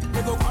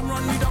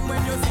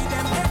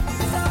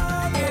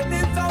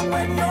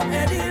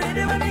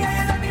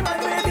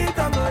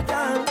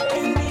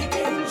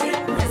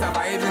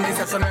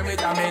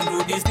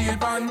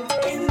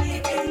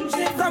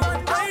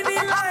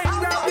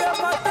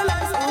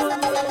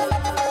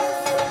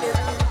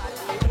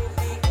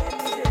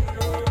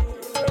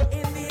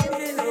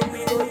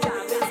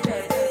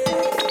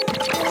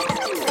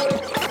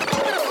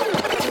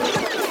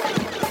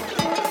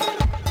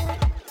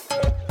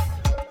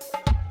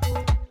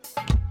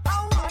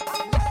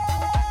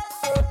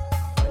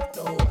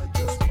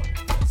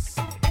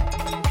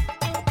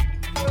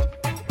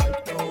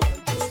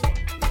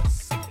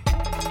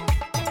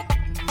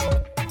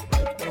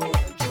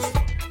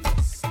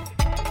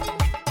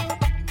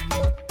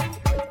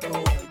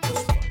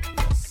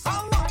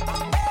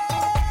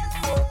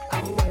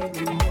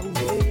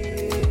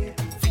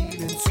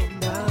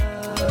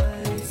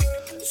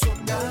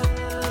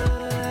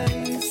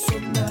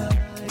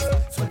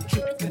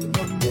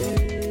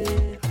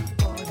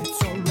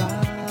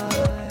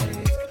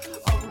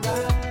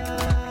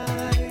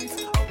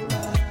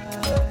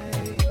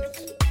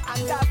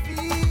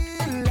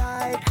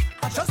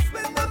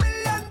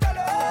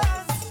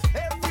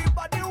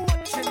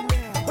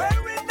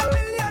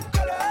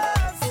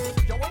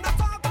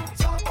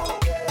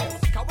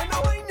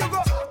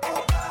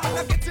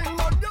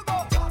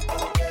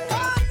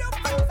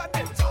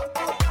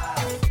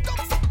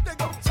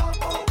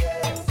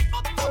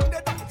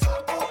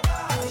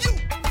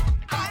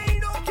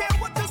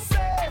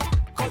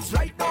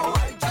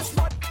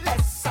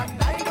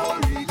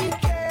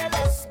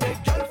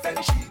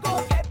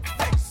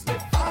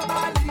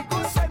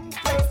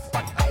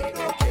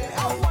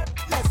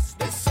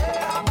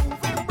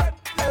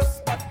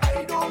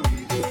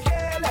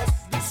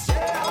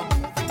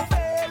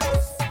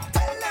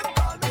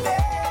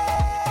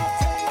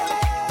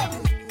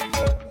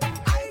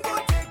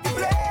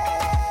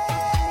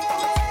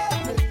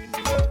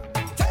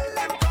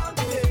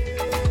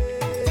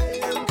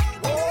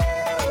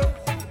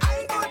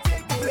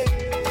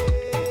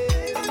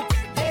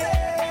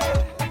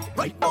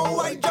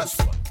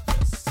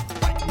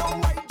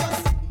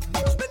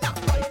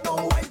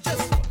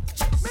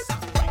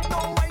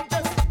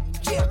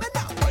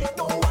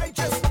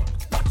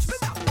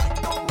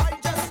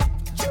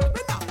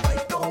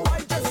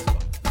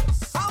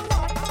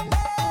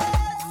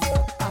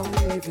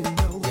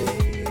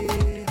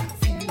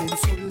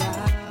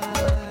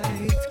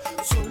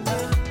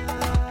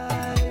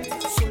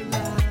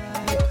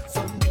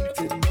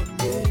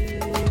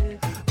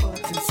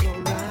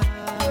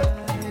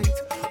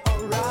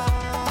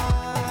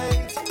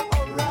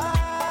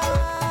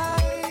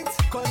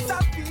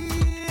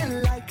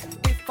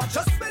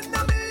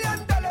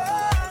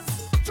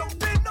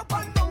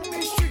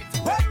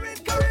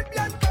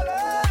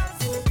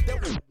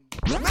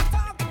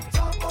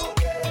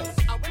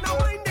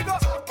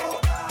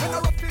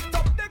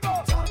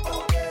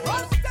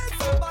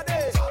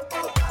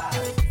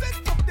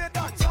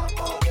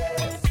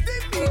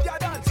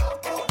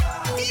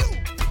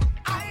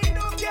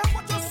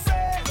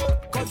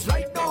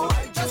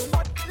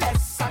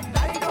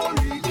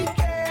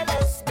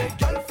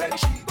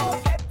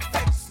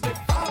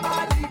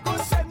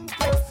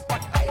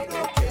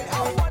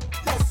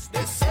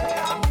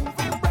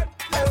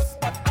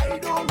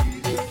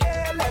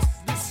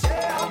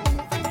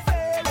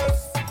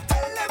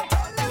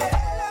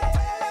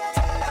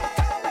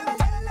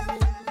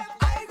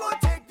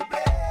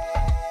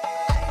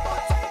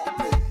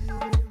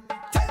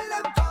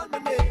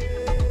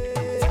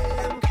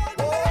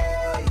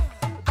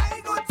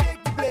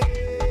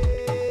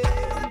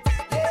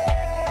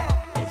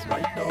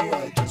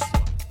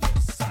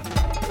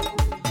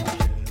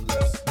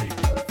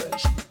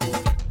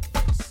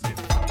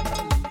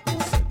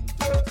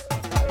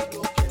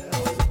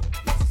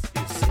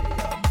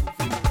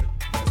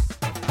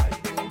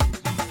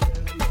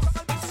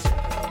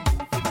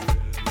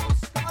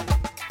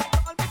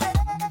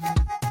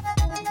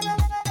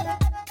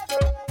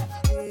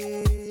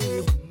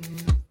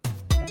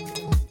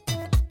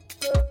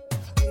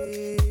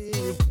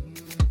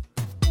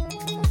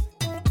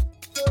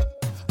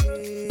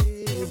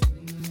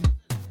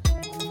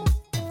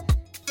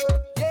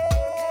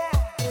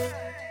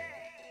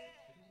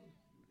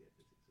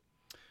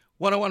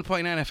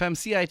 101.9 FM,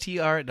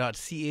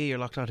 CITR.ca. You're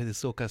locked onto the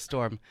Soca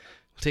Storm.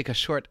 We'll take a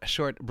short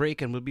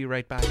break and we'll be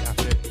right back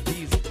after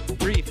these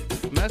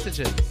brief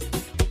messages.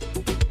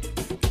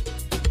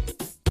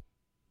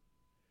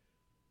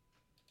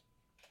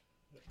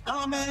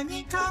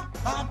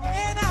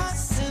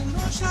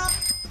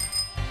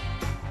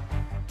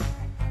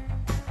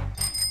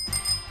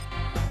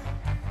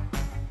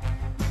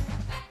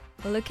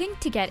 Looking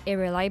to get a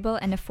reliable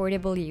and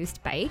affordable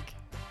used bike?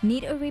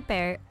 Need a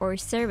repair or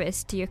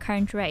service to your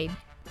current ride?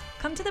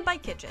 Come to the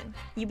Bike Kitchen,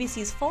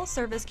 UBC's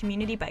full-service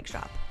community bike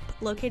shop,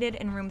 located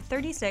in room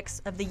 36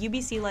 of the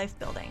UBC Life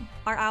building.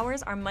 Our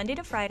hours are Monday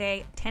to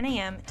Friday, 10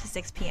 a.m. to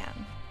 6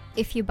 p.m.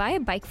 If you buy a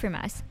bike from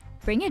us,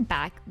 bring it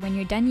back when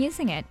you're done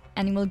using it,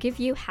 and we'll give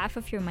you half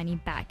of your money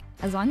back,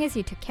 as long as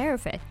you took care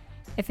of it.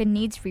 If it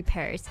needs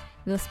repairs,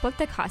 we'll split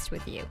the cost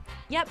with you.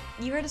 Yep,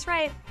 you heard us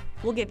right.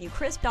 We'll give you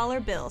crisp dollar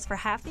bills for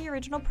half the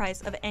original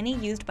price of any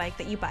used bike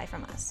that you buy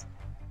from us,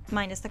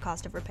 minus the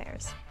cost of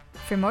repairs.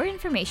 For more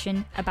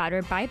information about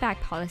our buyback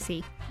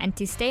policy and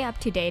to stay up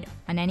to date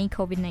on any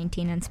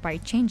COVID-19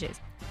 inspired changes,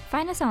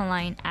 find us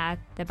online at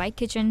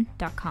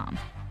thebikekitchen.com.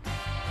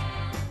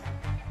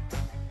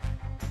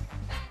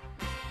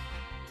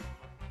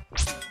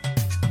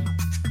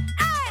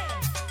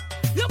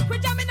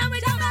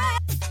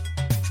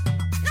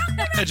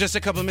 Just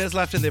a couple minutes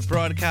left in the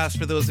broadcast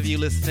for those of you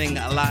listening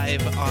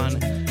live on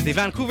the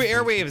Vancouver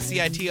airwaves,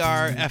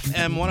 CITR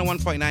FM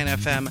 101.9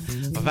 FM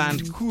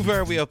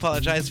Vancouver. We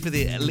apologize for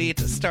the late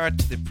start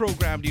to the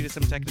program due to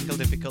some technical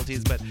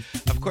difficulties, but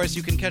of course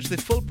you can catch the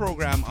full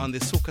program on the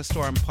Soca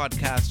Storm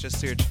podcast. Just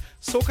search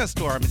Soca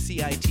Storm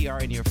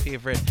CITR in your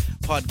favorite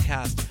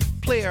podcast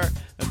player,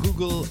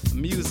 Google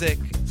Music,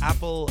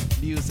 Apple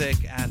Music,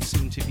 and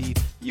soon to be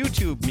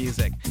YouTube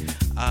Music.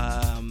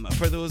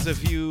 For those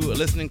of you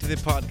listening to the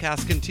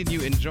podcast,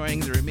 continue enjoying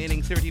the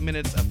remaining 30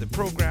 minutes of the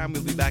program.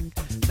 We'll be back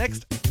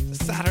next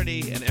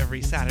Saturday and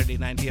every Saturday,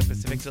 9 p.m.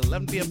 Pacific till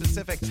 11 p.m.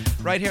 Pacific,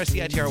 right here,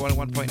 CITR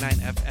 101.9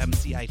 FM,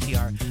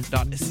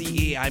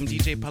 CITR.ca. I'm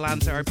DJ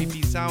Palanza,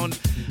 RPP Sound,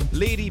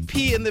 Lady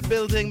P in the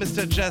building,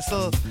 Mr.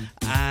 Jesel,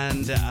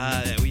 and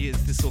we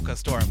is the Soca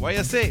Storm. What do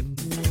you say?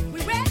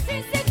 We ran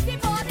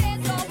 364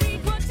 days, so we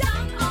put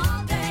down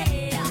all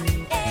day.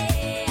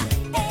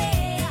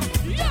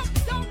 Look,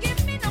 don't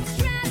give me no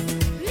stress.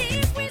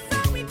 Leave we so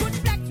we could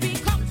flex. We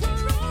come to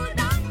rule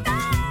down day.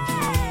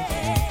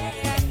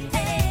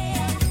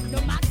 No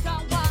matter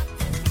what,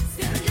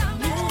 still young.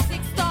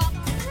 Music stop,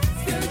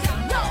 still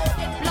young. Road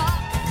it block,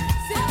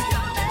 still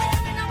young.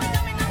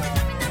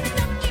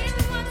 In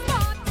one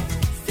spot,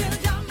 still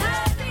young.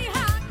 Heavy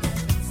hot,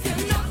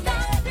 still young.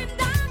 Stopping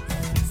down,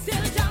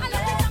 still young.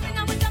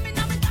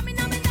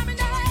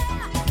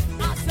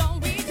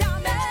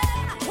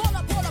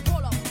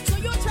 So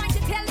you're trying to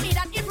tell me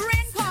that if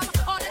rain come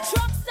or the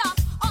truck stop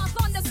or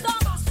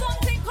thunderstorm or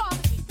something come,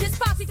 this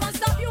party gonna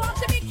stop? You have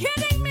to be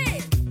kidding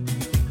me.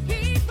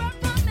 People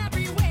from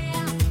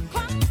everywhere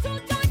come to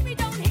join me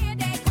down here.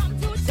 They come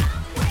to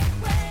jump with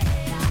way.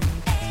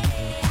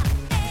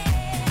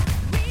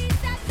 We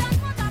said done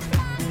for the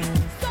plan,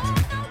 so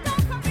now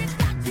don't come with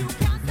that. You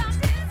can't stop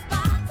this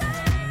party.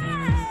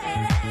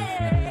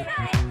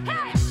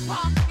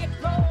 Walk it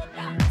road,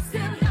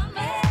 still young,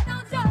 no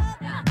joke,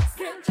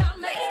 still young,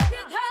 make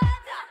it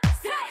hurt,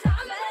 still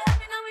young,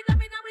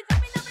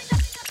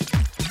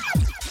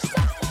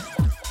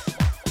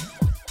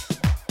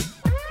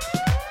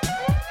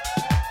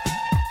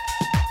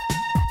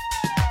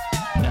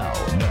 Now,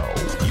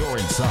 you're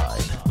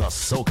inside the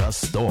Soca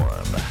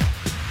Storm.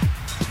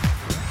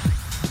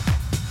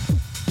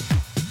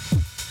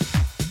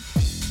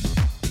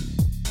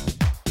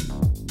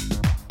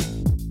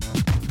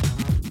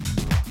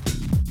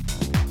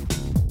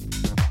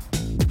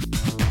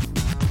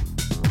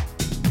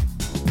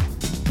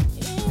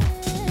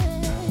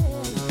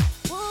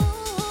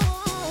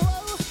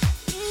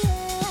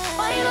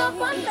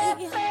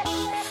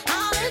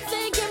 I've been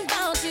thinking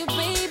about you,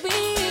 baby.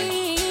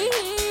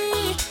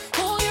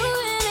 Oh, you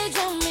really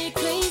drive me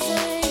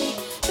crazy,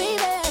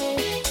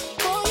 baby.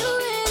 Oh, you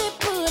really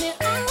put it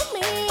on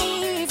me,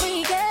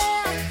 freaky.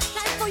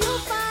 Like for you,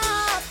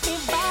 pop me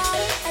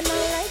body, and I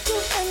like you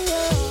and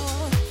you.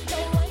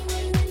 You're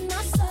whining in a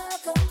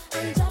circle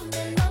and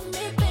jumping on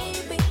me,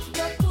 baby.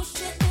 You're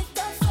pushing it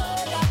down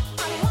further.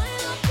 I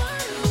wind up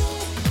on you,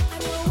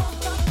 and you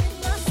walk up in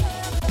a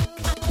circle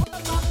and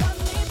walk up on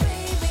me,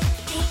 baby.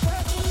 Keep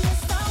working.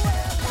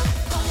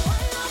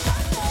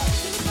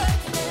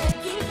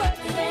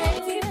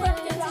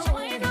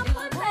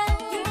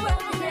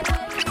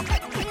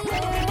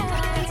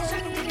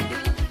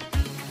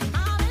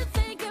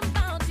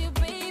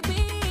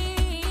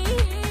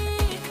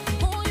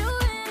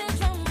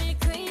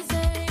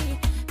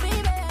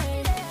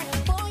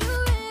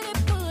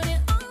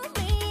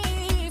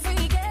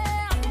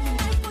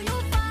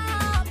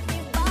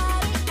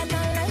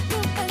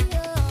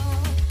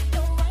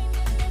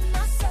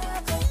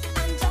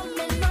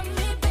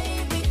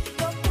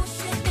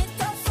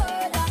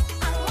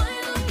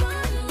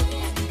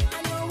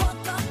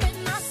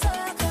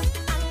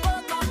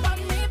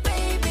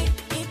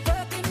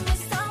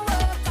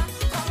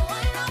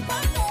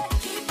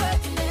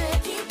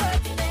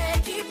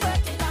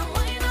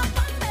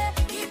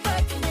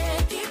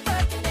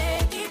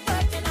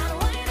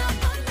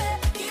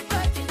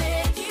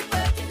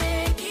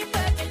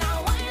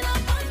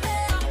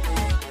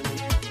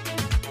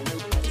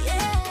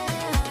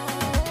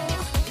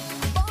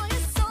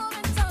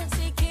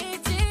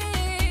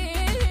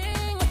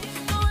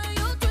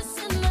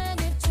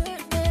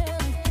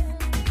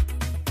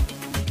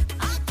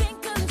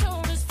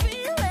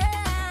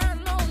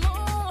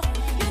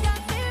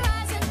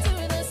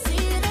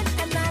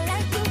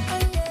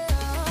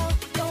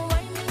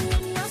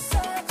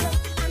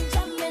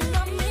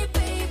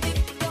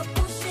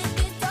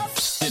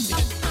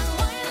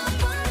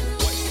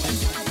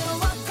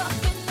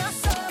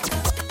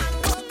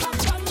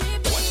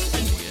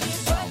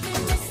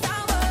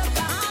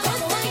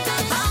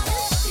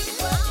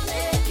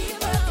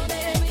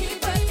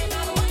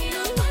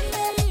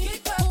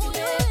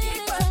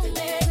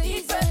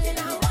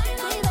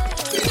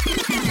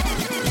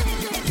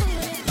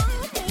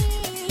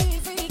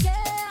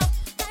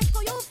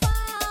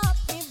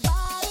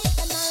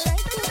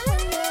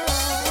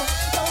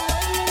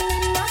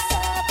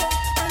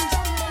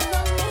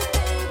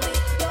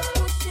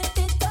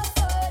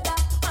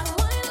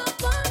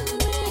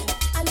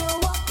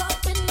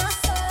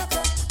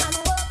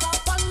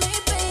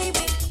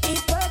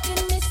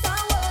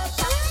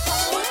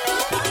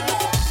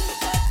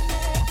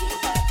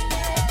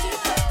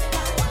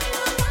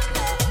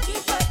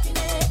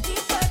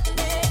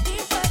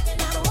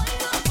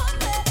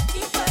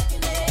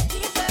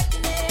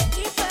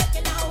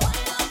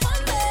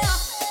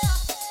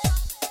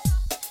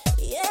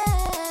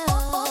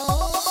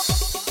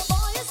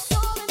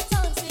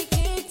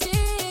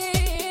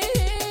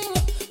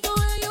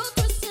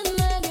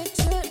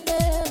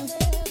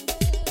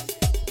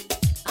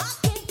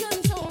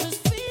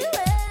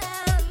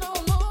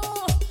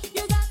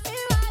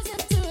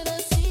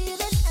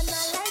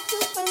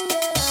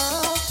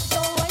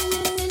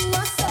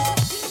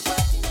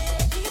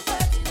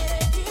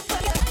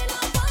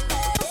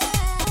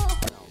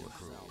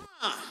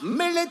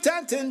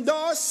 militant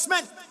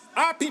endorsement.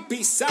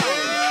 RPP Sound,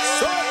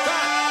 Soca,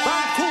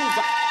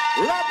 Vancouver,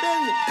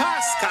 Robin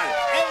Pascal,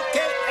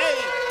 a.k.a.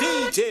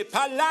 DJ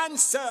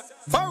Palanza,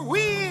 for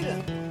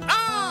real.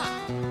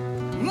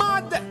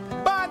 Mud,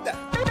 Bud,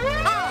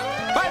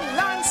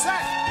 Palanza,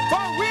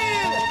 for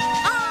real.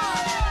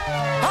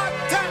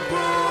 Hot and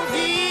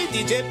groovy,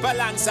 DJ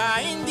Palanza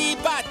in the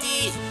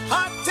party.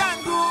 Hot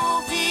and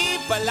groovy,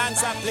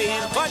 Palanza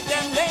playing for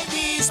them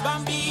ladies.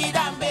 Bambi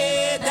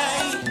dambe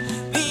dai,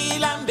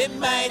 dilambe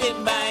mai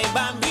dembai,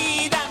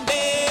 bambi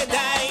dambe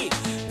dai,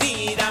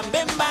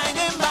 dilambe mai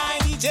dembai.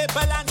 DJ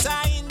Palanza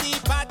in the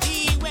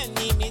party when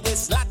he meet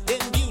this Latin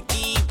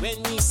beauty,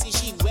 when he see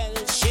she well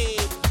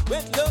shaped,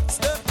 with looks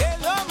the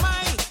hello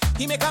my.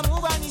 He make a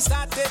move and he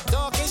started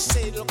talking. She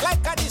said look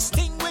like a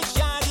distinguished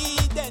yardie.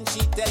 Then she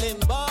tell him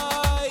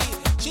boy,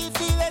 she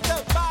feel at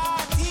the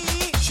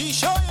party. She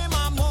show him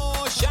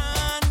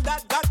emotion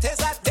that got his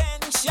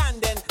attention.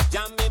 Then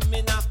jam him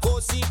in a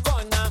cozy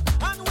corner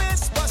and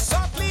whisper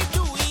softly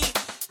to he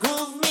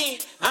groove me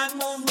and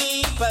move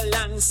me.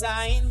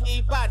 Balanza in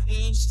the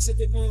party. She said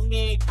move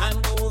me and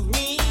move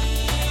me.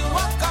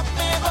 Walk up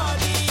my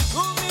body,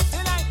 groove me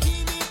till I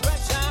feel the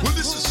pressure. Well,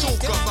 this is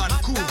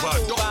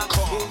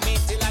SocaVancouver.com. Groove me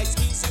till I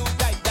squeeze you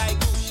tight, tight,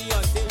 gushy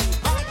until we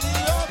party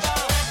over.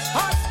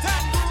 Hot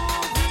and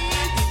groovy,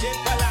 DJ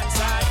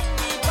Balanza in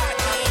the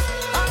party.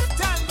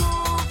 Hot and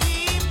groovy,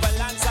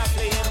 Balanza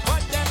playing for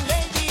them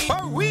ladies.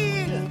 For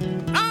real,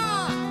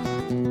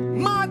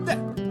 mud,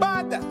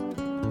 bud,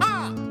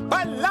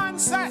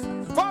 Balanza,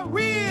 for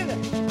real,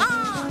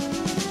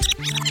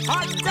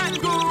 hot and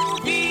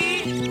groovy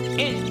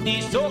in the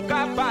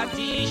soca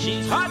party.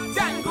 She's hot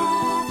and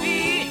groovy.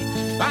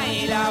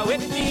 Baila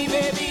with me,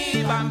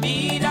 baby.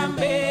 Bambi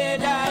dambe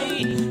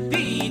dai,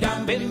 di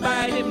dambe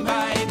bai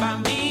dembai.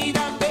 Bambi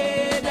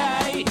dambe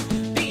dai,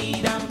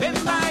 di dambe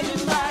bai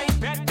dembai.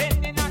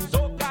 Pretending a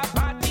soca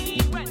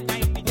party when I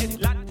meet this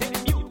Latin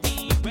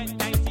beauty, when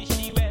I see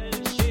she well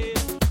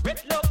shaped,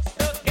 with looks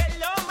to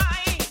hello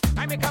my.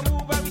 I make a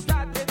move and we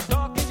started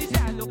talking. She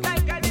said I look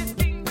like a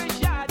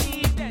distinguished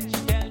yardie. Then she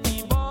tell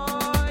me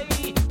boy,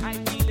 I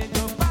feel it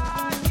your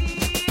body.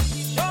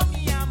 She show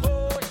me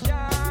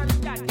emotion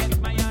that gets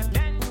my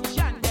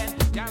attention. Then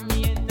jam me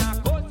in a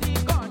cozy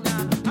corner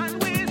and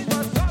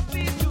whisper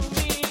softly to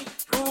me,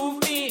 groove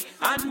me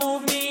and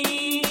move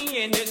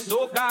me in this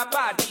soca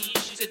party.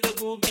 She said to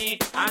move me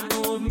and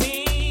move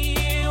me,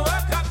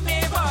 work up my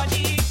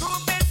body,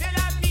 groove me till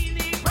I feel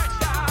the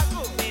pressure,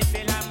 groove me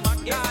till I'm on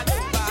your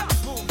over,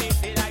 groove me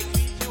till I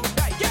squeeze you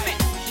tight. Give me,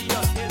 she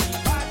just tell me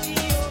party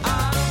over.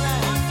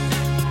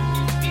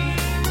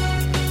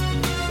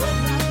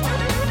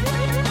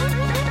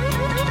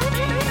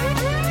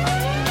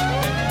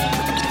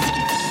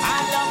 I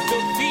love to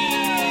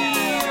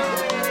feel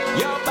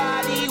your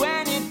body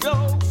when it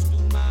flows to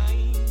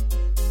mine.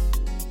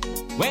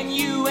 When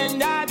you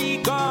and I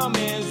become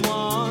as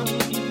one,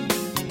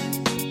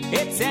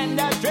 it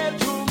sends a thrill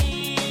through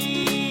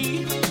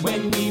me.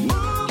 When we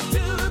move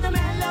to the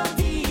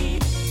melody,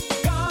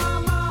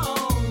 come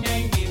on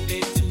and give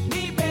it to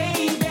me,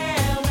 baby.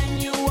 When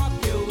you walk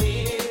your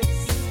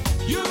ways,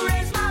 you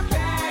raise my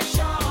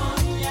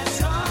passion. Yes,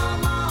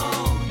 come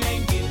on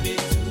and give it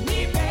to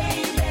me,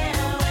 baby.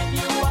 When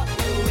you walk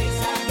your ways,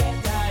 I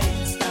get an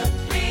instant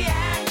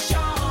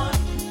reaction.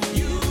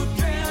 You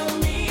thrill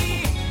me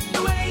the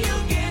way you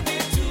give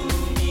it to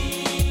me.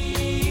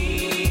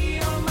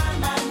 Oh my,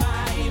 my,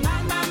 my, my,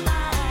 my,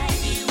 my.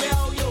 The way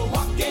how you're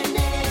walking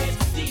it,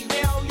 the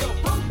way how you're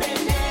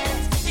pumping it,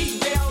 the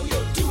way how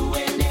you're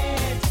doing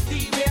it, the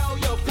way how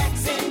you're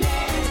flexing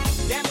it.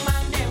 Them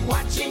man, them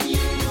watching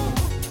you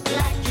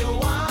like you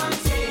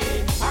want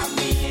it. I'm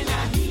being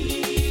a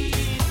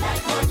heat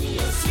like honey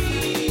or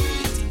sweet.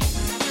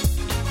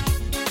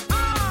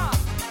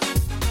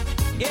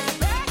 It's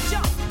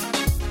passion.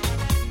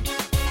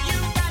 You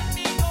got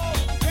me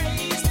going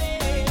crazy.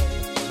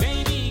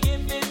 Baby,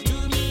 give it to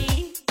me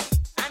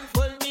and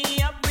pull me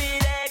up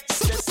with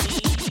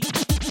ecstasy.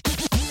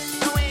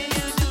 The way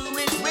you do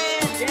it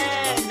with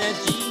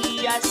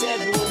energy. I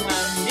said,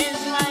 woman,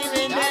 is my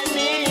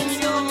rebellion.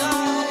 You know.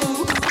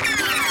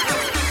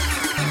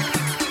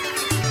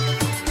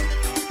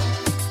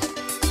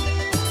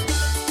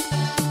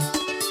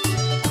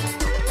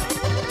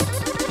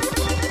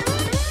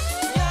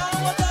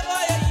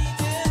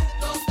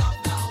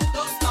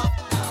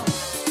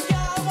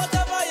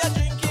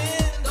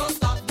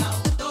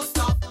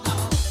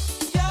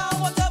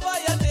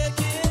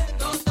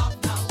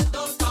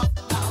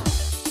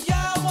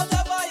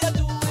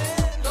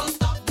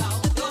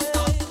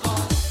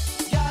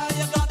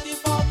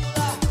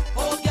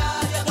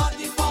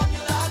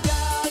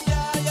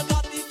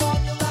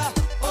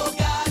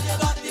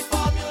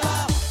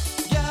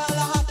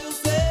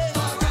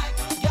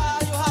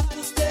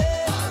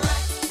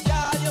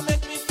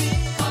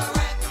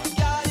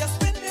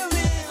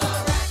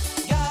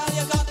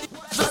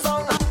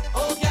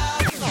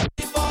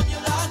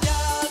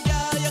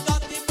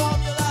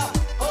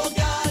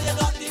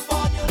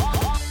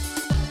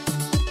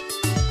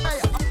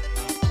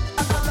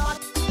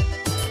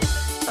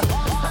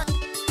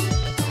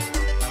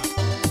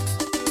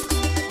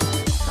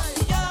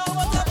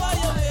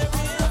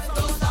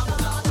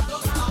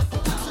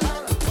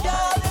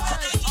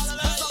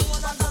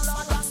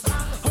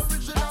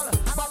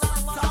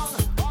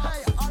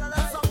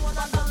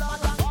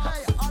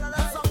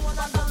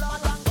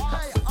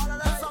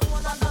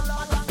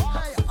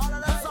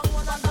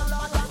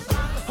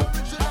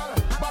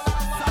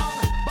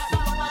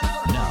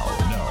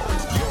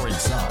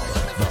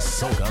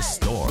 Soca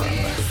Storm.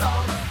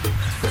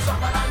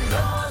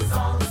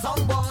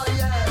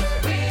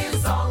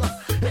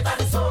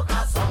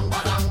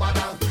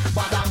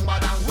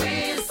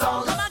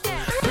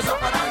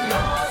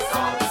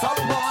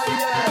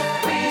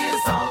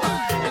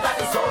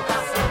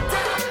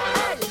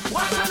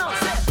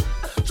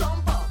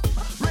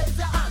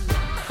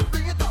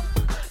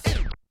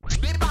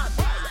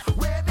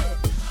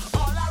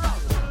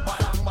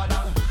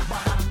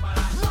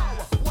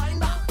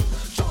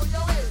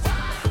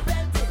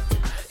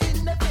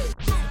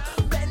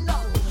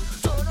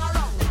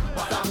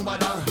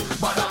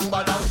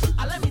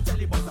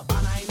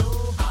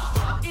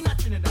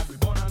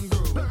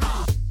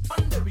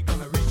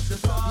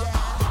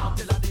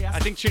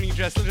 Trini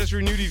Jesel just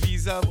renewed the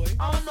visa, boy.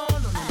 Oh, no.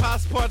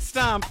 Passport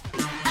stamp.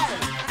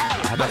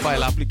 Had a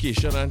file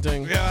application and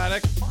thing. Yeah,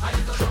 like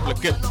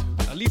triplicate.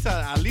 At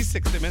least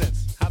 60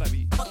 minutes. How'd I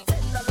be?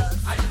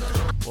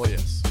 Oh,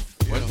 yes.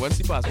 Once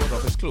the passport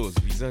office closed,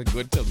 visa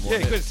good till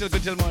morning. Yeah, still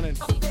good till morning.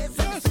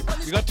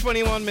 Yes. We got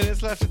 21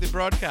 minutes left of the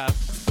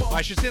broadcast. Or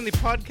I should say in the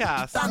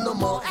podcast.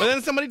 But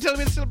then somebody tell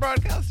me it's still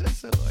broadcasting,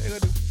 so what you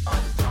gonna do?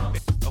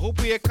 I hope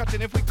we are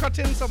cutting. If we cut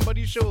in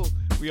somebody's show,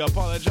 we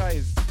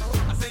apologize.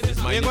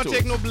 We ain't gonna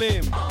take no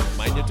blame.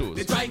 Mind your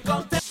toes.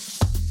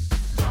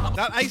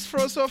 That ice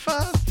froze so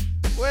fast.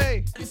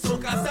 Wait.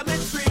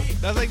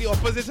 That's like the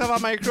opposite of a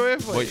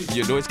microwave. Boy,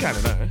 you know it's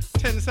Canada, eh?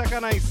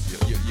 10-second ice.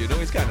 You know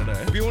it's Canada,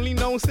 eh? We only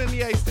now send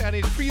the ice there and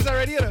it freeze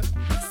already, you know?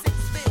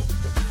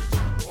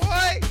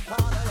 Why?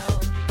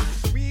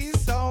 We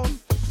sound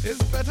is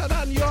better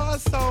than your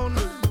sound.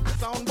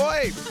 Sound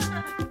boy.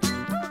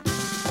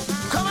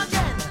 Come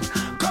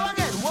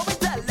again, what we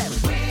tell them?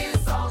 We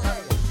song,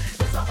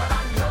 it's better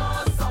than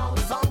your song,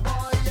 song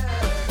boy,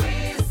 yeah. We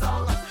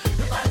song,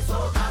 it's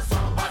soca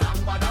song, badang,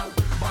 badang,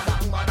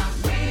 badang, badang.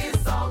 We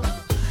song,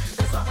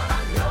 it's better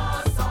than your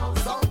song,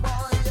 song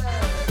boy,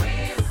 yeah. We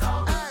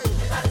song,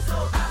 it's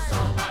soca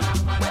song, badang,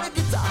 badang. Where the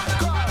guitar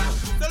come?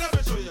 So let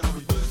me show you how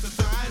we do it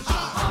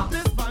style.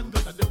 This band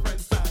got a different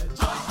style.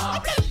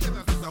 I'm playing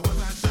since I was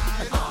a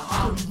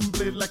child. You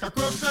played like a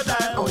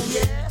crocodile. Oh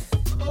yeah.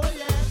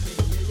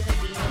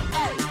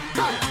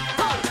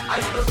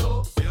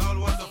 They all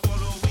want to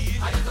follow we.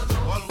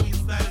 All we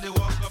style they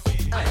walk up in.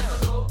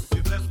 We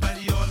blessed by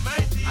the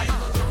Almighty.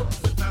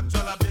 With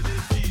natural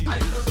ability.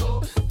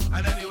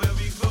 And anywhere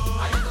we go,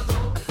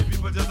 the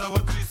people just are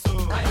what we sow.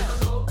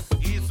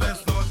 East,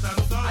 west, north,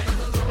 and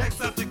south.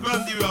 Exotic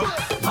round the road.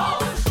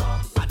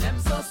 And them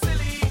so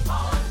silly.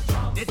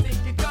 They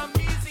think it come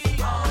easy.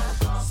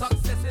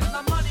 Success is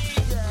the money.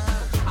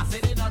 I say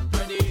they not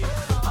ready.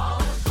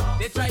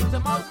 They try to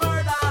mount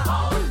murder.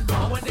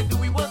 But when they do,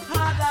 we work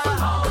harder.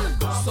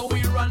 So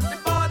we run the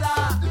border.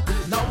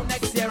 Now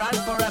next year and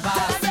forever.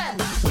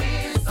 We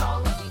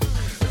song,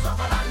 it's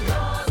better than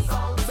your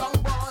song, song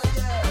boy,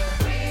 yeah.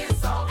 We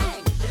song,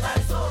 it's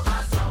like soca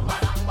song,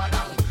 badang,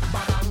 badang,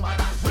 badang,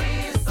 badang. We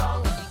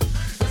song,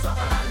 it's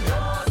better than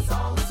your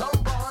song, song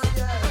boy,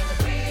 yeah.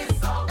 We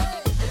song,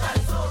 it's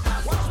like soca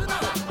song,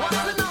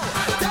 badang, badang.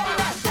 Take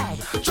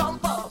that,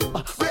 jump up,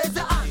 raise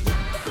your hand,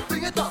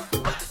 bring it up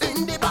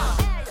in the bar,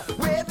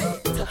 wave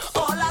it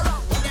all around.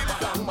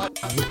 Badang,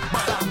 badang,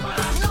 badang,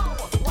 badang. No,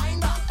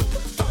 wind up,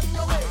 turn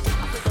your way,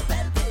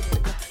 belt it.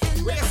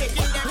 Wait a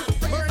second,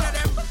 murder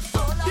them.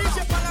 DJ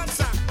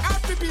Balanza,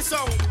 RPP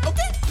sound,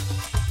 okay?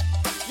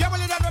 Yeah, well,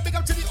 that big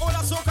up to the whole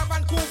of Soca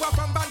Vancouver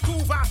from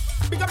Vancouver.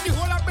 Big up the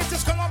whole of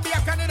British Columbia,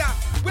 Canada.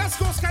 West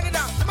Coast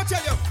Canada, let me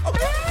tell you,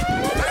 okay?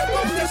 I'm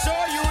going to show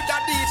you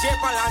that DJ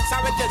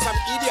Balanza will get some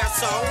idiot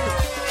sound.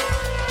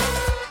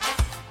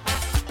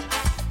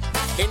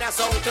 In a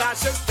sound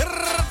clashes,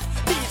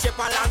 DJ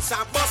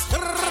Balanza bust,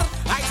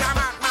 I'm a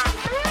madman.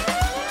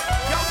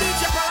 Yo,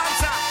 DJ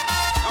Balanza,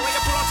 and when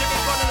you pull out your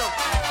big gun,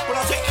 pull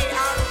out your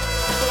AR,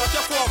 pull out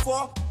your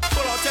 4-4,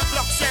 pull out your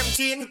Block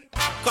 17,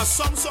 cause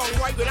some song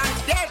right when I'm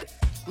dead.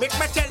 Make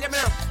me tell you,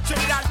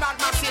 Trinidad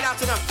madman say that,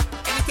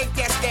 anything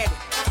gets dead.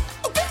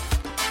 Okay?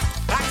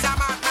 That's a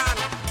madman.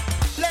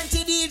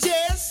 Plenty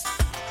DJs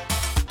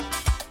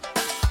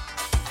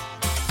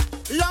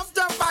love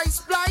the vice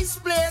splice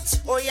plates.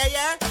 Oh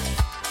yeah.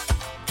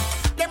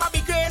 They might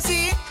be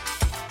crazy.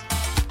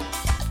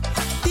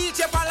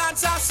 DJ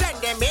Balanza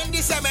send them in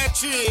the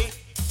cemetery.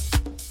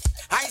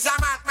 I's a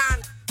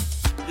madman.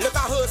 Look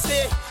at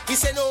Hursty, he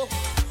say no.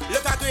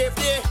 Look at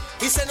Gravely,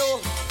 he say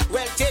no.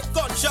 Well, take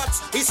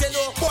gunshots, he say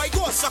no. Boy,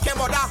 go suck your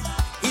mother,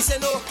 he say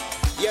no.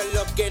 You're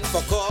looking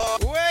for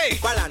corn. Wait.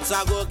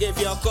 Balanza go give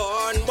you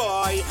corn,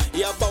 boy.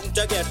 You're bound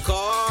to get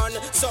corn.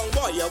 Song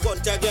boy, you're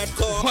going to get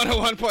corn.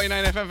 101.9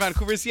 FM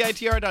Vancouver,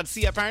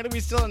 CITR.C. Apparently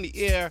we're still on the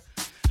air.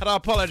 And I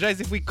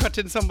apologize if we cut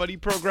in somebody's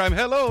program.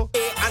 Hello.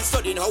 And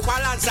studying how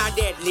Balanza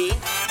deadly.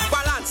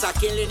 Balanza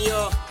killing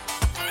you.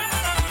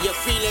 You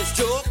feel his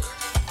joke.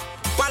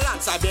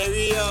 Balanza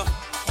bury you.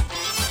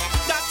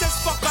 That is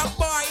fuck up,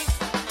 boy.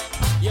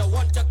 You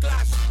want to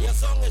clash, your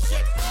song is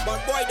shit.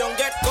 But boy, don't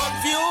get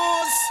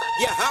confused.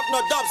 You have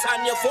no dubs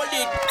and you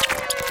fully.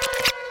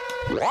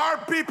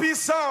 RPP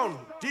sound,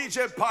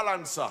 DJ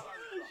Balanza,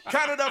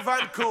 Canada,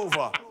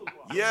 Vancouver.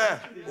 Yeah,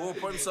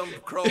 open some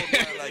crowd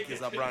man, like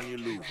it's a brand new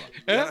Louvre.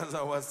 You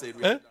understand what I said?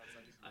 Eh?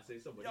 I say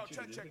somebody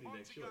check.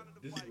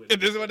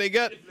 This is what they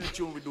get. The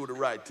tune, we do the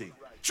right thing.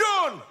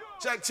 Tune!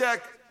 Check.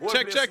 Check.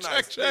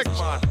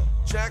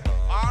 Check.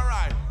 All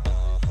right.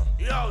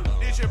 Yo,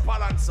 DJ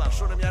Palanza,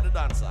 show them you're the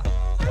dancer.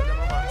 Tell them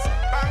I'm answer.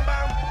 Bang,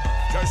 bang.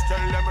 Just tell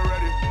them we're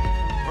ready.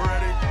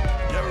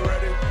 Yeah, we're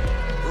ready.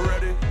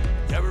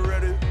 Yeah, we're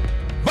ready.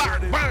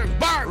 Bang.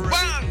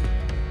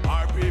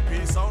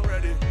 RPP sound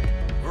ready.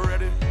 We're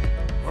ready.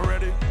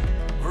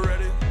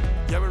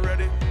 Yeah, we're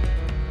ready.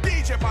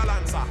 DJ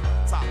Palanza.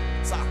 Sa.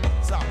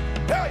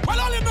 Hey. Well,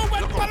 all you know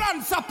when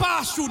Palanza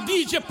pass through,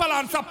 DJ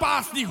Palanza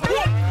pass the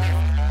whole.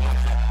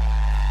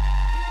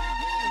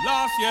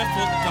 Last year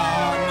for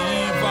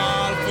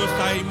Carnival, first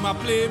time I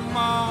play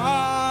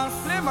mass.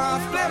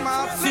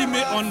 See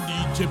me on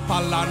DJ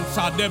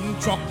Palanza, them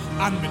truck,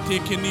 and me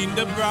taking in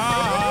the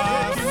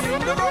brass.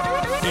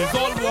 It's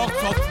all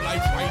walks of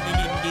life riding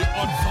in the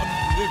hot sun.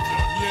 If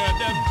you hear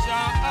them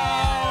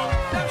shout,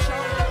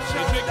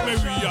 they make me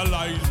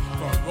realize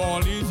for all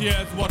these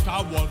years what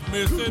I was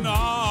missing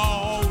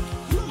out.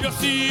 You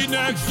see,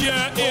 next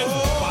year is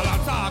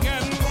Palanza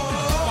again.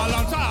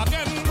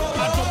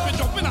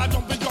 I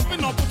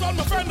jumping up, put on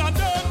my friend and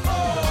them.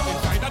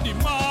 Inside of the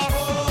mask,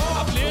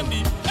 I'm playing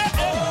the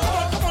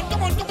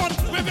come on,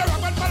 wave your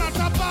rock when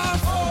Palanza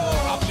pass.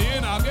 I'm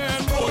playing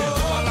again, boy,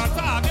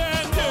 Palanza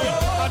again,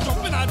 yeah. I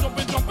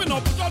jumping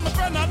up, put on my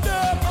friend and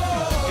them.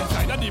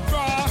 Inside of the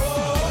brass,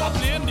 I'm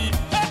playing the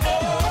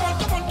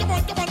come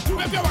on,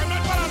 wave your rock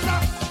when Palanza.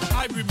 I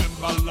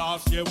remember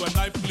last year when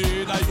I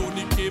played, I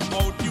only came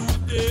out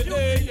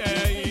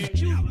Tuesday,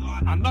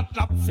 I'm not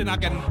lapsing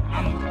again,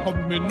 I'm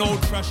coming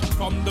out fresh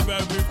from the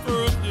very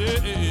first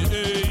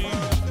day.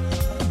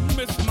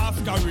 Miss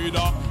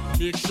Masquerada,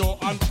 make sure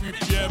and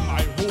prepare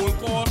my whole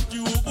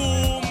costume.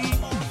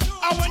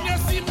 And when you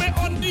see me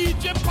on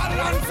DJ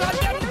Palanza,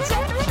 them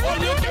drop, all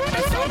you give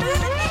me some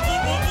room.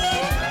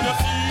 You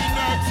see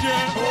next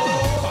year,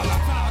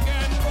 Palanza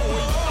again,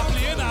 boy, I'm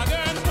playing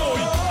again,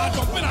 boy.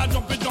 I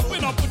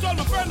jumping up, put all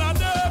my friend and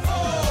them.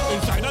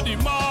 Inside of the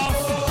mask,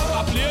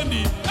 I'm playing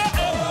the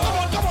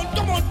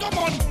Come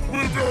on.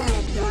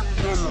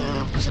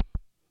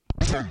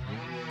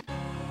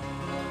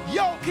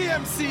 Yo,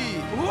 KMC.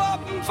 What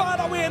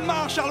Father Wayne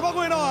Marshall, what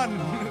going on?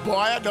 Boy,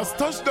 I just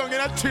touched down in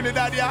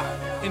Trinidad, yeah.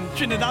 In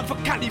Trinidad for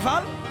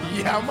Carnival?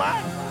 Yeah,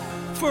 man.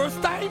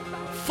 First time?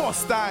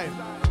 First time.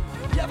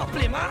 You ever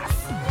play mass?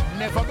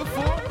 Never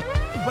before.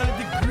 Well, it's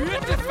the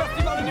greatest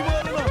festival in the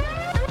world, you know.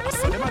 I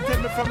saw them tell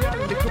me from your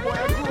little boy I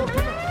grew up,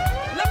 you know.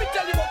 Let me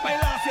tell you about my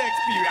last year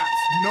experience.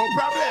 No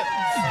problem.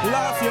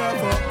 Last year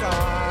for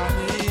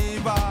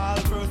Carnival,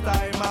 first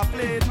time I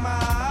played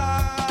mass.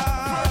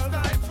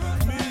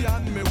 Me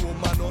and me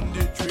woman on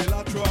the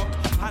trailer truck,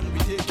 and we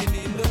taking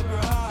in the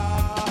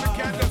grass. I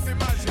can't just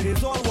imagine.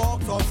 It's all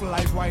walks of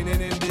life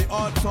whining in the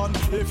hot sun.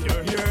 If you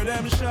hear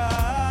them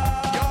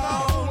shout,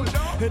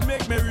 it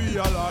make me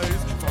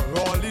realize for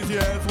all these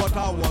years what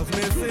I was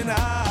missing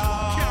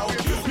out.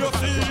 You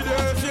see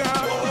this,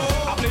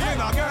 yeah? I'm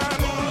playing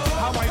again,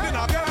 I'm whining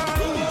again.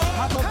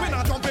 I'm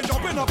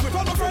jumping up with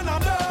all my friends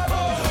and them.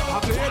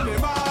 I'm playing me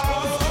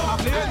mouse, I'm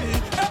playing me.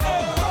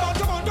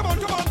 Come on,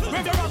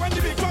 wave your rock when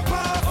the big truck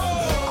pass.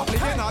 I'm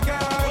playing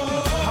again,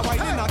 I'm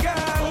whining again.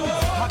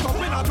 I'm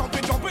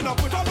jumping up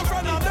with all my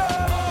friends and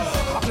them.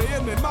 I'm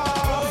playing me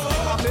mouse,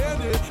 I'm playing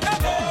me.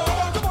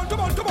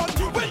 Come on,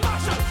 wait,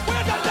 Marshall,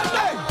 where the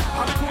hell?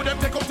 How the crew them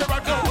take up the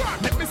rock now?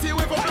 Let me see you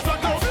wave up the flag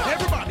now.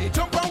 Everybody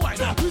jump and whine,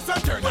 twist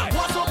and turn.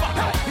 What's up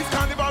now? It's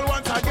Carnival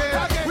once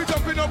again. We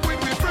jumping up with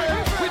we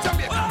friends. We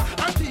Jamaica,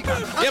 Antigua.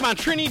 Yeah, man,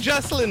 Trini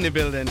Jesel in the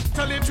building.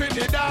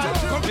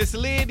 Miss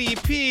Lady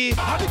P.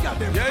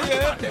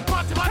 Yeah.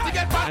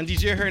 And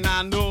DJ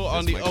Hernando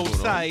on the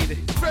outside.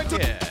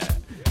 Yeah.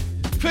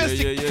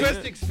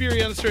 First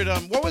experience,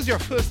 Rhythm. What was your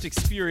first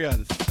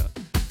experience?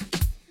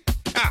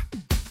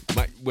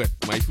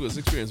 My first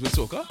experience with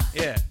soca?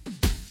 Yeah.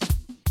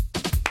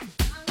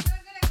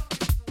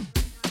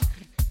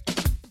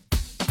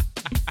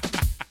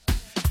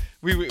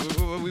 We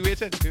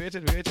waited.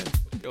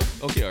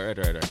 Okay, all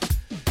right.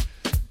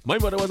 My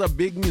mother was a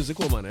big music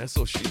woman,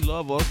 so she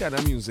loved all kind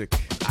of music.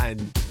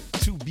 And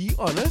to be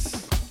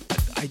honest,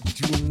 I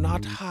do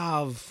not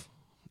have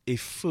a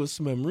first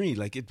memory.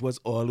 Like, it was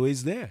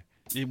always there.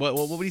 What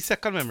was the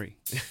second memory?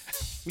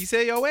 We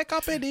say you wake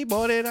up in the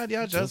morning and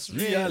you just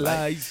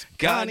realize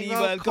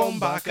Carnival come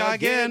back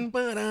again.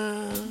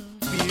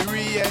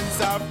 Experience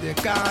of the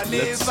Carnival.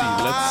 Let's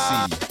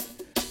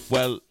see.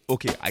 Well,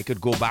 okay, I could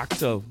go back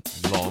to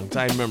long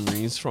time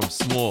memories from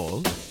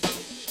small.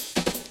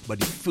 But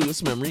the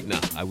first memory,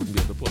 I wouldn't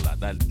be able to pull that.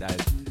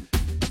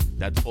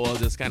 That all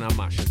just kind of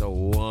mash into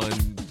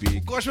one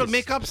big. Gosh, we'll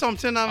make up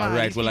something, man. All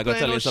right, well, I got to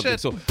tell you something.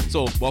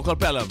 So Walker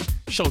Pelham,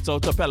 shout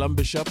out to Pelham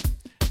Bishop.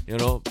 You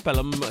know,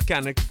 Pelham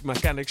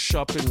mechanic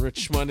shop in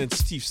Richmond and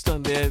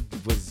Steveston there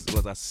was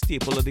a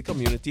staple of the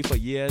community for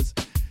years.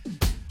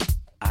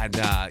 And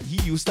he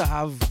used to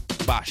have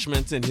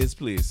bashments in his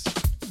place.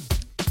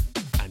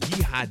 And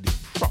he had the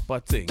proper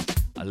thing.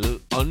 a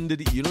little under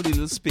the, you know, the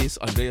little space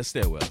under your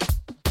stairwell.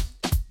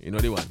 You know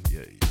the one,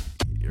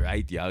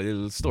 right? Yeah, a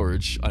little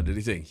storage under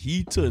the thing.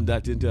 He turned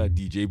that into a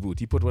DJ booth.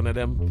 He put one of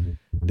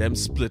them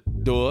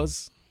split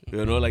doors.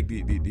 You know, like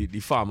the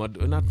farmer,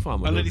 not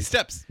farmer. Under the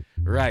steps.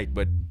 Right,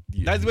 but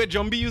that's where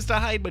Jumbie used to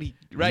hide, but he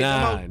ride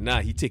them out.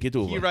 Nah, he take it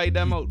over. He ride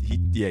them out.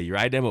 He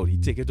ride them out. He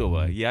take it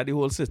over. He had the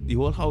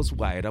whole house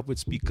wired up with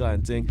speaker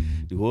and thing.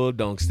 The whole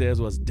downstairs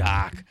was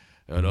dark.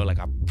 You know, like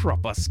a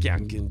proper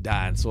skanking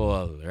dance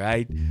hall,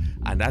 right?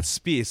 And that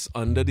space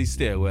under the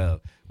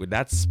stairwell with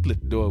that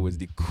split door was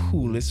the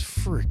coolest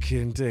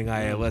freaking thing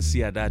I ever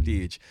see at that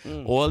age.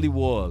 All the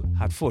wall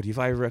had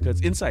 45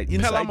 records inside.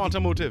 Pelham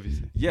Automotive, you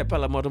say? Yeah,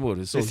 Pelham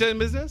Automotive. So they still in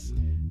business?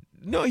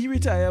 No, he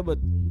retired, but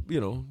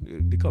you know,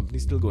 the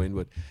company's still going.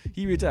 But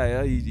he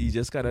retired, he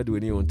just kind of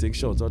doing his own thing.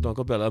 Shouts out to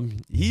Uncle Pelham.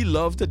 He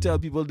loved to tell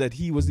people that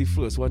he was the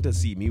first one to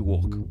see me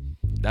walk.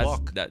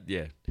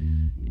 Yeah.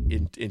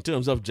 In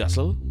terms of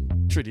Jesel,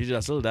 Trini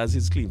Jesel, that's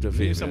his claim to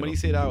fame. If somebody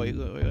say that way,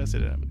 I say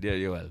that.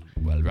 Yeah,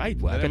 well,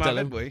 right. Well, I can tell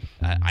him. Boy.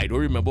 I don't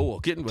remember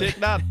walking. But take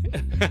that.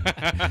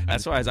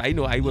 As far as I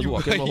know, I was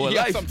walking my whole you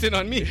life. have something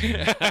on me.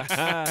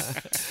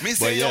 Me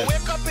say you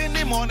wake up in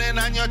the morning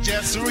and you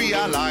just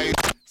realize.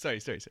 Sorry.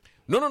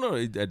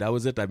 No. That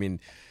was it. I mean,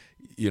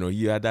 you know,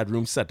 you had that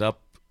room set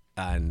up,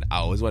 and I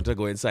always wanted to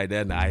go inside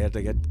there, and I had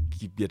to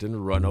keep getting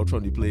run out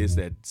from the place.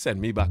 That send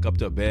me back up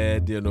to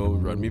bed, you know,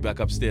 run me back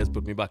upstairs,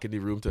 put me back in the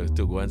room to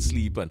go and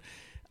sleep. And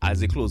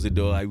as they close the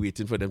door, I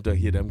waiting for them to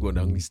hear them going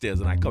down the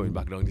stairs, and I coming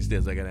back down the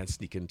stairs again and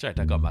sneaking, try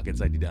to come back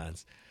inside the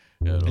dance.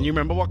 You know? And you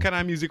remember what kind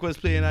of music was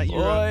playing at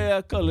era? Oh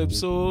yeah,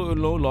 calypso,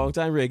 long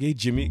time reggae.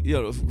 Jimmy, you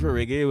know, for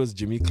reggae it was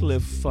Jimmy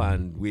Cliff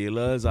and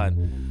Wailers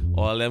and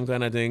all them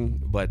kind of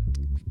thing. But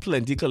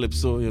plenty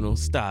calypso, you know,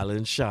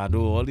 Stalin,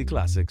 Shadow, all the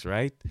classics,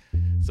 right?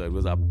 So it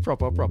was a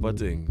proper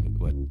thing.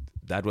 But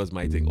that was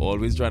my thing.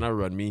 Always trying to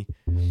run me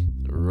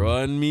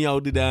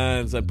out the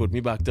dance and put me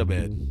back to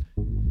bed.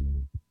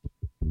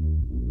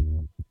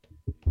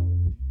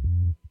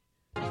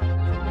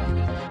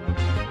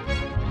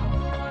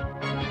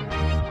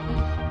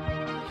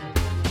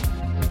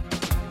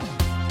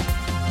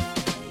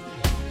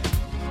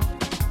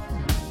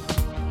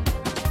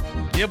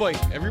 Yeah, boy.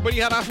 Everybody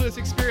had our first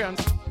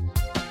experience.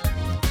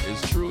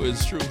 It's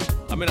true.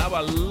 I mean, I have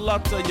a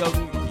lot of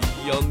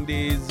young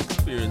days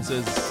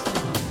experiences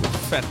with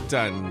fete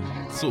and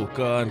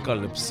soca and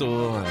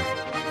calypso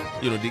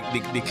and, you know,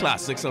 the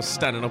classics of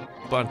standing up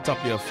on top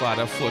of your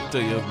father's foot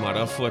to your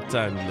mother's foot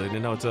and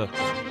learning how to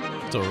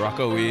rock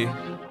away.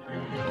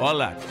 All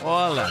that,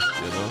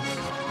 you know.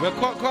 Well,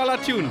 call a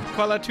tune.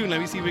 Let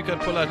me see if we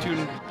could pull a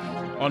tune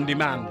on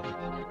demand.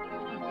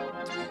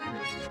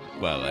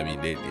 Well, I mean,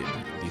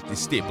 the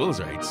staples,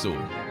 right? So,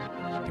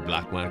 the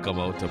black man come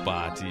out to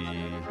party.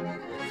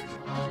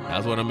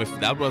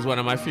 That was one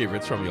of my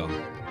favorites from young.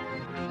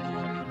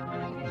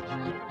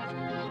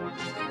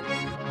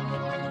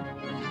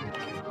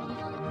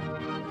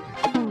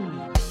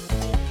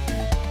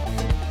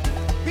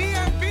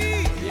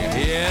 B&B.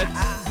 Yeah.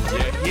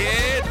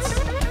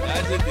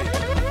 That's it.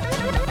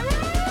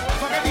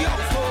 Forget the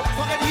old folk.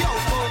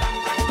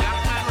 Black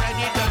man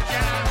ready to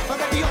jam.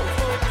 Forget the old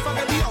folk.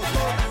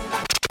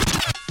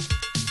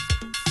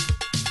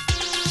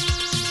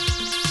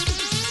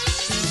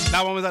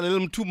 That one was a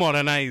little too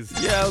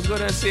modernized. Yeah, I was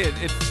gonna say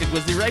it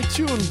was the right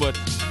tune, but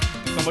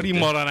somebody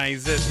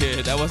modernized it.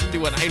 Yeah, that wasn't the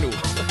one I know.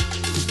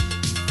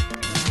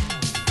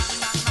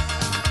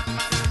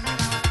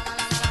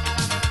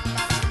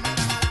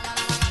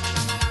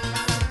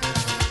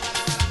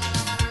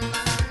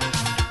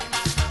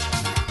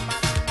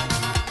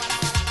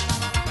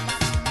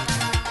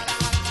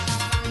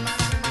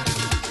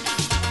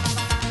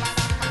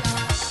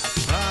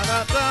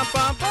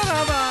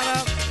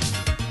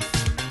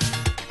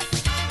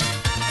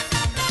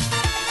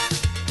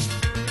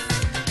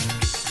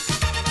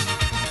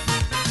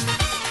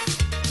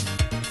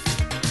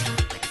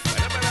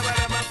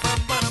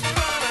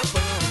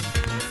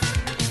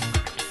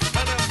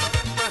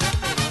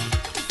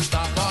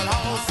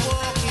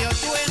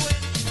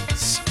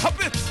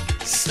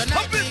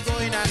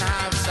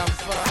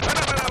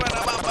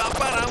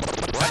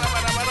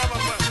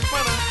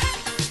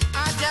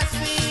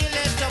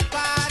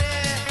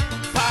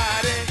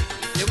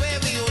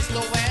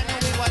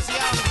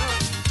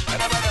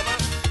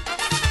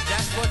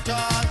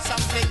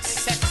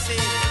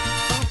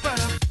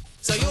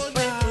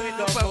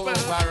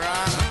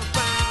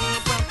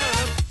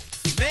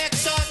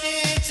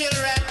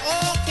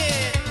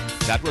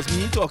 That was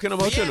me talking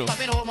about, you know.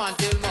 Coming home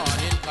until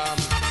morning come.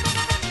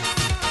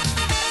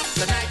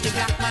 Tonight the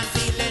black man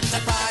feeling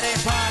the party.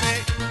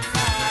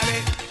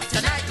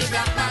 Tonight the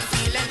black man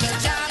feeling the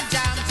jam.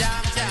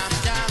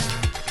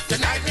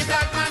 Tonight the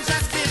black man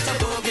just feels the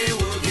boogie.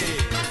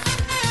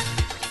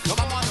 Come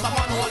on,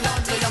 hold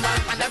on to your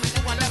man. And let me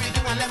do.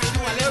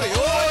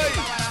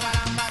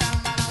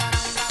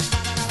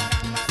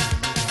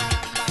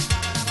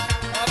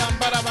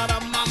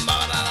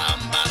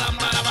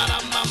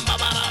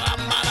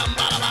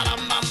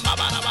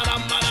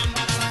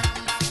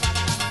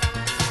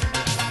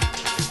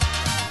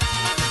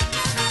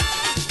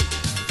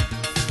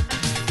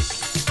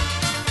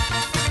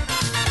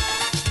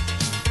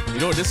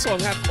 know, this song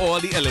had all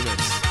the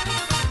elements.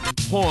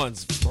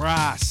 Horns,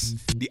 brass,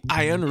 the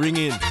iron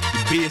ringing,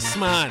 the bass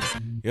man,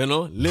 you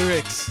know,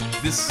 lyrics.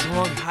 This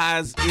song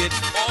has it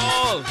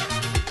all.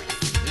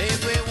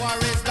 Live with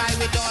worries by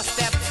we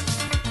doorstep.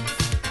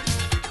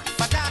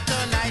 But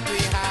after night we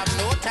have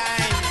no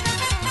time.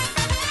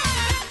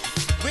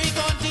 We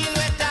gon' deal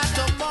with that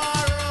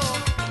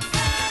tomorrow.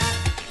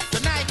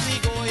 Tonight we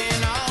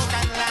going out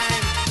and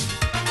line.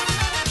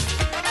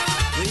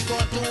 We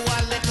gon' do a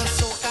little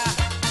soca.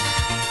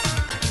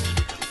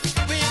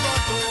 We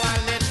gon' do a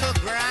little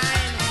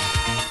grind.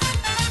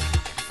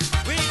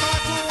 We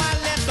gon' do a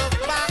little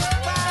back.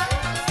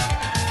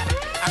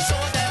 And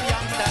show them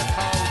youngsters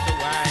how to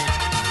wine.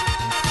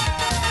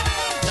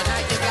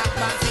 Tonight the black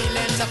man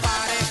feeling the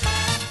party.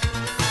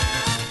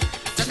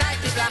 Tonight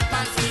the black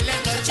man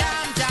feeling the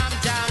jam, jam,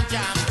 jam,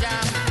 jam,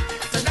 jam.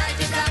 Tonight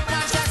the black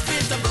man just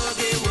feel the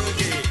boogie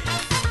woogie.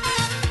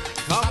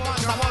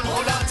 Come on,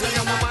 hold on to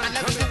your man. And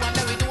let we do, and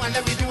let we do, and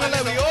let we do, and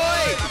let we oi.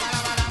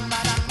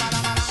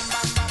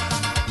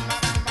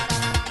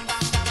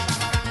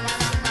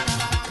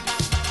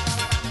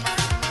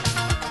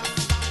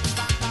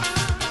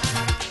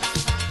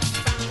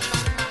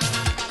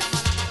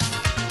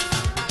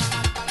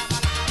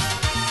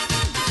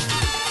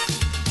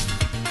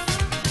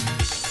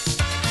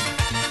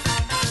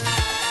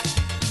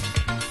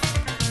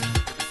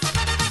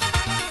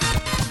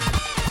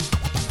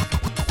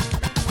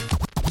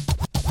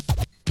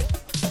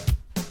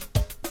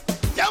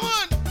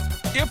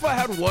 If I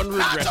had one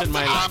regret in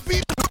my life,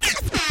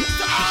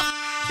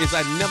 is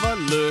I never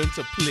learned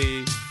to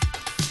play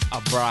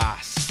a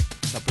brass,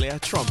 to play a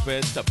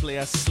trumpet, to play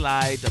a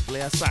slide, to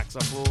play a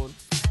saxophone.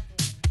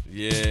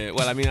 Yeah,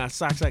 well, I mean, a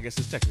sax, I guess,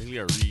 is technically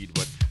a reed,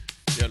 but,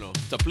 you know,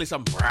 to play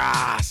some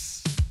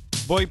brass.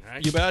 Boy,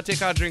 you better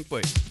take our drink,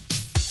 boy.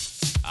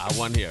 I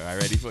one here, I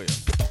ready for you.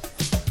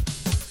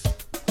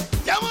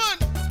 Come on!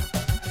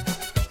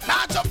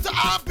 Match up to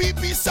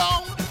RPP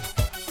sound.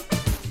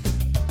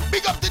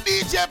 Big up the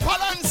DJ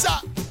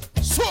Palanza.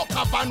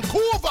 Soca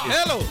Vancouver.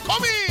 Hello.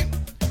 Come in.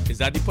 Is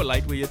that the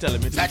polite way you're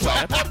telling me to be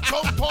quiet? Jump up,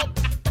 jump up.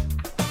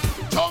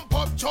 Jump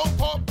up,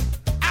 jump up.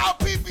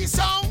 RPP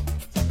sound.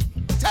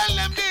 Tell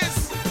them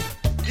this.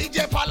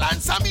 DJ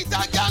Palanza meet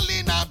a girl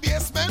in a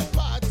basement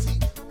party.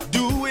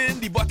 Doing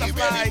the butterfly. The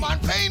very man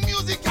playing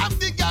music and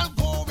the girl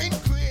going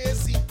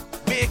crazy.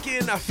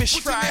 Making a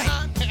fish Putting fry. the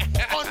hand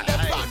on the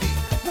body.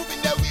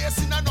 Moving the waist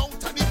in and out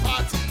of the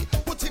party.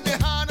 Putting the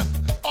hand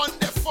on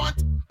the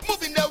front.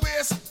 Moving the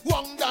waist.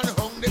 Wong down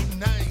hung the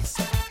nice.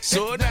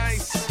 So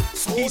nice.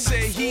 He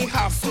say he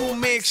have to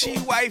make she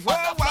wife.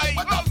 Butterfly,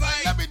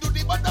 butterfly. Let me do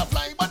the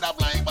butterfly,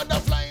 butterfly,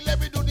 butterfly. Let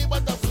me do the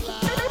butterfly.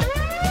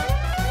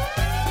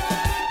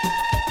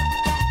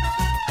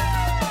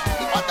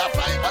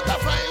 Butterfly,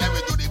 butterfly. Let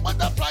me do the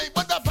butterfly,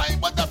 butterfly,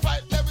 butterfly.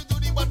 Let me do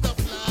the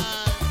butterfly.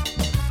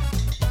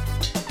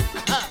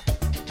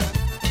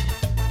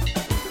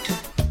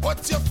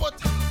 Put your foot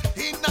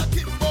in a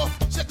timbo.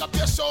 Shake up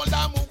your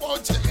shoulder, move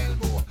out your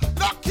elbow.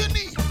 Lock your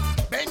knee,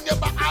 bend your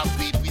back,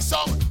 RPP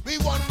song. We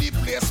want the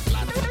place flat.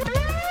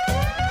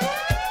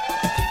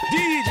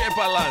 DJ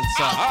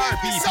Palanza,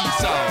 RPP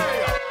sound.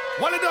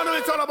 Well, you don't know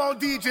it's all about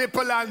DJ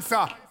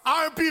Palanza.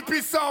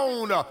 RPP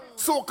sound.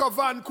 Soca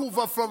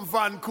Vancouver from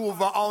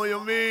Vancouver. How you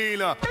mean?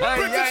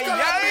 British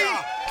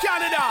Columbia,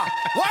 Canada.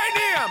 Why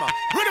name?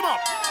 Read them up.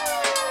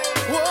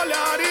 Oh,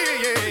 Lordy,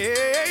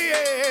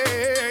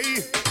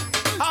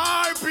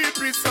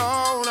 RPP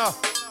sound.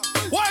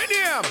 Why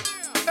name?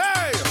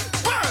 Hey,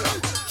 well,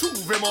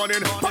 Tuesday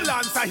morning,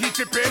 Palanza he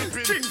chipping,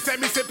 drink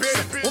semi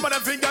sipping, woman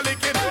and finger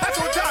licking, that's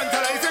what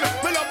tantalizing.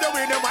 We love the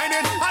way they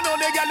whining. I know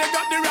they got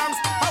the ranks.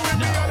 I will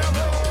be all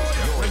about.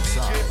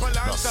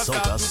 The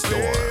Soca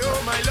Store.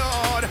 Oh my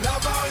Lord,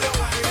 love how you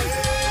whining.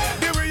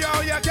 The way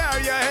how you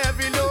carry your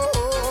heavy load.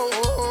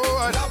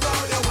 Love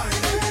how you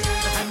whining.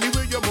 And the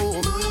way you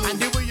move, and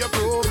the way you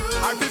groove.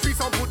 And the piece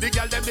of put the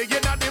girl them they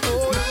get at the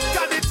mood.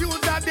 Got the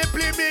tunes that they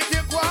play make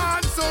you go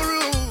on so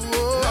rude.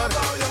 Love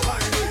how you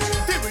whining.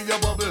 The way you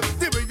bubble,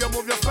 the way you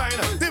move your spine,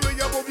 the way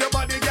you move your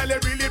body, girl, it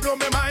really blow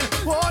my mind.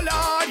 Oh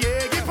Lord,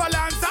 yeah, give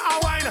Palanza a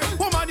wine.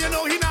 Woman, you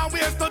know he now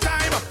waste no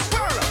time.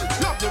 Girl,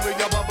 love the way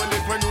you bubble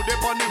it when you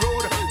dip on the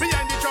road.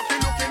 Behind the truck, you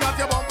looking at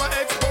your bumper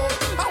explode.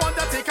 I want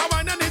to take a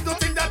wine and need to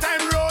think that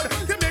I'm road.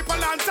 To make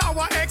Palanza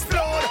want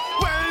explode.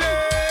 Well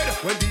laid.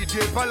 When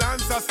DJ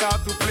Palanza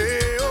start to play,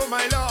 oh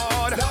my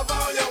Lord. Love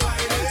how you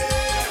whining.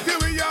 The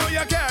way how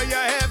you carry your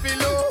heavy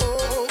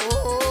load.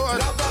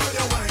 Love how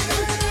you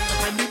whining.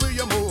 And the way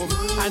you move,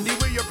 and the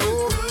way you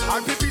grow.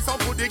 And the piece of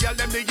put the girl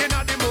them they in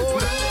at the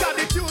mood. Got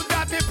the tunes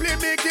that they play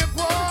make you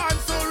go on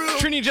so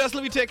rude. Trini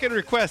Jesel, we taking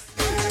requests.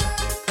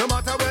 No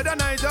matter where the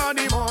night or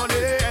the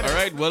morning. All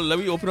right, well, let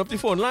me open up the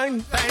phone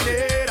line.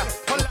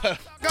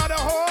 Got a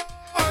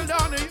hold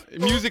on it.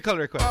 Musical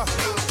requests.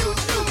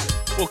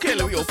 Okay,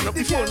 let me open up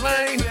the phone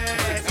line.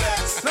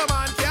 No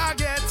man can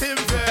get him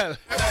well.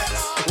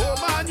 Oh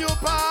man, you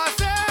pass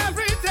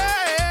every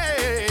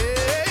day.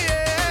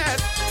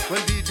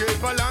 When DJ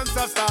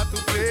Palanza start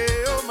to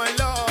play, oh my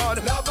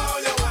Lord. Love how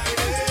you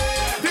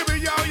whining. The way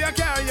how you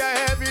carry your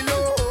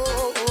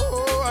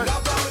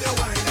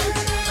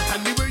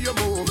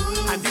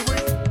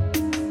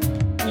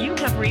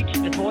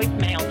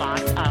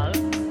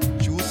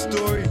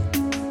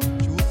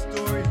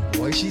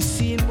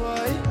clean,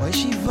 boy. Why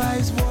she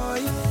vibes, boy?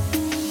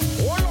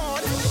 Oh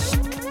Lord.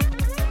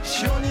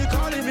 She only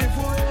calling me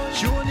phone.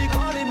 She only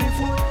calling me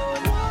phone.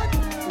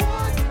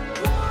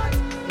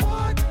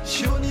 What?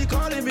 She only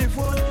calling me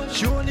phone.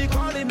 She only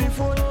calling me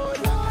phone.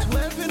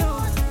 12 you know.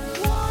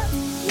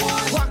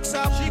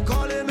 WhatsApp, she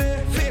calling me.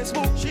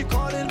 Facebook, she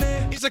calling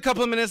me. Just a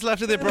couple of minutes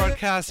left of the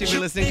broadcast. You've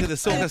been listening to the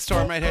Soca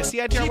Storm right here.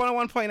 CITR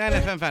 101.9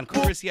 FM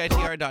Vancouver,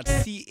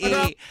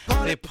 CITR.ca.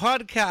 The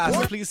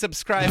podcast. Please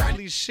subscribe.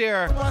 Please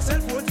share.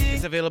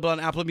 It's available on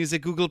Apple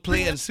Music, Google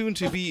Play, and soon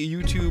to be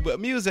YouTube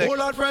Music.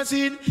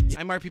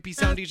 I'm RPP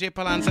Sound DJ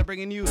Palanza,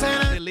 bringing you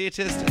the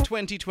latest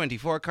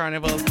 2024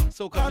 Carnival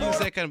Soca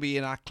music, and we're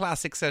in our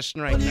classic session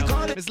right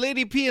now. Miss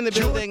Lady P in the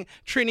building.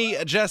 Trini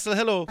Jesel,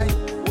 hello.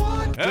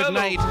 Good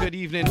night, good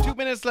evening. 2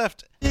 minutes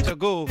left to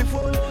go.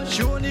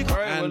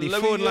 And the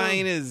phone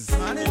line is...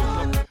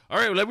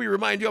 Alright, let me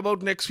remind you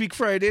about next week,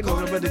 Friday,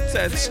 November the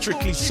 10th,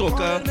 Strictly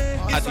Soca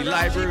at the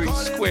Library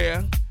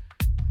Square.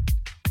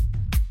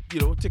 You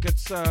know,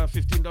 tickets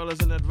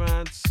 $15 in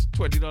advance,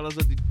 $20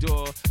 at the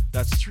door.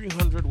 That's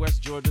 300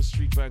 West Georgia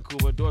Street,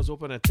 Vancouver. Doors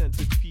open at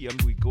 10:30 p.m.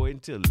 We go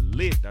until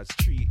late. That's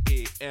 3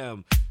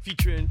 a.m.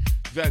 Featuring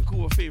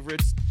Vancouver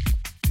favorites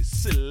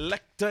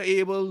Selector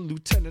Abel,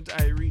 Lieutenant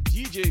Irie,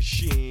 DJ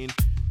Shane,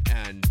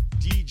 and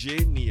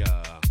DJ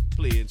Nia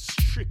playing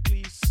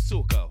Strictly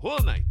Soca whole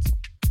night.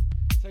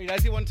 Sorry,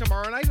 that's you on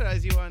tomorrow night or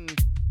that's you on...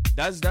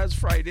 That's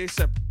Friday,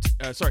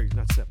 sorry,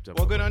 not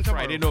September. We're going on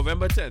tomorrow. Friday,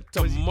 November 10th.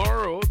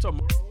 Tomorrow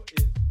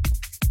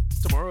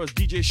is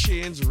DJ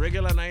Shane's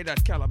regular night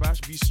at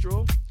Calabash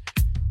Bistro.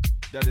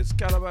 That is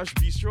Calabash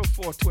Bistro,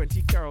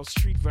 420 Carroll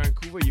Street,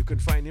 Vancouver. You can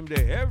find him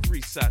there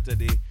every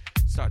Saturday.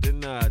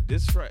 Starting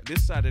this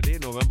Saturday,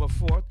 November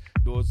 4th,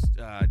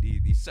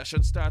 the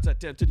session starts at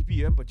 10:30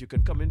 p.m. But you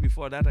can come in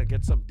before that and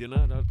get some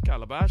dinner at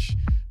Calabash.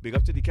 Big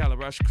up to the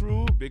Calabash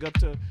crew. Big up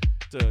to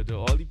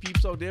all the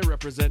peeps out there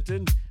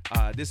representing.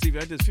 This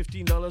event is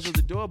 $15 at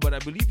the door, but I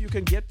believe you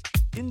can get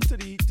into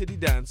the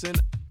dancing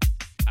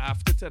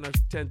after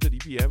 10:30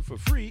 p.m. for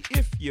free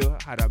if you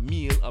had a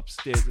meal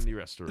upstairs in the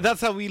restaurant.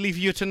 That's how we leave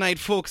you tonight,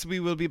 folks. We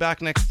will be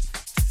back next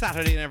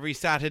Saturday and every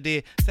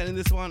Saturday, sending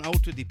this one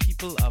out to the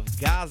people of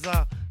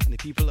Gaza and the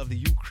people of the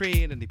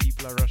Ukraine and the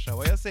people of Russia.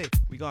 What you say?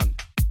 We gone.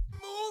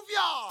 Move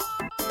y'all.